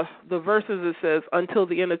the verses, it says, until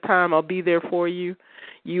the end of time, I'll be there for you.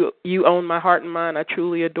 You own my heart and mind. I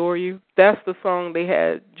truly adore you. That's the song they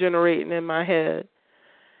had generating in my head.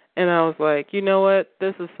 And I was like, you know what?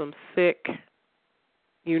 This is some sick,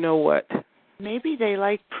 you know what. Maybe they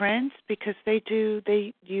like Prince because they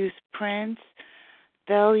use Prince.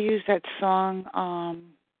 They'll use that song,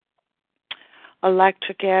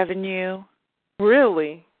 Electric Avenue.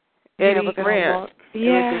 Really? Eddie Grant.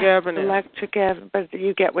 Electric Avenue, but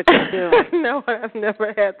you get what they're doing. No, I've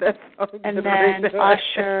never had that song. And then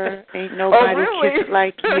Usher, Ain't Nobody Kiss It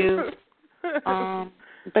Like You.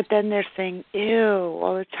 But then they're saying, ew,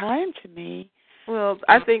 all the time to me. Well,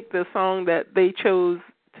 I think the song that they chose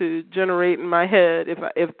to generate in my head,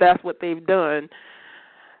 if that's what they've done,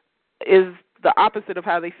 is the opposite of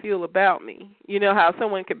how they feel about me. You know how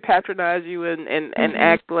someone can patronize you and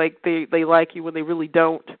act like they like you when they really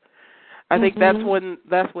don't. I think that's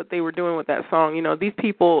what they were doing with that song. You know, these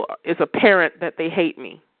people, it's apparent that they hate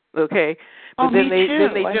me. Okay, but then they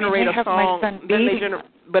generate a song.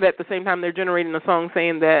 But at the same time, they're generating a song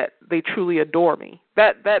saying that they truly adore me.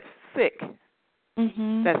 That's sick.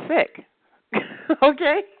 That's sick.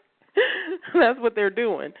 Okay, that's what they're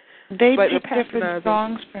doing. They pick different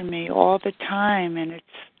songs for me all the time, and it's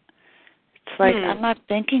like I'm not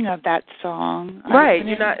thinking of that song. Right,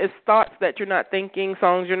 it's thoughts that you're not thinking,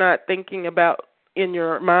 songs you're not thinking about in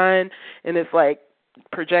your mind, and it's like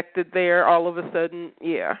projected there all of a sudden.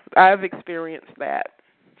 Yeah, I've experienced that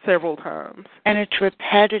several times. And it's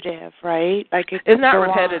repetitive, right? Like it's not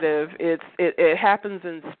repetitive. It happens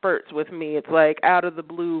in spurts with me. It's like out of the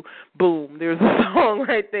blue, boom, there's a song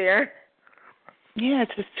right there. Yeah,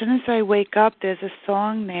 it's as soon as I wake up, there's a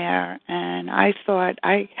song there, and I thought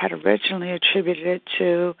I had originally attributed it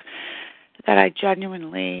to that I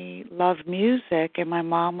genuinely love music, and my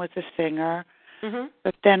mom was a singer. Mm-hmm.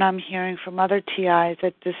 But then I'm hearing from other TIs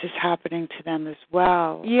that this is happening to them as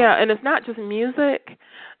well. Yeah, and it's not just music.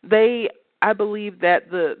 I believe that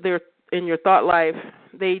they're in your thought life,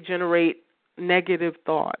 they generate negative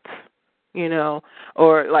thoughts,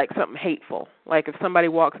 or like something hateful. Like if somebody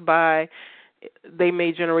walks by, they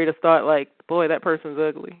may generate a thought like, "Boy, that person's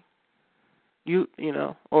ugly."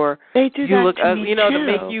 Or they do you that look to ugly, me to too.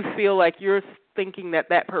 make you feel like you're thinking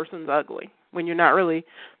that person's ugly when you're not really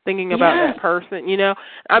thinking about that person.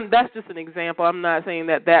 That's just an example. I'm not saying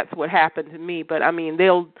that that's what happened to me, but I mean,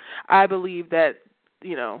 I believe that,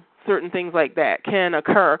 certain things like that can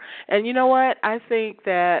occur. And you know what? I think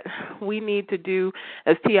that we need to do,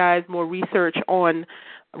 as TIs, more research on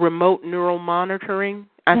remote neural monitoring.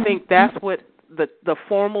 I think that's what the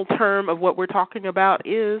formal term of what we're talking about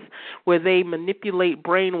is, where they manipulate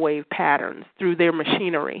brainwave patterns through their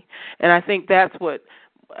machinery. And I think that's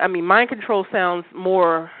mind control sounds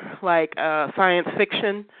more like science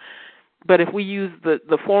fiction, but if we use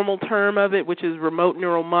the formal term of it, which is remote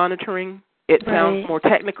neural monitoring, it sounds more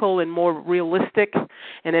technical and more realistic,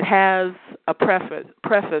 and it has a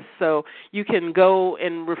preface, so you can go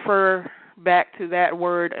and refer back to that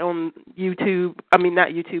word on YouTube. Not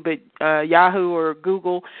YouTube, but Yahoo or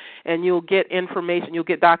Google, and you'll get information, you'll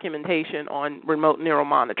get documentation on remote neural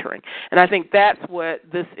monitoring. And I think that's what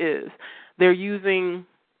this is. They're using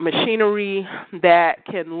machinery that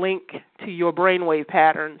can link to your brainwave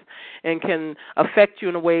patterns and can affect you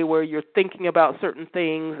in a way where you're thinking about certain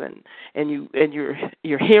things and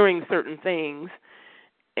you're hearing certain things,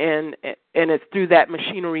 and it's through that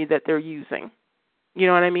machinery that they're using. You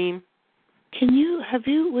know what I mean?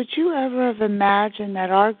 Would you ever have imagined that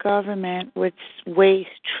our government would waste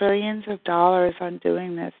trillions of dollars on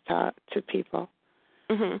doing this to people?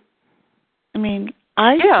 Mm-hmm.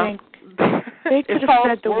 I think they could have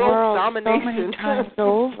fed the world domination. so many times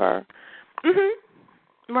over.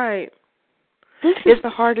 Mm-hmm. Right. This is the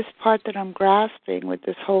hardest part that I'm grasping with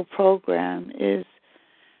this whole program is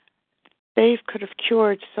they could have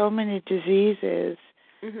cured so many diseases.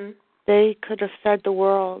 Mm-hmm. They could have fed the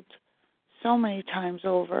world so many times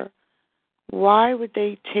over. Why would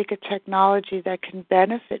they take a technology that can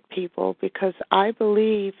benefit people? Because I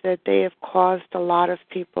believe that they have caused a lot of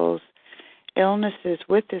people's illnesses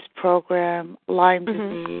with this program, Lyme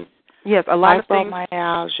disease. Yes, a lot of things.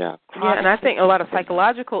 Fibromyalgia. Yeah, and I think a lot of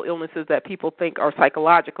psychological illnesses that people think are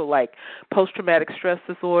psychological, like post-traumatic stress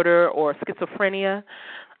disorder or schizophrenia,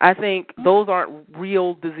 I think those aren't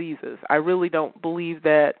real diseases. I really don't believe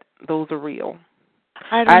that those are real.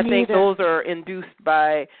 I think those are induced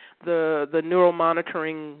by the neural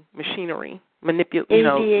monitoring machinery,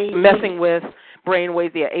 messing with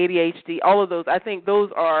brainwaves, ADHD, all of those. I think those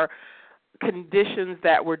are conditions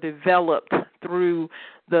that were developed through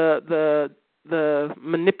the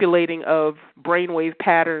manipulating of brainwave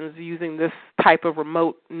patterns using this type of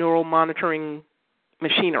remote neural monitoring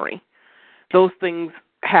machinery. Those things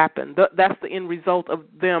happen. That's the end result of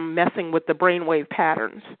them messing with the brainwave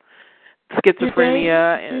patterns.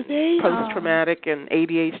 Schizophrenia and post-traumatic and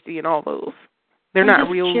ADHD and all those. They're not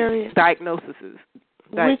real diagnoses.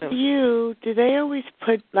 With you, do they always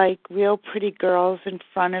put, real pretty girls in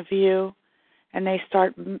front of you and they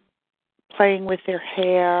start playing with their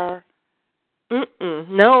hair?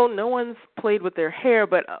 No one's played with their hair,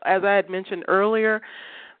 but as I had mentioned earlier,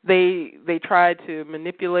 they tried to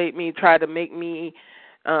manipulate me, try to make me,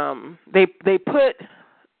 they put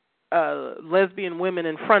lesbian women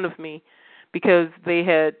in front of me because they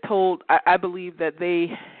had I believe that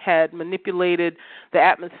they had manipulated the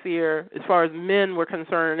atmosphere as far as men were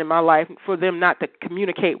concerned in my life for them not to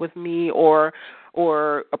communicate with me or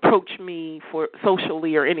approach me for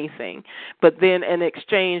socially or anything. But then in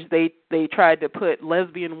exchange, they tried to put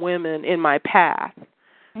lesbian women in my path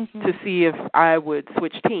to see if I would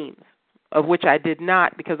switch teams, of which I did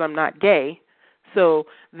not because I'm not gay. So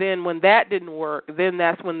then when that didn't work, then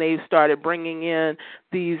that's when they started bringing in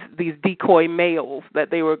these decoy males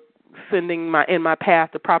that they were sending in my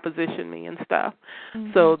path to proposition me and stuff.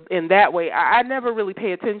 So in that way, I never really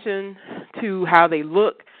pay attention to how they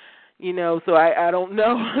look, so I don't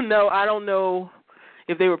know. No, I don't know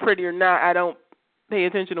if they were pretty or not. I don't pay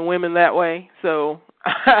attention to women that way, so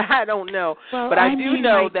I don't know. Well, but I do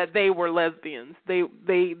know that they were lesbians. They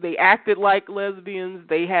acted like lesbians.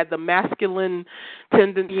 They had the masculine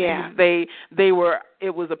tendencies. Yeah. They were. It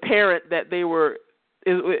was apparent that they were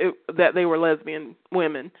lesbian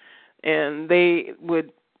women, and they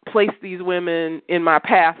would place these women in my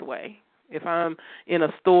pathway. If I'm in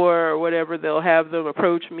a store or whatever, they'll have them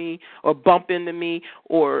approach me or bump into me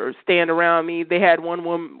or stand around me. They had one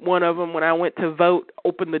of them when I went to vote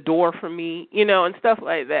open the door for me, and stuff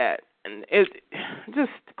like that. And it's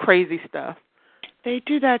just crazy stuff. They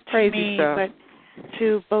do that to Crazy me, stuff. but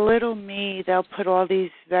to belittle me, they'll put all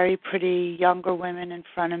these very pretty younger women in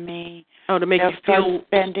front of me. Oh, to make they'll you feel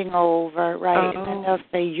start bending over, right? And then they'll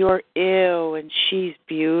say, "You're ill," and she's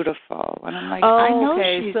beautiful. And I'm like, I know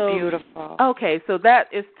she's beautiful. Okay, so that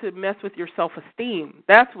is to mess with your self-esteem.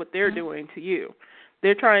 That's what they're doing to you.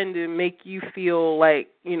 They're trying to make you feel like,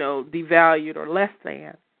 devalued or less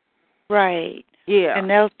than. Right. Yeah. And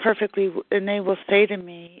they will say to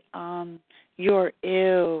me, "You're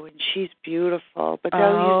ill," and she's beautiful. But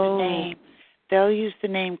they'll use the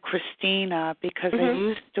name Christina because I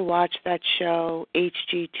used to watch that show,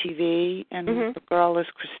 HGTV, and the girl is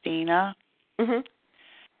Christina.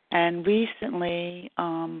 And recently,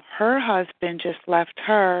 her husband just left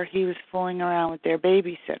her. He was fooling around with their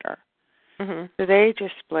babysitter. So they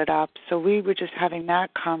just split up. So we were just having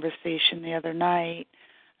that conversation the other night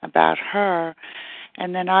about her.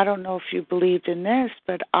 And then I don't know if you believed in this,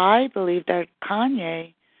 but I believe that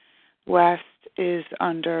Kanye West is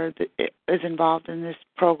involved in this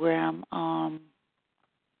program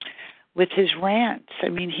with his rants. I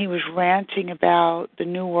mean, he was ranting about the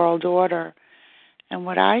New World Order. And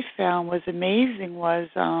what I found was amazing was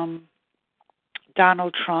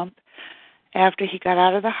Donald Trump, after he got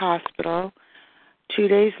out of the hospital, 2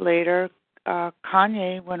 days later,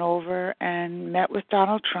 Kanye went over and met with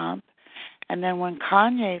Donald Trump. And then when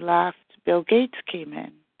Kanye left, Bill Gates came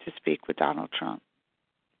in to speak with Donald Trump.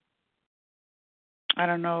 I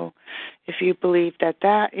don't know if you believe that,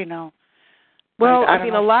 Well, I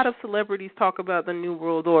mean, a lot of celebrities talk about the New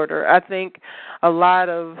World Order. I think a lot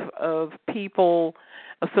of people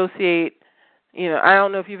associate, I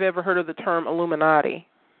don't know if you've ever heard of the term Illuminati.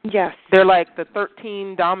 Yes. They're like the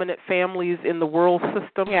 13 dominant families in the world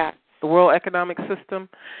system, the world economic system.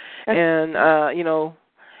 And,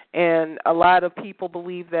 and a lot of people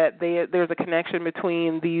believe that there's a connection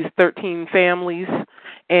between these 13 families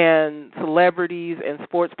and celebrities and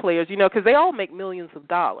sports players, because they all make millions of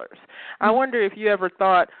dollars. I wonder if you ever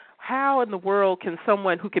thought, how in the world can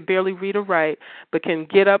someone who can barely read or write but can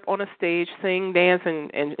get up on a stage, sing, dance,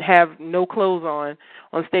 and have no clothes on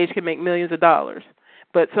stage can make millions of dollars?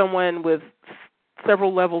 But someone with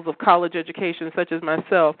several levels of college education, such as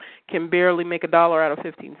myself, can barely make $1 out of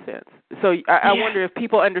 15 cents. So I wonder if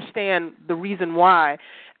people understand the reason why.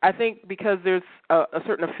 I think because there's a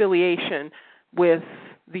certain affiliation with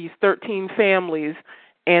these 13 families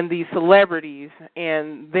and these celebrities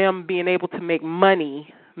and them being able to make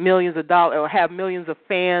money, millions of dollars, or have millions of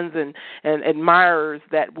fans and admirers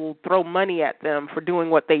that will throw money at them for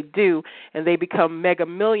doing what they do, and they become mega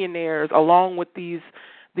millionaires along with these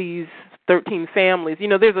 13 families.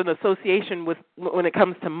 There's an association with when it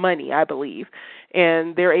comes to money, I believe.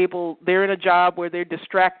 And they're in a job where they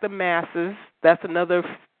distract the masses. That's another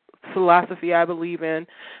philosophy I believe in,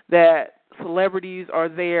 that celebrities are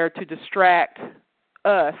there to distract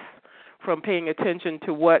us from paying attention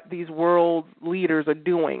to what these world leaders are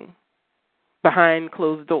doing behind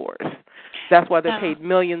closed doors. That's why they're paid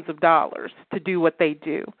millions of dollars to do what they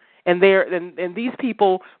do. And these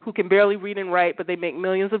people who can barely read and write, but they make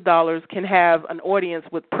millions of dollars, can have an audience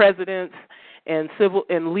with presidents and civil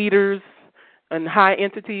and leaders and high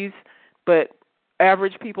entities. But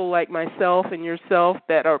average people like myself and yourself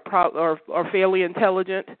that are fairly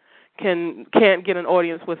intelligent can't get an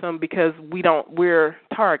audience with them because we're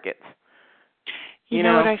targets. You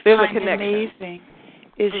know what I find amazing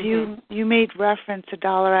is you made reference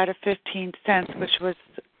 $1 out of 15 cents, which was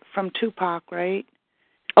from Tupac, right?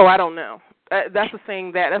 Oh, I don't know. That's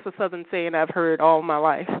a Southern saying I've heard all my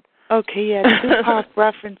life. Okay, yeah, Tupac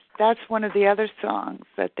reference. That's one of the other songs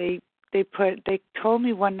that they put. They told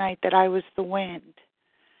me one night that I was the wind.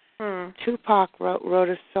 Tupac wrote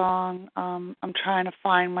a song. I'm trying to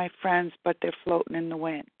find my friends, but they're floating in the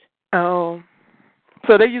wind. Oh,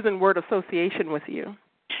 so they're using word association with you.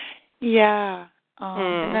 Yeah,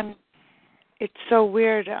 and then it's so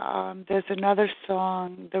weird. There's another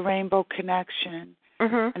song, The Rainbow Connection.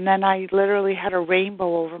 And then I literally had a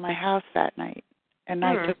rainbow over my house that night, and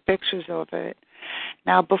I took pictures of it.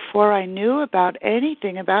 Now, before I knew about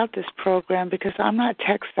anything about this program, because I'm not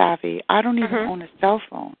tech savvy, I don't even own a cell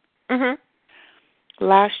phone.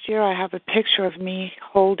 Last year, I have a picture of me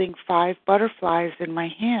holding 5 butterflies in my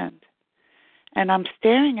hand, and I'm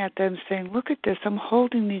staring at them saying, look at this, I'm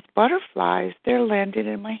holding these butterflies, they're landed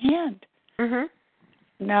in my hand.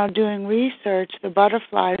 Now, doing research, the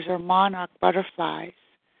butterflies are monarch butterflies,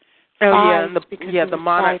 Oh yeah, five and the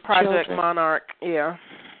five Project children. Monarch. Yeah.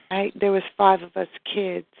 There was 5 of us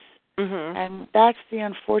kids. Mhm. And that's the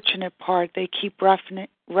unfortunate part. They keep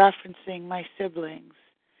referencing my siblings.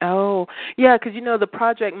 Oh, yeah, because the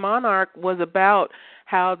Project Monarch was about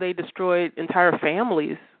how they destroyed entire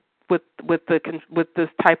families with this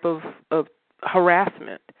type of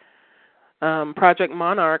harassment. Project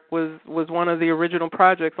Monarch was one of the original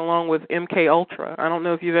projects, along with MK Ultra. I don't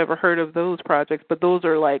know if you've ever heard of those projects, but those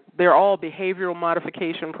are they're all behavioral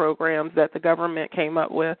modification programs that the government came up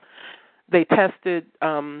with. They tested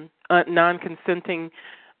non-consenting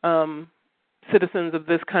citizens of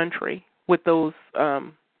this country with those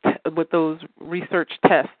research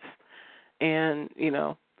tests, and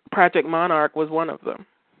Project Monarch was one of them.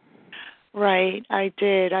 Right, I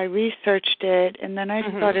did. I researched it, and then I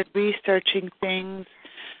started researching things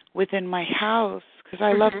within my house because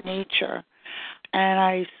I love nature, and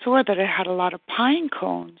I saw that it had a lot of pine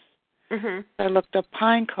cones. I looked up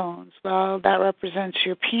pine cones. Well, that represents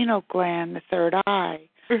your pineal gland, the third eye.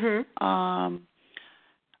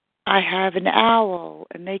 I have an owl,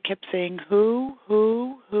 and they kept saying, who,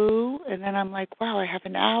 and then I'm like, wow, I have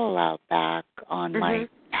an owl out back on my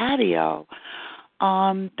patio.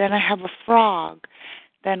 Then I have a frog.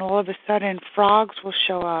 Then all of a sudden, frogs will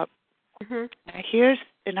show up. And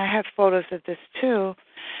I have photos of this too.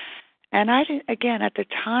 And I didn't. Again, at the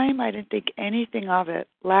time, I didn't think anything of it.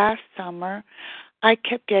 Last summer, I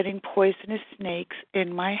kept getting poisonous snakes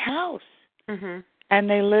in my house, and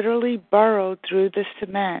they literally burrowed through the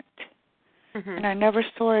cement. And I never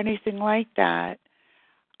saw anything like that.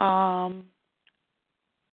 But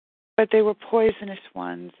they were poisonous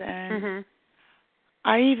ones, and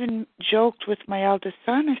I even joked with my eldest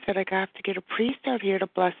son. I said, I have to get a priest out here to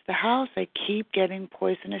bless the house. I keep getting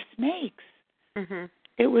poisonous snakes.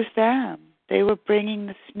 It was them. They were bringing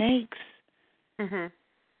the snakes.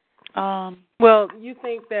 Well, you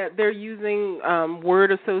think that they're using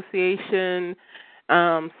word association,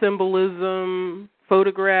 symbolism,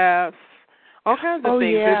 photographs, all kinds of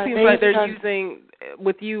things. Yeah, it seems like they're using,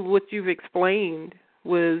 what you've explained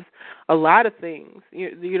was a lot of things.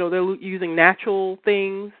 They're using natural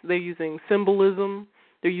things. They're using symbolism.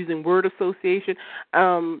 They're using word association.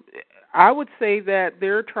 I would say that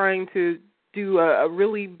they're trying to do a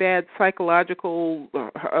really bad psychological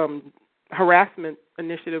harassment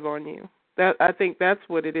initiative on you. I think that's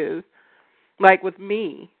what it is. Like with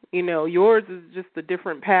me, yours is just a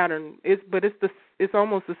different pattern. It's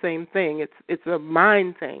almost the same thing. It's a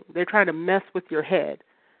mind thing. They're trying to mess with your head,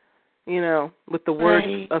 with the word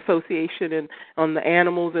association and on the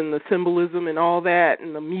animals and the symbolism and all that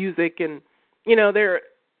and the music and they're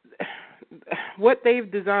what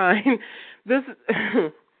they've designed. This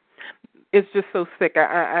it's just so sick.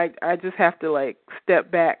 I just have to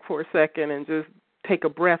step back for a second and just take a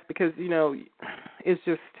breath because it's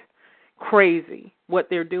just crazy what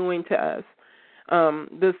they're doing to us.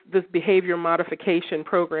 This behavior modification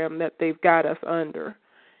program that they've got us under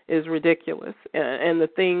is ridiculous, and the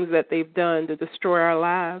things that they've done to destroy our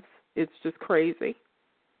lives, it's just crazy.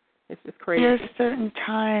 It's just crazy. There's certain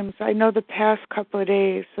times, I know the past couple of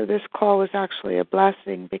days, so this call was actually a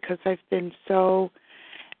blessing because I've been so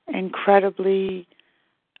incredibly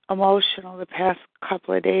emotional the past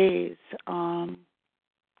couple of days. And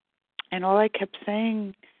all I kept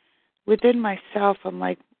saying within myself, I'm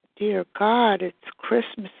like, dear God, it's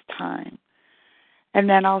Christmas time. And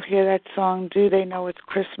then I'll hear that song, Do They Know It's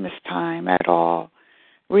Christmas Time at All,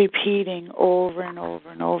 repeating over and over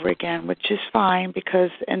and over again, which is fine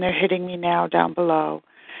and they're hitting me now down below,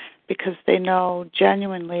 because they know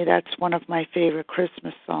genuinely that's one of my favorite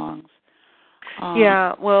Christmas songs.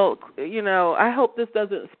 Yeah, well, I hope this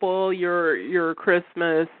doesn't spoil your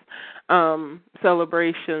Christmas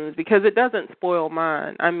celebrations, because it doesn't spoil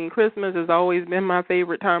mine. I mean, Christmas has always been my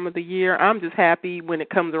favorite time of the year. I'm just happy when it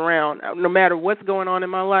comes around, no matter what's going on in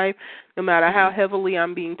my life, no matter how heavily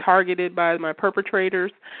I'm being targeted by my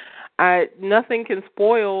perpetrators. Nothing can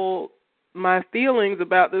spoil my feelings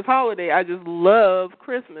about this holiday. I just love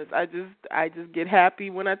Christmas. I just get happy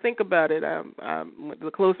when I think about it.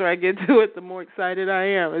 The closer I get to it, the more excited I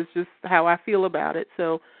am. It's just how I feel about it.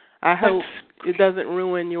 So I hope it doesn't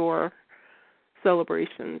ruin your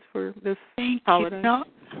celebrations for this holiday. You. No,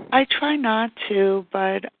 I try not to,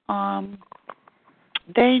 but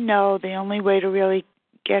they know the only way to really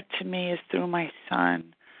get to me is through my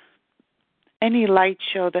son. Any light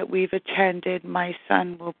show that we've attended, my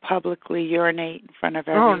son will publicly urinate in front of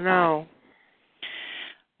everyone. Oh, no.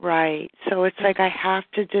 Right. So it's like I have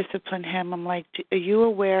to discipline him. I'm like, are you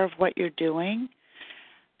aware of what you're doing?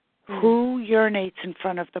 Who urinates in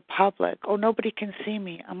front of the public? Oh, nobody can see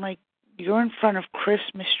me. I'm like, you're in front of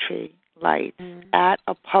Christmas tree lights at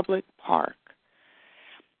a public park.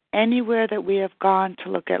 Anywhere that we have gone to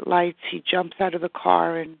look at lights, he jumps out of the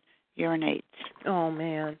car and urinates. Oh,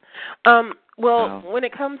 man. When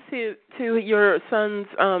it comes to your son's,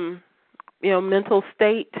 mental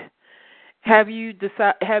state, have you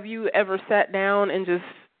ever sat down and just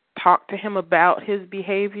talked to him about his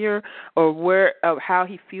behavior or how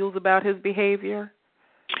he feels about his behavior?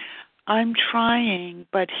 I'm trying,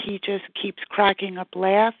 but he just keeps cracking up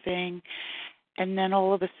laughing, and then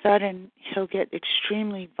all of a sudden he'll get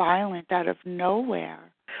extremely violent out of nowhere.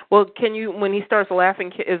 Well, when he starts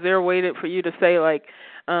laughing, is there a way for you to say, like,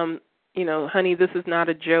 honey, this is not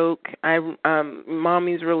a joke.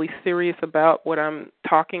 Mommy's really serious about what I'm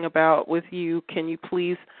talking about with you. Can you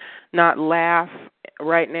please not laugh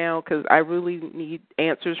right now? Because I really need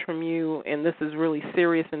answers from you, and this is really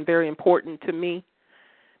serious and very important to me.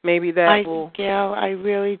 Maybe that will... Gail, I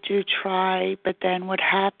really do try, but then what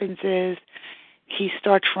happens is he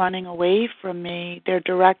starts running away from me. They're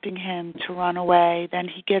directing him to run away. Then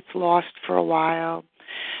he gets lost for a while.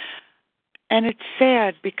 And it's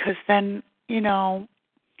sad because then,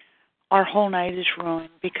 our whole night is ruined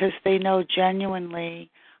because they know genuinely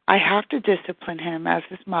I have to discipline him as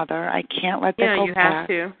his mother. I can't let that go back.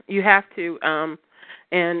 Yeah, you have to.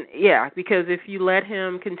 Because if you let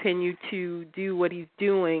him continue to do what he's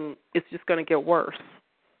doing, it's just going to get worse.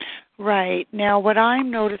 Right. Now, what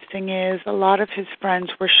I'm noticing is a lot of his friends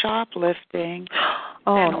were shoplifting,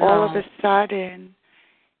 and all of a sudden,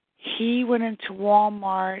 he went into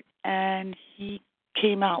Walmart, and he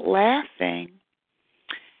came out laughing,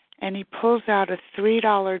 and he pulls out a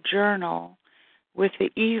 $3 journal with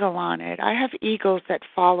the eagle on it. I have eagles that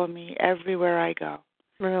follow me everywhere I go.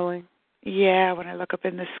 Really? Yeah, when I look up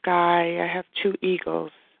in the sky, I have 2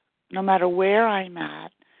 eagles. No matter where I'm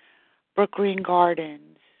at, Brook Green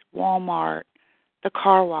Gardens, Walmart, the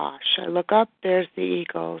car wash. I look up, there's the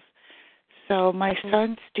eagles. So my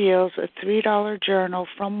son steals a $3 journal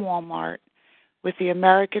from Walmart with the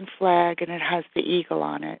American flag, and it has the eagle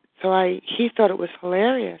on it. So he thought it was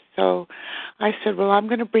hilarious. So I said, well, I'm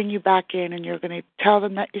going to bring you back in, and you're going to tell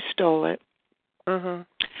them that you stole it.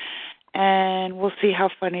 And we'll see how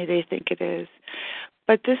funny they think it is.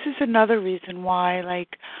 But this is another reason why,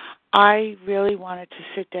 I really wanted to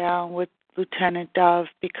sit down with Lieutenant Dove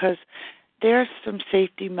because there's some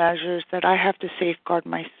safety measures that I have to safeguard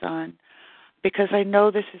my son because I know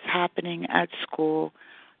this is happening at school.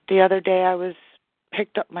 The other day I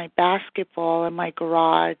picked up my basketball in my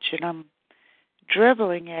garage and I'm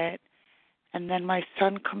dribbling it, and then my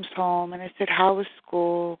son comes home and I said, how was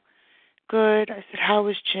school? Good. I said, how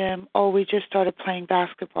was gym? Oh, we just started playing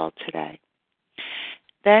basketball today.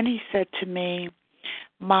 Then he said to me,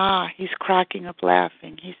 Ma, he's cracking up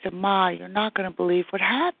laughing. He said, Ma, you're not going to believe what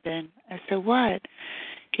happened. I said, what?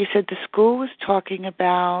 He said, the school was talking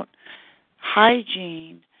about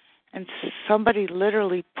hygiene, and somebody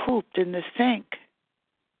literally pooped in the sink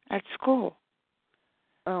at school.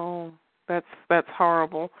 Oh, that's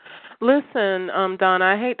horrible. Listen, Donna,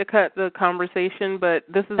 I hate to cut the conversation, but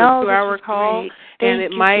this is a 2-hour call, and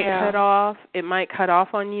it might cut off. It might cut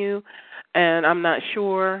off on you, and I'm not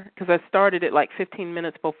sure because I started it like 15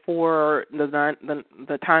 minutes before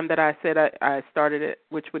the time that I said I started it,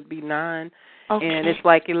 which would be 9. Okay. And it's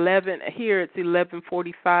like 11 here. It's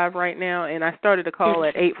 11:45 right now, and I started a call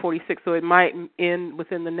at 8:46, so it might end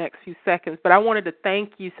within the next few seconds. But I wanted to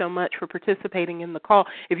thank you so much for participating in the call.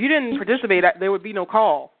 If you didn't participate, there would be no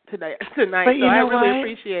call tonight. But so I really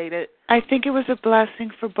appreciate it. I think it was a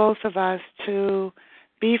blessing for both of us to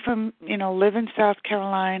be from, live in South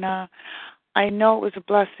Carolina. I know it was a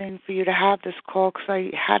blessing for you to have this call because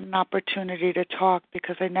I had an opportunity to talk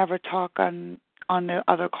because I never talk on the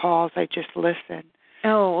other calls. I just listen.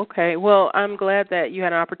 Oh, okay. Well, I'm glad that you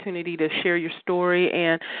had an opportunity to share your story,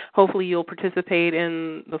 and hopefully you'll participate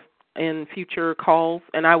in future calls,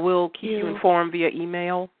 and I will keep you informed via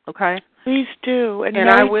email, okay? Please do. And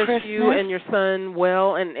I wish you and your son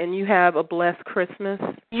well, and you have a blessed Christmas.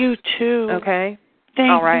 You too. Okay?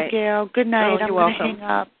 Thank you, Gail. Good night. Oh, you're welcome. Hang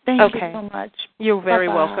up. Thank you so much. You're very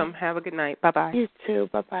welcome. Have a good night. Bye-bye. You too.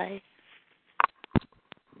 Bye-bye.